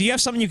 Rybi, do you have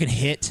something you can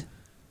hit?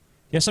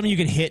 You have something you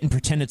can hit and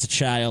pretend it's a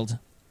child?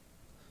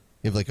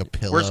 You have like a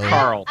pillow. Where's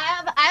Carl? I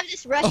have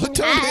this Russian Don't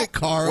hat. hit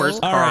Carl. Where's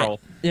All right. Carl?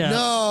 Yeah.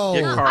 No.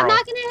 Get No, Carl. I'm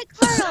not gonna hit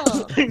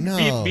Carl.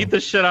 No. Beat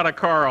the shit out of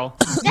Carl.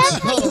 That's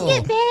how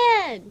you get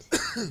banned.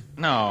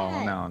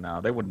 No.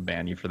 They wouldn't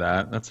ban you for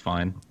that. That's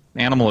fine.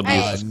 Animal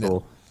abuse is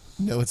cool.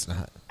 No, it's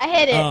not. I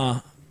hit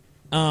it.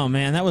 Oh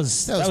man, that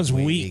was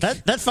weak.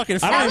 That fucking.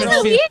 I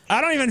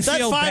don't even that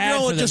feel bad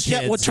 5-year-old for would them just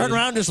kids, would turn dude.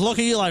 around and just look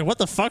at you like, what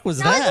the fuck was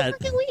That that? was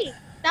fucking weak.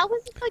 That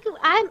was fucking.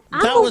 I'm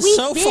That a was weak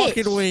so bitch.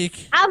 fucking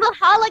weak. I'm a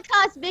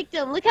Holocaust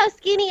victim. Look how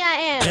skinny I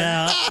am.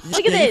 Yeah.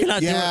 Look at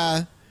this.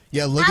 Yeah.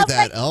 Yeah, look at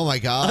that. Oh my I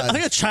god.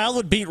 think a child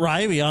would beat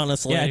Rybi,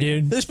 honestly. Yeah,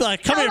 dude. They'd just be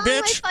like, come here, How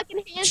long bitch. my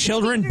fucking hands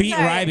Children and beat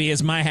fingers are? Rybi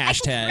is my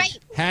hashtag.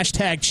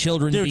 Hashtag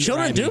children Dude, beat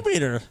children Rybi. do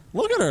beat her.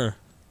 Look at her.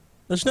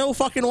 There's no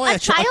fucking way. A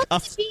child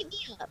can beat me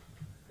up.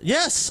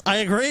 Yes, I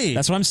agree.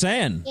 That's what I'm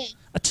saying. Yeah.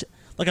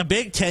 Like a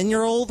big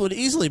 10-year-old would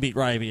easily beat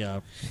Rybi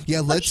up. Yeah,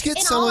 let's get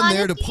In someone all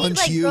there to honesty, punch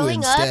like, you growing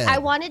instead. up, I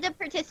wanted to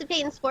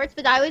participate in sports,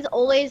 but I was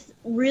always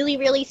really,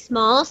 really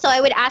small. So I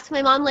would ask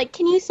my mom, like,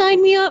 can you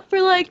sign me up for,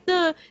 like,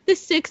 the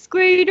 6th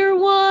grader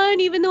one,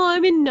 even though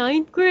I'm in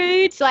 9th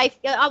grade? So I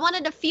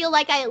wanted to feel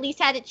like I at least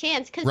had a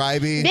chance. Because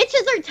Rybi.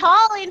 bitches are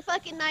tall in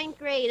fucking 9th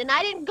grade. And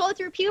I didn't go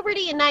through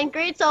puberty in 9th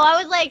grade. So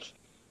I was like,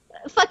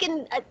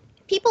 fucking...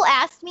 people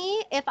asked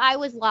me if I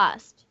was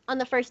lost on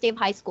the first day of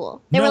high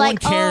school. They No were one like,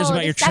 cares oh,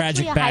 about your this is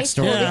actually tragic a high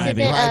school. backstory, This Rybi.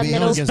 isn't a Rybi, middle no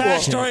school. one gives a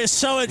Backstory is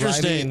so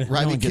interesting. No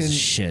one Rybi, gives a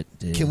shit,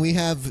 dude. can we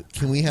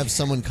have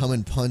someone come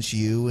and punch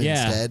you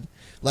Yeah. instead?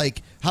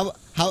 Like how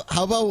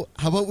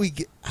about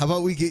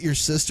we get your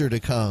sister to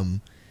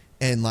come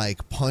and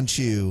like punch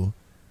you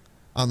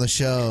on the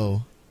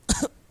show?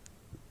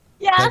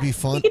 Yeah, That'd be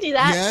fun. you could do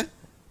that. Yeah.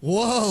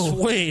 Whoa.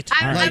 Sweet.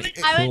 I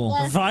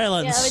would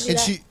Violence. Yeah, I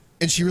would do that.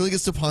 And she really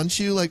gets to punch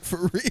you like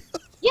for real?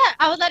 Yeah,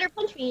 I would let her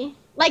punch me.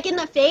 Like in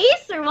the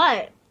face or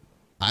what?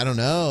 I don't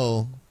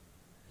know.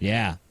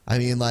 Yeah. I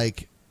mean,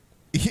 like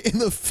in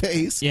the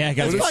face. Yeah, It's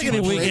guys. probably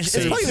gonna be weak. It's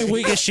probably gonna be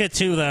weak as shit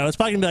too, though. It's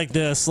probably gonna be like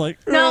this, like.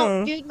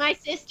 No, dude, my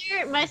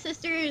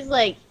sister is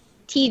like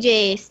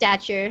TJ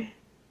stature.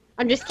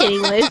 I'm just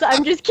kidding, Liz.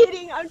 I'm just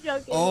kidding. I'm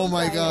joking. Oh I'm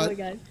my sorry. God. Oh my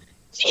god.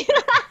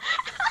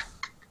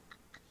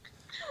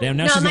 Damn,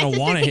 now No, she's my gonna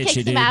sister want to can hit kick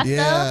you, some dude. ass, though.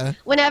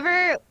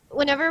 Yeah.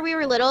 Whenever we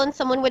were little and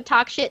someone would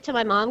talk shit to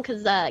my mom,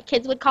 because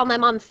kids would call my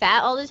mom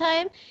fat all the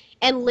time,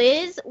 and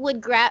Liz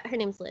would grab, her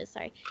name's Liz,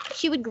 sorry.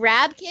 She would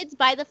grab kids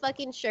by the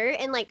fucking shirt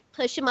and like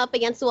push them up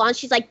against the wall, and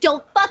she's like,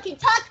 don't fucking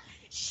talk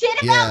shit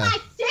about Yeah. my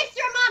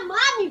sister, my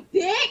mom,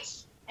 you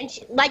bitch! And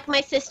she, like,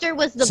 my sister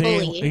was the See,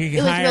 bully. we It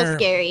can was hire- real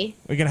scary.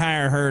 We could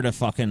hire her to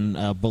fucking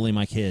bully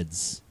my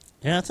kids.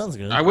 Yeah, that sounds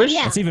good. I wish.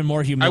 Yeah. That's even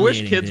more I humiliating.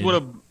 wish kids dude. would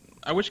have.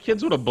 I wish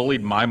kids would have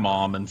bullied my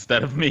mom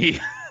instead of me.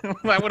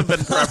 That would have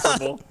been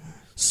preferable.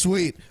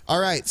 Sweet. All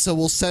right, so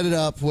we'll set it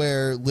up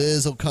where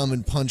Liz will come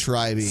and punch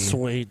Rybi.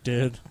 Sweet,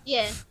 dude.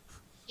 Yeah.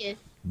 Yeah.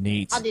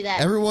 Neat. I'll do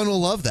that. Everyone will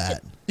love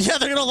that. Yeah,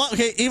 they're gonna love.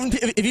 Okay, even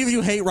if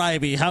you hate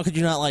Rybi, how could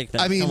you not like that?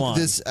 I mean, Come on.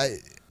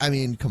 I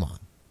mean, come on.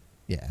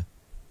 Yeah.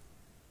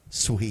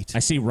 Sweet. I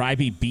see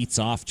Rybi beats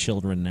off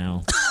children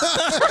now.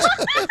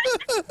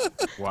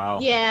 Wow.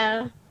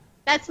 Yeah.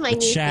 That's my The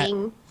new chat-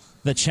 thing.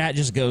 The chat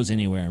just goes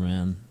anywhere,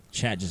 man.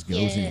 Chat just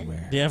goes Yeah.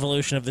 anywhere. The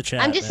evolution of the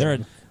chat. I'm just-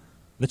 man.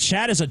 The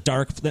chat is a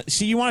dark.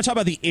 See, you want to talk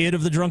about the id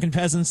of the drunken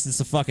peasants? It's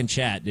the fucking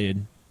chat,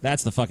 dude.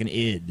 That's the fucking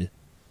id.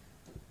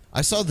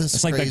 I saw this.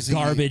 It's like crazy... the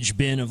garbage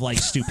bin of like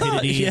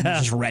stupidity Yeah. and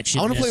just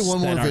wretchedness I wanna play one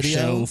more that our video.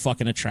 show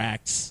fucking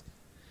attracts.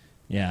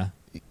 Yeah.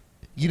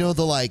 You know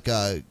the like,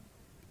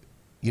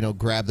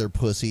 grab their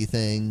pussy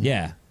thing.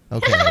 Yeah.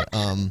 Okay.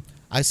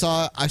 I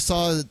saw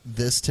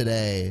this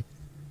today.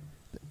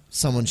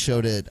 Someone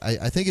showed it.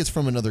 I think it's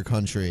from another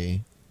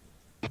country.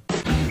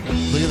 Look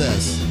at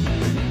this.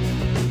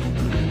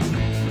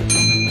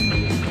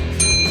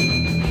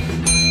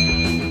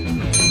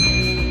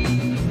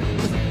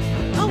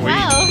 Oh,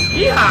 wow.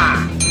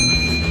 Yeah.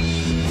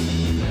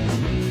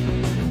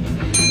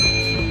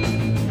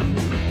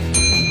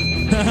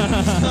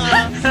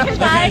 That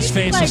guy's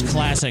face was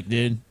classic,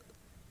 dude.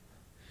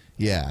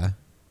 Yeah.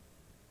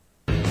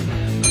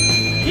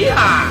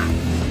 Yeah.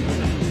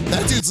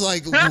 That dude's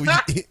like,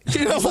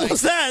 You know, what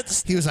was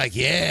that? he was like,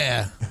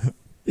 yeah.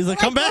 He's like,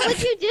 come back. What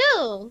would you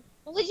do?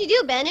 What would you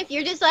do, Ben, if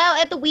you're just out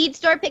at the weed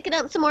store picking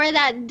up some more of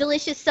that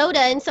delicious soda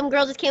and some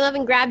girl just came up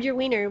and grabbed your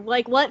wiener?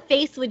 Like, what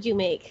face would you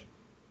make?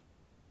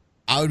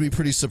 I would be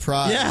pretty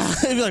surprised. Yeah,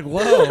 I'd be like,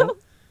 whoa.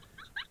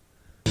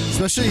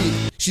 Especially,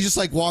 she just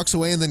like walks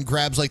away and then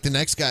grabs like the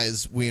next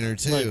guy's wiener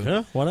too. Like,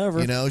 huh, whatever.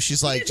 You know,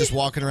 she's like just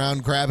walking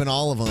around grabbing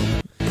all of them.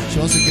 She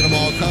wants to get them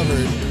all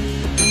covered.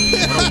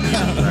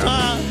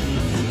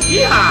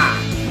 Yeah.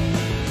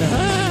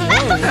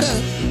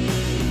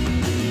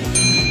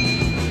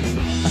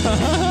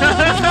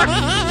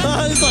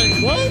 It's like,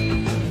 what?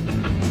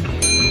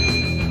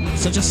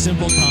 Such a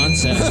simple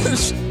concept.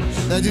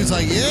 That dude's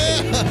like,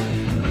 yeah.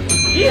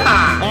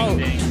 Yeah. Oh,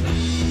 2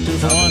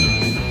 for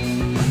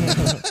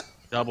 1.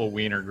 Double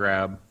wiener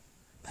grab.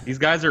 These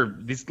guys are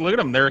look at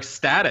them, they're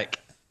ecstatic.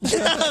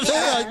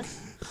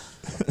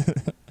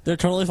 They're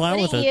totally fine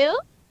with it. You?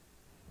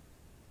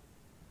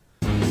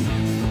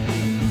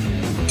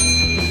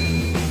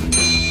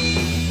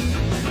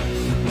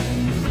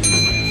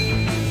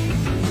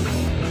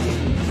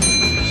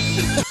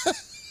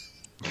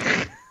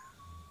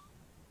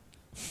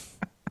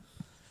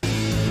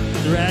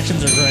 The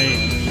reactions are great.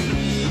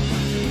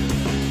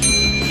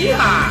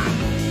 Yeah.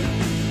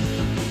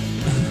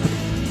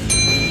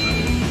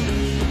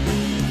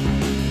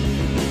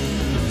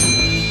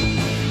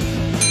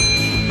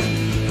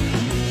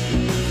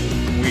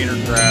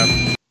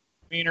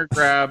 Wiener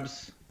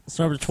grabs. It's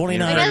number 29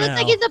 That right looks now.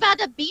 like he's about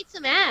to beat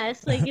some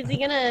ass. Like, is he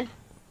gonna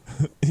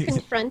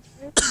confront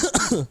her?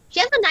 She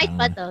has a nice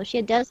butt, though.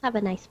 She does have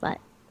a nice butt.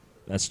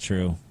 That's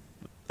true.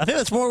 I think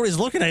that's more what he's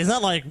looking at. He's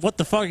not like, what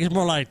the fuck? He's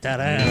more like, that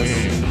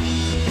ass.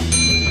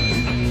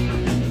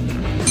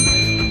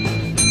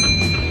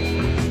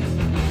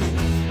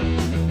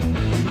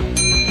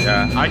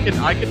 Yeah, I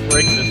could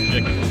break this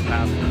chick in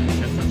half.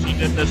 Because if she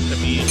did this to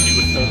me, she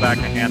would pull back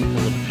a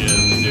handful of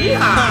jizz, dude.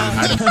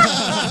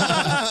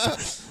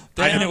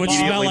 And it would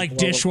smell like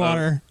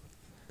dishwater.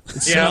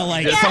 It smell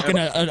like fucking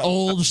an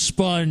old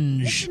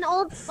sponge. It's an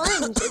old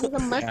sponge. It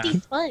was a musty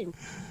sponge.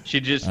 She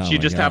just Oh she my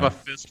just God. have a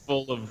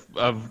fistful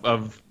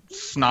of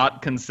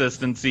snot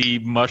consistency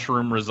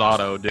mushroom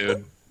risotto,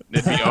 dude.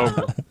 It'd be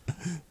over.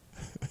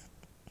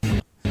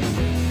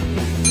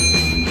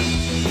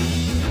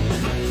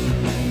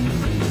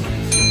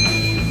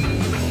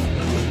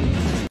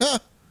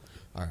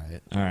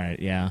 All right,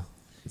 yeah.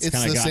 It's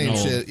kinda the gotten same old.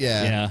 shit,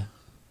 yeah. Yeah.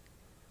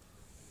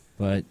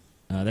 But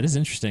that is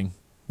interesting.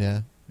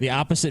 Yeah. The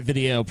opposite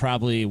video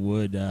probably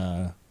would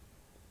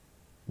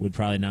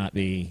probably not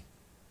be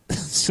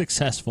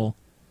successful.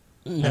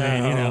 No.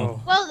 I mean, you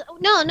know. Well,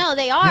 no,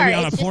 they are. Maybe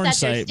on a It's just porn that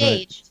they're site, but-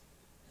 staged.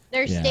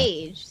 They're Yeah.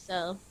 staged,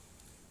 so.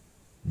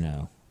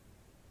 No.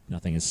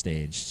 Nothing is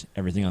staged.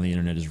 Everything on the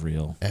internet is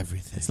real.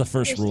 Everything. It's the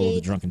first They're rule of the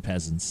staged. Drunken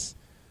Peasants.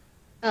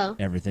 Oh.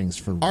 Everything's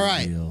for All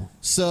right. real.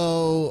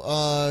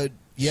 So,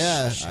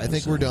 yeah, I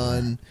think we're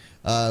done.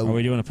 Are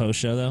we doing a post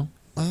show though?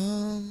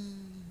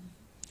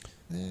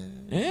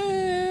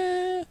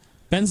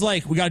 Ben's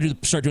like, we gotta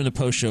start doing the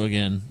post show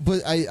again.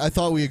 But I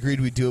thought we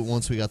agreed we'd do it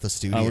once we got the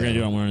studio. Oh, we're gonna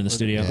do it when we're in the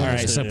studio. Yeah. All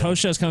right, so post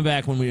show's coming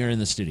back when we are in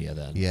the studio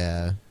then.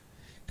 Yeah.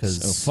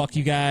 So fuck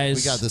you guys.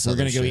 we got this We're other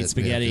gonna go shit. eat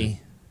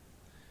spaghetti.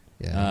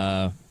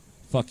 Yeah.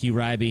 Fuck you,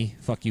 Rybi.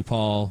 Fuck you,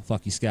 Paul.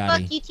 Fuck you,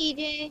 Scotty. Fuck you,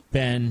 TJ.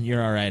 Ben,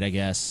 you're all right, I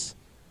guess.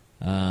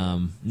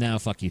 No,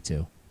 fuck you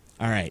too.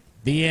 All right,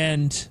 the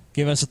end.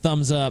 Give us a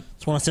thumbs up.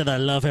 Just want to say that I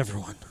love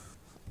everyone.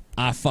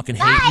 I fucking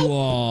hate you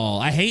all.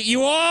 I hate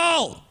you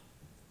all.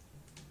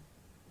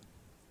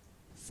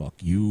 Fuck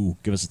you.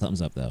 Give us a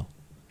thumbs up though.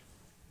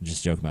 I'm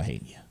just joking about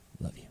hating you.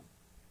 Love you.